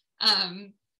today,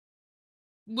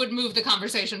 would move the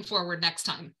conversation forward next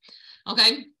time.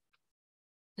 Okay.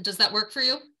 Does that work for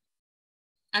you?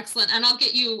 Excellent. And I'll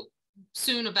get you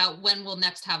soon about when we'll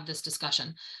next have this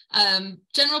discussion.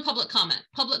 General public comment.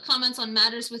 Public comments on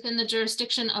matters within the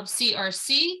jurisdiction of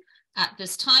CRC. At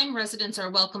this time, residents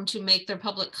are welcome to make their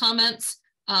public comments.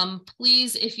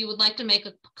 Please, if you would like to make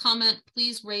a comment,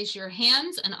 please raise your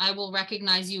hands and I will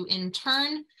recognize you in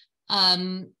turn.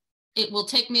 It will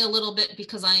take me a little bit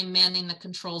because I am manning the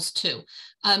controls too.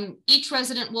 Each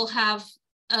resident will have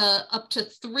up to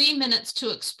 3 minutes to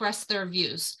express their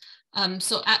views.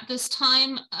 So at this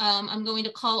time, I'm going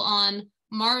to call on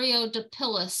Mario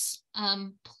DePillis.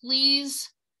 Please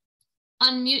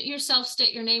unmute yourself,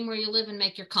 state your name, where you live, and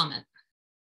make your comment.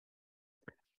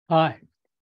 Hi,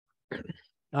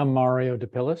 I'm Mario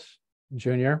DePillis,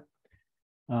 Jr.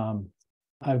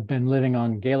 I've been living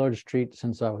on Gaylord Street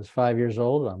since I was 5 years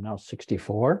old. I'm now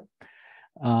 64.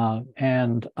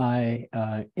 And I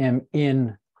am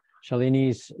in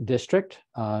Shalini's district.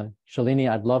 Shalini,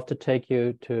 I'd love to take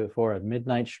you for a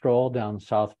midnight stroll down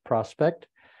South Prospect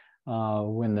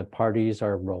when the parties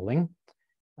are rolling.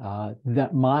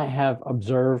 That might have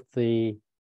observed the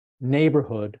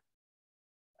neighborhood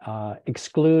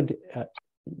exclude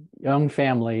young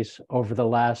families over the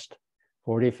last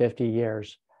 40, 50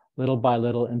 years, little by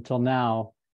little, until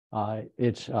now.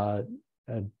 It's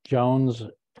Jones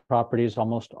properties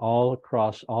almost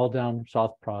all down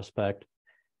South Prospect,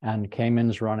 and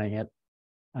Cayman's running it.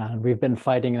 And we've been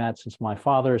fighting that since my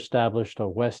father established a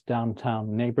West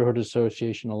Downtown Neighborhood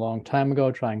Association a long time ago,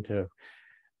 trying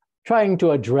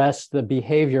to address the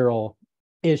behavioral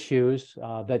issues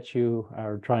that you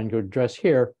are trying to address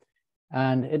here,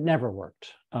 and it never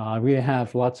worked. We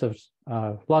have lots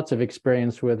of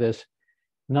experience with this.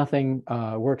 Nothing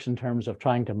works in terms of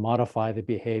trying to modify the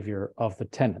behavior of the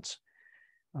tenants.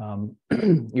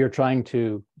 You're trying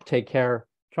to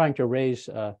raise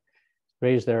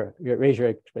your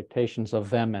expectations of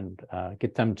them and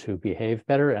get them to behave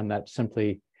better, and that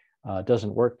simply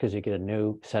doesn't work because you get a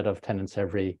new set of tenants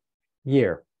every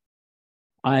year.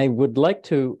 I would like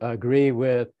to agree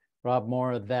with Rob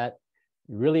Moore that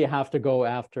you really have to go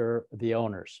after the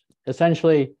owners.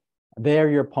 Essentially, they're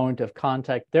your point of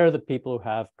contact. They're the people who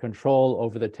have control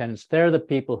over the tenants. They're the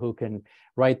people who can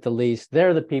write the lease.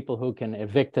 They're the people who can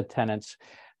evict the tenants.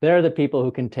 They're the people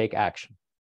who can take action.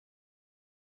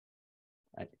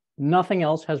 Nothing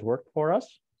else has worked for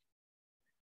us.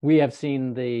 We have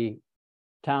seen the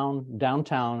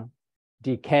downtown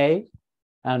decay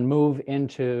and move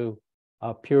into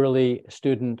a purely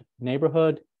student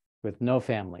neighborhood with no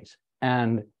families.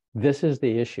 And this is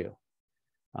the issue.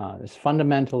 It's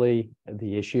fundamentally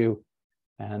the issue.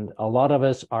 And a lot of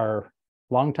us are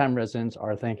longtime residents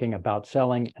are thinking about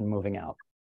selling and moving out,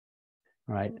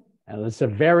 right? And it's a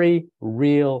very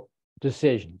real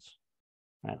decisions.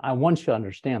 And I want you to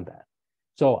understand that.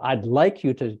 So I'd like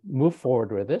you to move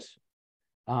forward with this.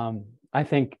 I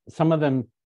think some of them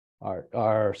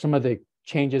are some of the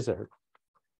changes that are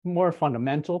more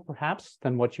fundamental, perhaps,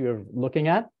 than what you're looking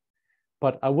at.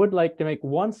 But I would like to make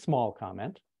one small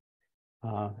comment,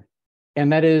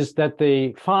 and that is that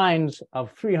the fines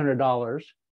of $300,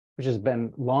 which has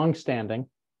been longstanding,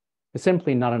 is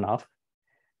simply not enough,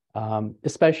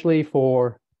 especially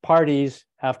for parties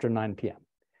after 9 p.m.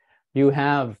 You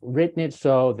have written it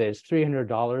so there's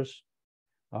 $300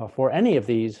 for any of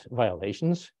these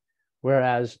violations,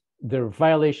 whereas the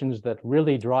violations that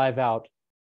really drive out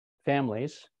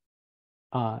families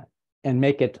and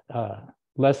make it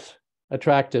less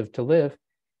attractive to live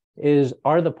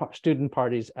are the student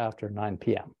parties after 9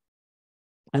 p.m.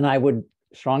 And I would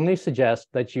strongly suggest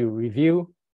that you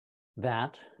review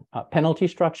that penalty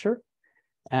structure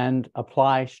and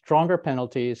apply stronger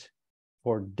penalties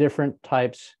for different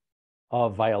types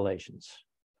of violations.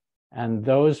 And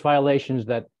those violations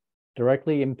that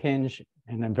directly impinge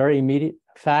in a very immediate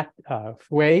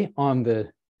way on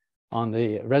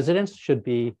the residents should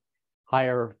be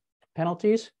higher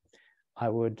penalties. I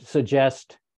would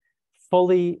suggest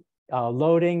fully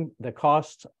loading the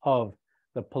costs of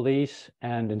the police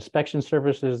and inspection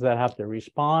services that have to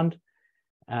respond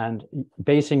and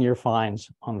basing your fines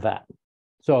on that.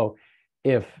 So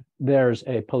if there's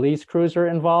a police cruiser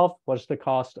involved, what's the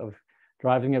cost of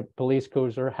driving a police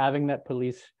cruiser, having that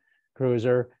police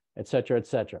cruiser, et cetera, et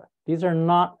cetera? These are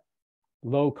not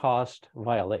low-cost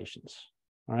violations,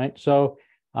 all right? So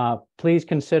please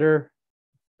consider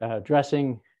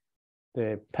addressing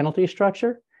the penalty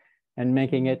structure and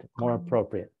making it more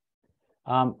appropriate.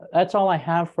 That's all I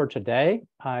have for today.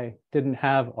 I didn't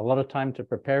have a lot of time to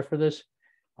prepare for this.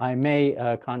 I may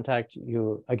contact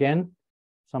you again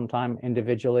sometime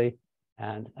individually.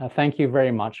 And thank you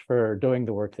very much for doing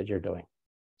the work that you're doing.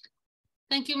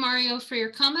 Thank you, Mario, for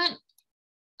your comment.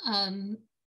 Give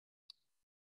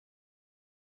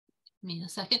me a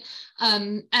second.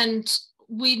 And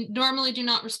we normally do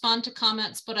not respond to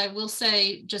comments, but I will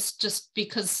say just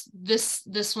because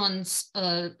this one's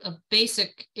a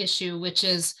basic issue, which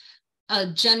is a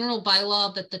general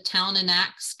bylaw that the town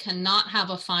enacts cannot have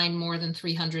a fine more than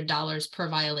 $300 per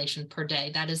violation per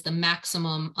day. That is the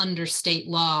maximum under state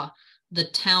law the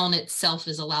town itself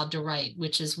is allowed to write,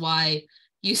 which is why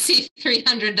you see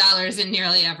 $300 in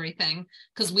nearly everything,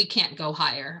 because we can't go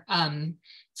higher.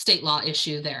 State law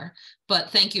issue there. But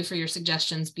thank you for your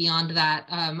suggestions. Beyond that,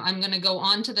 I'm going to go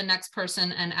on to the next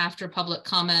person, and after public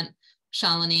comment,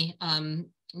 Shalini,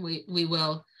 we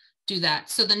will do that.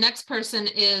 So the next person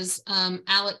is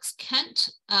Alex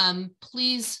Kent.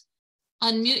 Please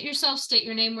unmute yourself, state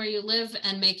your name, where you live,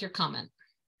 and make your comment.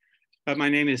 My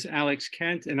name is Alex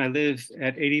Kent, and I live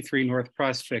at 83 North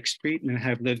Prospect Street, and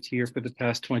have lived here for the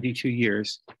past 22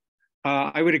 years.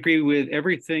 I would agree with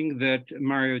everything that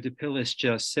Mario DePillis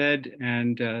just said,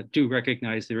 and do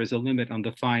recognize there is a limit on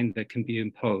the fine that can be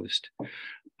imposed.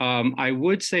 I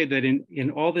would say that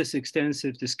in all this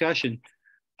extensive discussion,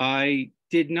 I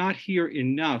did not hear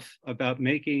enough about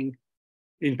making,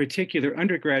 in particular,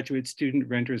 undergraduate student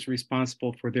renters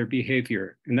responsible for their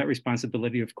behavior. And that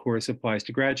responsibility, of course, applies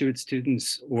to graduate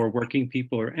students or working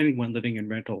people or anyone living in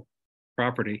rental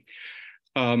property.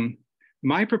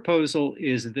 My proposal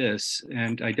is this,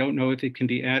 and I don't know if it can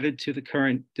be added to the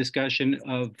current discussion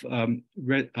of the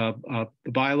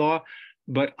bylaw,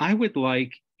 but I would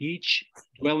like each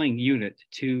dwelling unit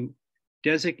to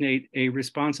designate a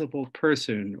responsible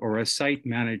person or a site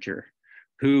manager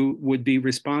who would be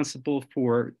responsible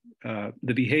for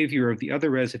the behavior of the other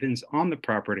residents on the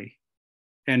property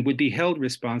and would be held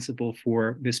responsible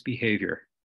for misbehavior.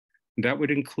 That would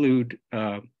include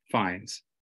fines.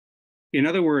 In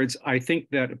other words, I think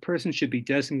that a person should be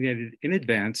designated in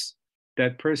advance.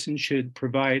 That person should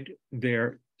provide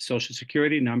their social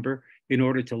security number in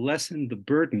order to lessen the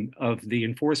burden of the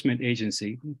enforcement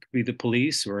agency, be the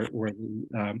police or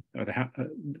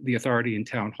the authority in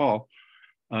town hall,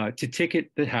 to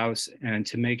ticket the house and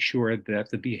to make sure that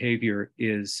the behavior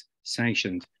is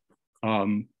sanctioned.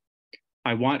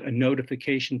 I want a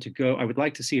notification to go. I would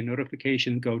like to see a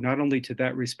notification go not only to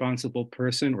that responsible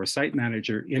person or site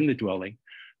manager in the dwelling,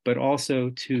 but also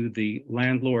to the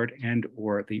landlord and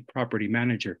or the property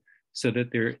manager, so that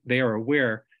they are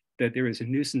aware that there is a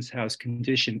nuisance house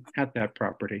condition at that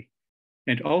property.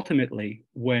 And ultimately,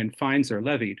 when fines are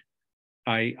levied,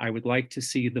 I would like to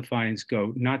see the fines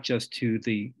go not just to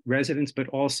the residents, but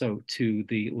also to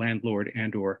the landlord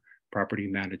and or property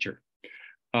manager.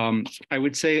 I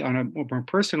would say on a more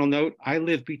personal note, I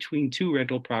live between two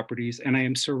rental properties and I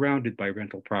am surrounded by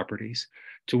rental properties.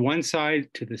 To one side,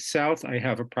 to the south, I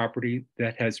have a property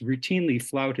that has routinely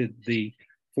flouted the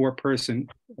 4-person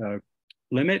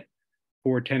limit,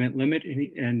 4-tenant limit,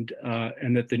 and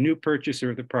that the new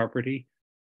purchaser of the property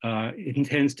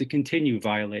intends to continue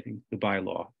violating the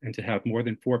bylaw and to have more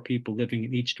than 4 people living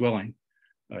in each dwelling,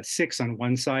 6 on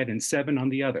one side and 7 on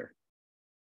the other.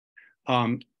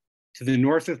 To the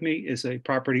north of me is a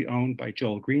property owned by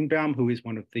Joel Greenbaum, who is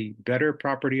one of the better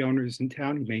property owners in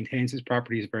town. He maintains his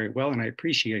properties very well, and I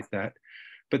appreciate that.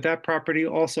 But that property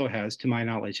also has, to my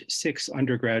knowledge, 6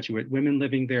 undergraduate women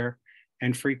living there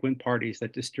and frequent parties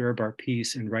that disturb our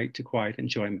peace and right to quiet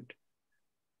enjoyment.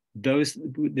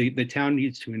 The town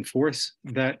needs to enforce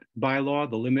that bylaw,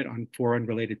 the limit on 4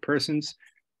 unrelated persons.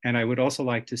 And I would also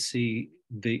like to see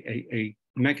a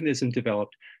mechanism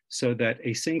developed so that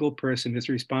a single person is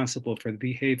responsible for the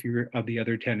behavior of the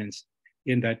other tenants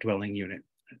in that dwelling unit.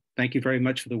 Thank you very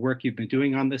much for the work you've been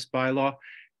doing on this bylaw,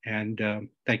 and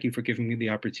thank you for giving me the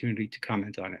opportunity to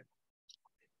comment on it.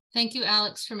 Thank you,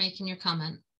 Alex, for making your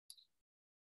comment.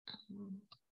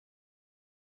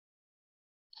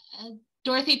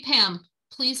 Dorothy, Pam,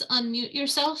 please unmute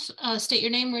yourself, state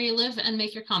your name, where you live, and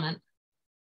make your comment.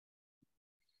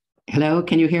 Hello,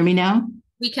 can you hear me now?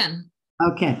 We can.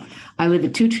 Okay, I live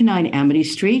at 229 Amity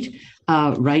Street,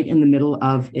 right in the middle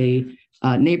of a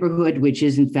neighborhood which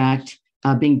is in fact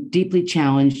being deeply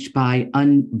challenged by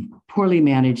poorly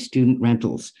managed student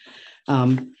rentals.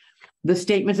 The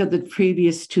statements of the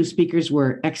previous 2 speakers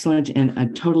were excellent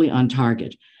and totally on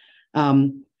target.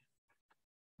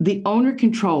 The owner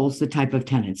controls the type of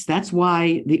tenants. That's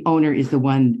why the owner is the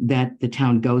one that the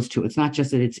town goes to. It's not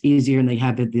just that it's easier and they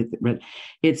have it.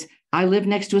 I live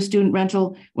next to a student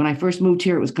rental. When I first moved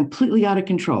here, it was completely out of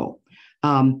control.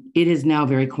 It is now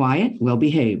very quiet, well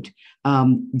behaved.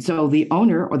 So the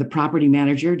owner or the property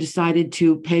manager decided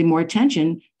to pay more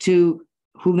attention to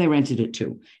whom they rented it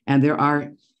to. And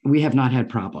we have not had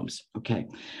problems. Okay.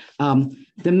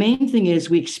 The main thing is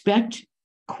we expect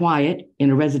quiet in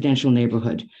a residential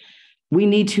neighborhood. We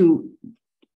need to,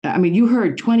 you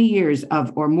heard 20 years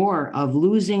or more of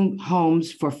losing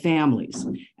homes for families,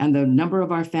 and the number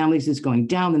of our families is going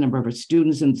down. The number of our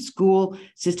students in the school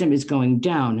system is going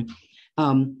down.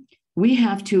 We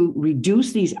have to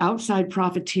reduce these outside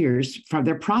profiteers from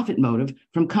their profit motive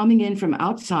from coming in from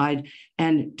outside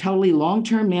and totally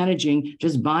long-term managing,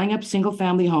 just buying up single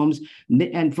family homes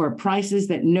and for prices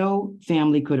that no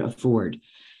family could afford.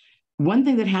 One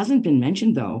thing that hasn't been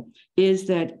mentioned, though, is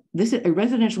that a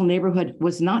residential neighborhood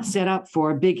was not set up for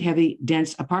a big, heavy,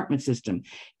 dense apartment system.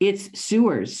 Its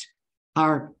sewers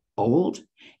are old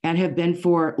and have been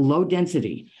for low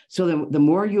density. So the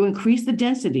more you increase the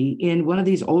density in one of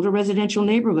these older residential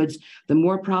neighborhoods, the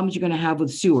more problems you're going to have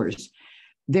with sewers.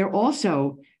 The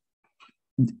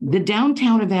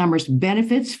downtown of Amherst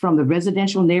benefits from the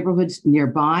residential neighborhoods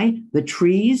nearby, the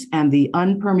trees and the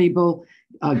unpermeable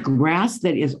grass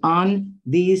that is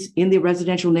in the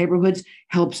residential neighborhoods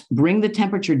helps bring the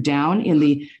temperature down in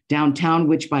the downtown,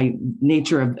 which by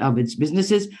nature of its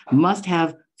businesses must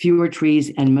have fewer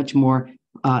trees and much more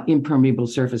impermeable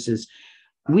surfaces.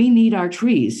 we need our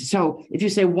trees. So if you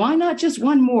say, why not just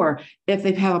one more if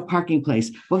they have a parking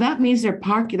place? Well, that means they're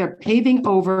paving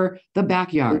over the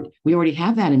backyard. We already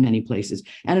have that in many places.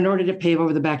 And in order to pave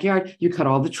over the backyard, you cut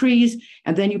all the trees,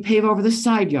 and then you pave over the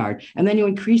side yard, and then you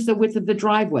increase the width of the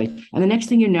driveway. And the next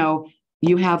thing you know,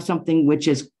 you have something which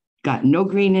has got no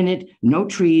green in it, no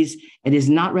trees. It is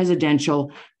not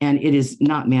residential, and it is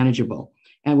not manageable.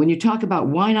 And when you talk about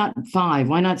why not 5,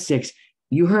 why not 6,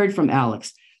 you heard from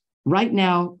Alex. Right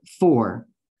now, 4.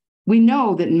 We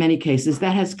know that in many cases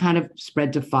that has kind of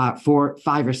spread to 5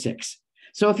 or 6.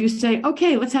 So if you say,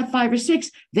 okay, let's have 5 or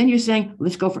 6, then you're saying,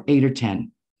 let's go for 8 or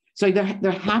 10. So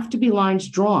there have to be lines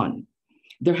drawn.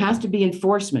 There has to be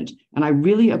enforcement. And I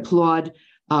really applaud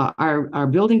our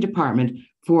building department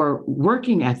for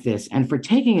working at this and for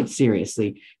taking it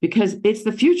seriously, because it's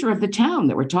the future of the town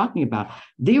that we're talking about.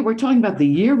 We're talking about the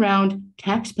year-round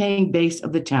tax-paying base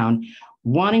of the town,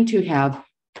 wanting to have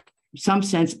some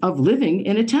sense of living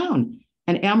in a town.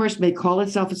 And Amherst may call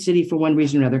itself a city for one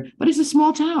reason or another, but it's a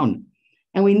small town.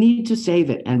 And we need to save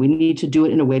it, and we need to do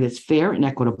it in a way that's fair and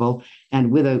equitable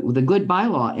and with a good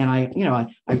bylaw. And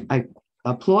I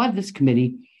applaud this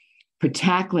committee for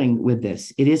tackling with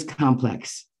this. It is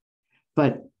complex,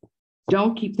 but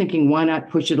don't keep thinking, why not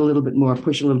push it a little bit more,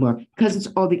 because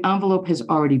the envelope has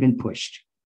already been pushed.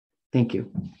 Thank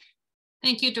you.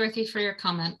 Thank you, Dorothy, for your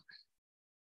comment.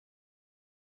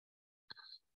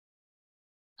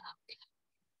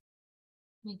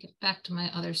 Let me get back to my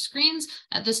other screens.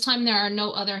 At this time, there are no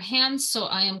other hands, so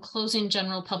I am closing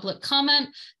general public comment.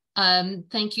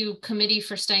 Thank you, committee,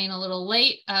 for staying a little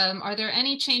late. Are there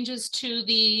any changes to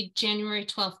the January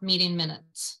 12th meeting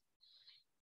minutes?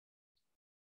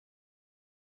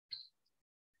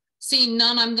 Seeing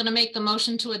none, I'm going to make the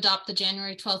motion to adopt the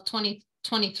January 12th,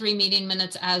 2023 meeting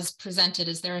minutes as presented.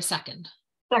 Is there a second?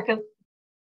 Second.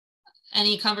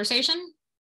 Any conversation?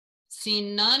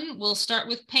 Seeing none, we'll start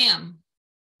with Pam.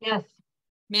 Yes.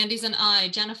 Mandy's an aye.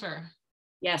 Jennifer?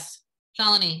 Yes.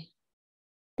 Shalini?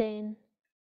 Abstain.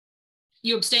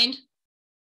 You abstained?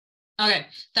 Okay,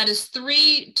 that is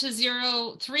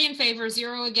 3-0, 3 in favor,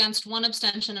 0 against, 1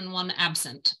 abstention, and 1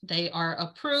 absent. They are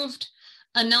approved.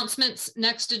 Announcements,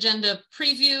 next agenda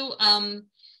preview.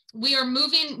 We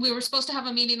were supposed to have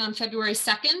a meeting on February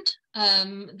 2nd.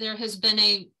 There has been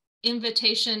a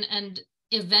invitation and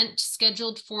event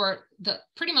scheduled for the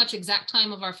pretty much exact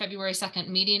time of our February 2nd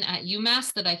meeting at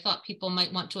UMass that I thought people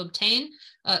might want to attend,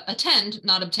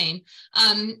 not obtain.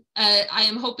 I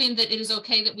am hoping that it is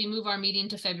okay that we move our meeting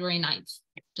to February 9th.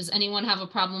 Does anyone have a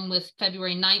problem with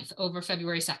February 9th over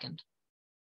February 2nd?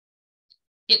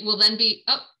 It will then be,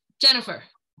 oh, Jennifer.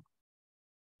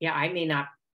 Yeah, I may not.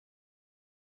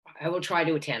 I will try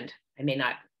to attend. I may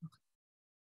not.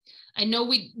 I know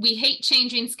we hate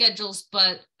changing schedules,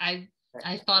 but I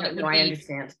thought it would be. I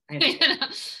understand.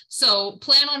 So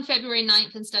plan on February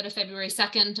 9th instead of February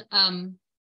 2nd.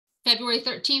 February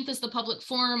 13th is the public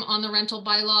forum on the rental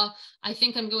bylaw. I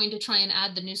think I'm going to try and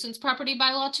add the nuisance property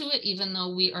bylaw to it, even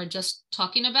though we are just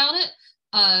talking about it,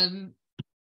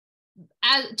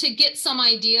 to get some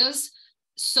ideas,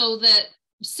 so that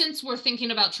since we're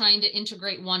thinking about trying to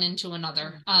integrate one into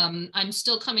another, I'm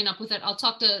still coming up with it. I'll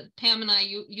talk to Pam and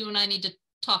you and I need to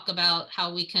talk about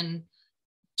how we can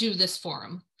do this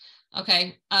forum.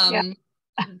 Okay.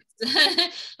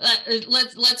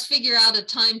 Let's figure out a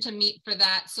time to meet for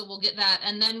that. So we'll get that.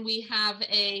 And then we have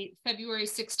a February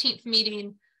 16th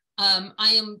meeting.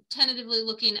 I am tentatively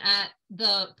looking at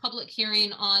the public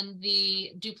hearing on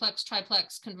the duplex,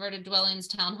 triplex, converted dwellings,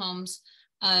 townhomes,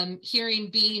 hearing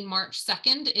being March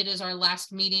 2nd. It is our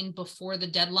last meeting before the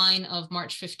deadline of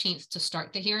March 15th to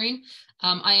start the hearing.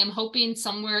 I am hoping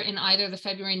somewhere in either the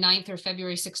February 9th or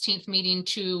February 16th meeting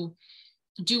to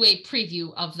do a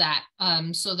preview of that,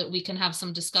 so that we can have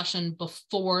some discussion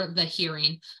before the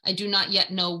hearing. I do not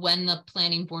yet know when the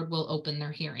planning board will open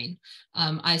their hearing.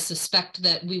 I suspect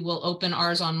that we will open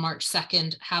ours on March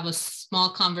 2nd, have a small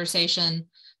conversation,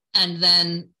 and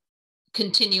then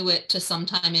continue it to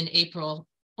sometime in April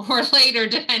or later,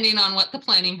 depending on what the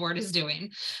planning board is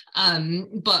doing.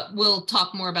 But we'll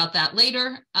talk more about that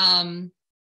later.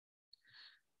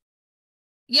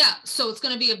 Yeah, so it's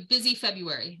going to be a busy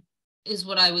February, is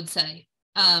what I would say.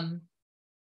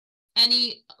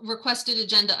 Any requested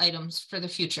agenda items for the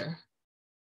future?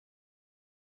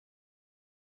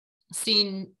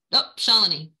 Seeing, oh,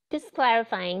 Shalini. Just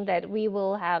clarifying that we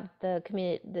will have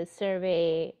the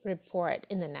survey report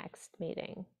in the next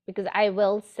meeting, because I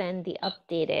will send the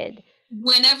updated.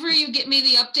 Whenever you get me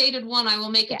the updated one, I will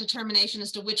make a determination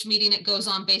as to which meeting it goes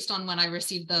on based on when I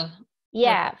receive the.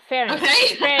 Yeah, fair enough.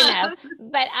 Okay. Fair enough.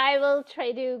 but I will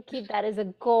try to keep that as a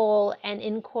goal and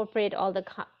incorporate all the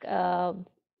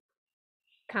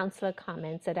counselor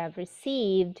comments that I've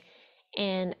received.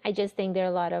 And I just think there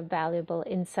are a lot of valuable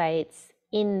insights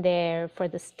in there for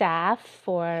the staff,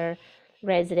 for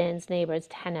residents, neighbors,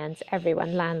 tenants,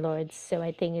 everyone, landlords. So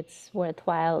I think it's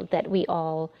worthwhile that we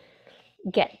all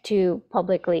get to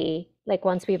publicly, like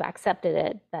once we've accepted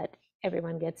it, that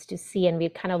everyone gets to see and we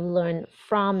kind of learn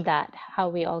from that how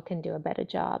we all can do a better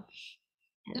job.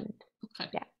 And Okay.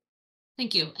 yeah.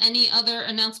 Thank you. Any other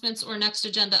announcements or next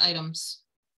agenda items?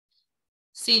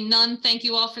 Seeing none, thank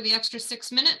you all for the extra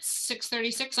 6 minutes.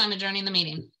 6:36, I'm adjourning the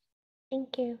meeting.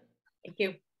 Thank you. Thank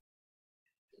you.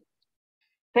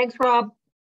 Thanks, Rob.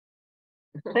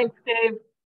 Thanks, Dave.